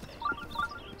found.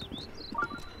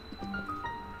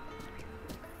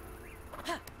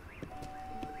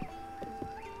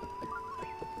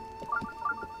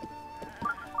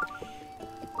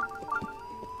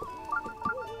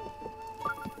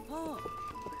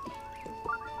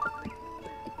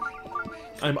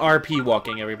 I'm RP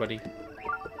walking, everybody.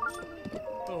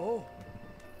 Oh,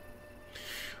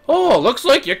 looks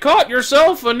like you caught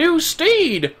yourself a new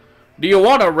steed. Do you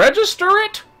want to register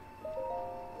it?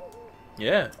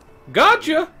 Yeah.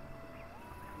 Gotcha.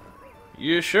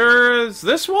 You sure it's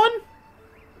this one?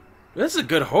 This is a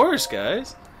good horse,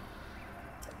 guys.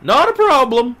 Not a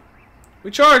problem.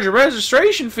 We charge a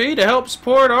registration fee to help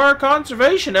support our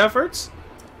conservation efforts.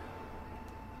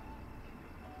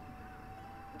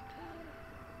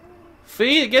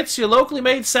 Fee, it gets you a locally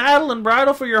made saddle and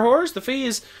bridle for your horse. The fee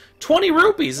is 20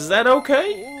 rupees. Is that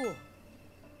okay?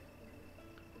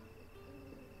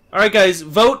 Alright, guys.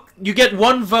 Vote. You get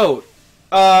one vote.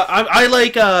 I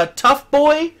like Tough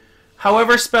Boy.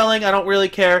 However spelling, I don't really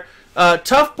care.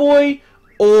 Tough Boy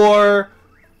or...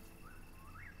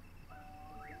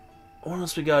 What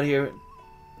else we got here?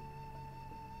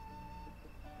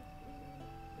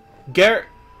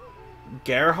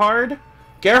 Gerhard?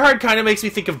 Gerhard kind of makes me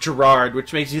think of Gerard,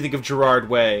 which makes me think of Gerard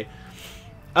Way.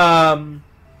 Tough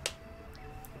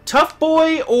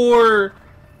Boy or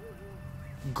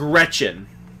Gretchen?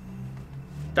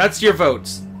 That's your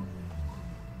votes.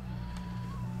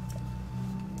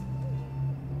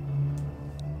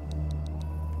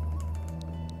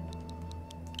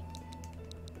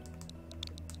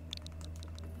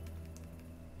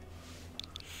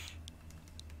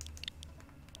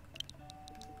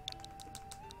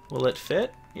 Will it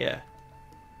fit? Yeah.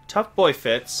 Tough Boy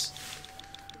fits.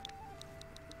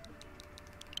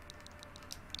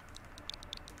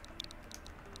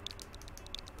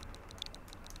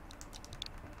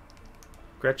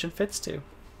 Gretchen fits too.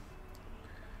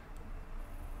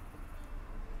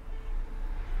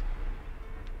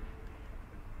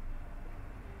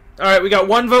 Alright, we got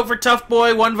one vote for Tough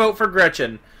Boy, one vote for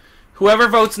Gretchen. Whoever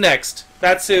votes next,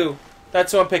 that's who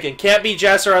I'm picking. Can't be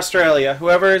Jess or Australia.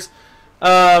 Whoever's...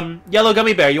 Yellow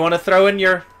Gummy Bear, you want to throw in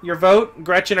your vote?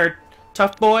 Gretchen or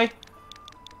Tough Boy?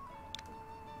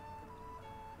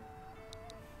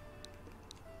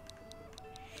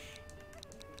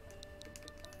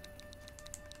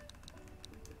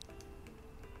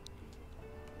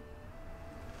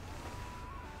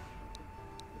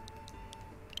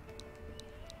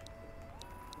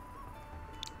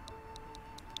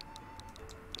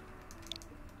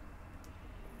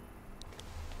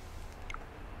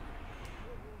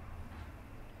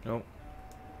 Nope.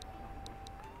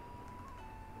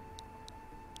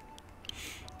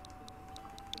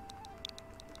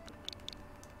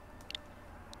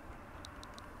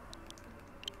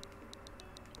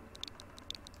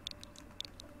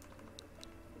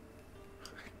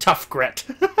 Tough Gret.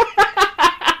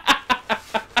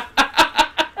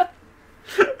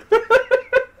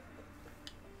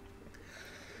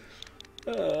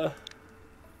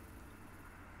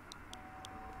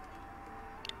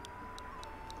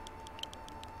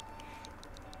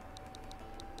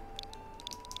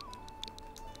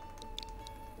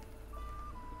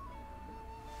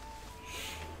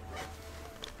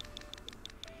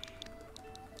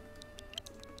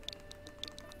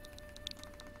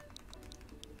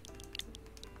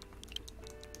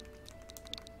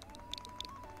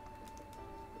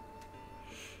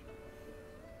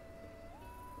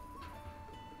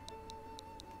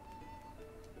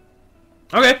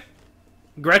 Okay.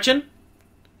 Gretchen?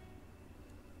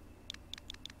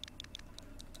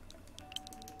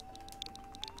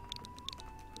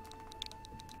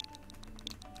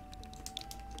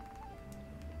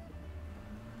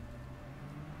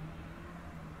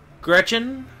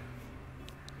 Gretchen?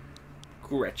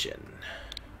 Gretchen.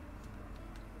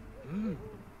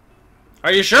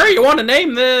 Are you sure you want to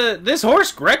name this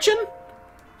horse Gretchen?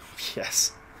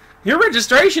 Yes. Your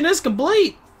registration is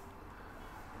complete.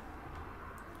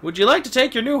 Would you like to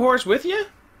take your new horse with you?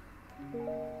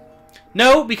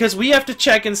 No, because we have to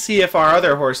check and see if our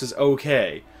other horse is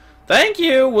okay. Thank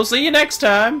you. We'll see you next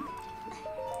time.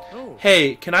 Oh.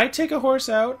 Hey, can I take a horse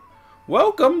out?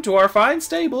 Welcome to our fine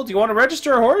stable. Do you want to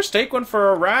register a horse? Take one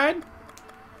for a ride?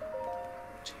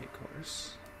 Take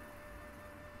horse.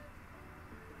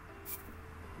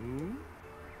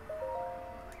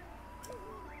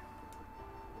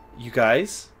 You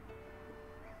guys?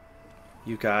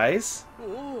 You guys?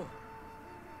 Oh.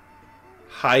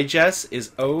 Hi, Jess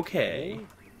is okay.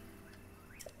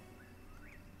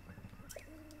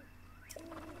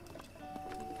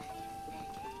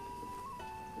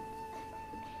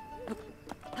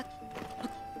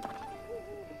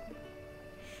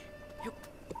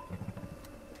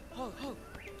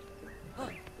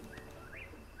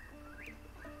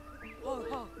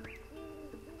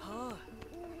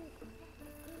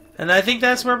 And I think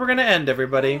that's where we're gonna end,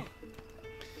 everybody.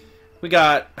 We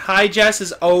got Hi Jess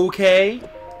is okay.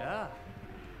 Yeah.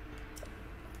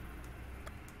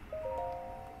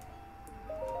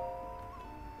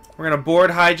 We're gonna board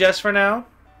Hi Jess for now.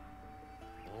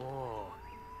 Oh.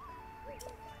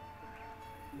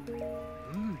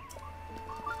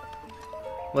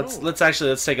 Let's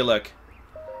take a look.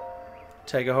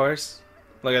 Take a horse.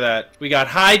 Look at that. We got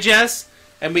Hi Jess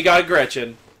and we got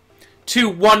Gretchen. Two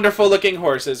wonderful looking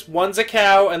horses. One's a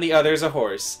cow and the other's a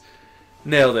horse.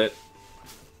 Nailed it.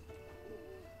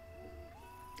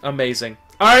 Amazing.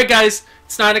 Alright guys,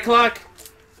 it's 9 o'clock.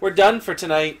 We're done for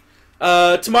tonight.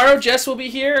 Tomorrow Jess will be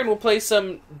here and we'll play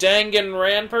some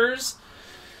Danganronpers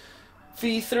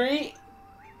V3.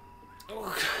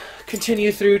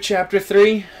 Continue through chapter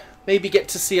 3. Maybe get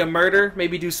to see a murder.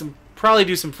 Maybe probably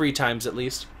do some free times at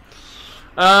least.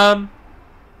 And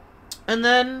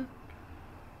then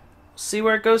see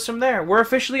where it goes from there. We're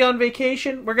officially on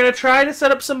vacation. We're going to try to set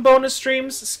up some bonus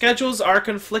streams. Schedules are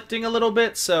conflicting a little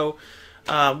bit, so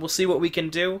we'll see what we can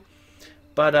do.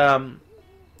 But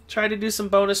try to do some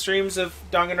bonus streams of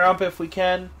Danganronpa if we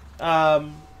can. I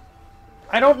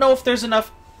don't know if there's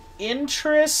enough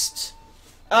interest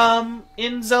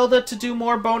in Zelda to do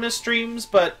more bonus streams,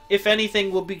 but if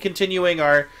anything, we'll be continuing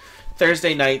our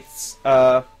Thursday nights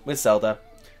with Zelda.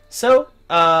 So,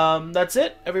 that's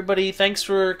it. Everybody, thanks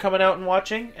for coming out and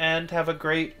watching, and have a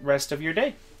great rest of your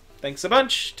day. Thanks a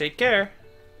bunch. Take care.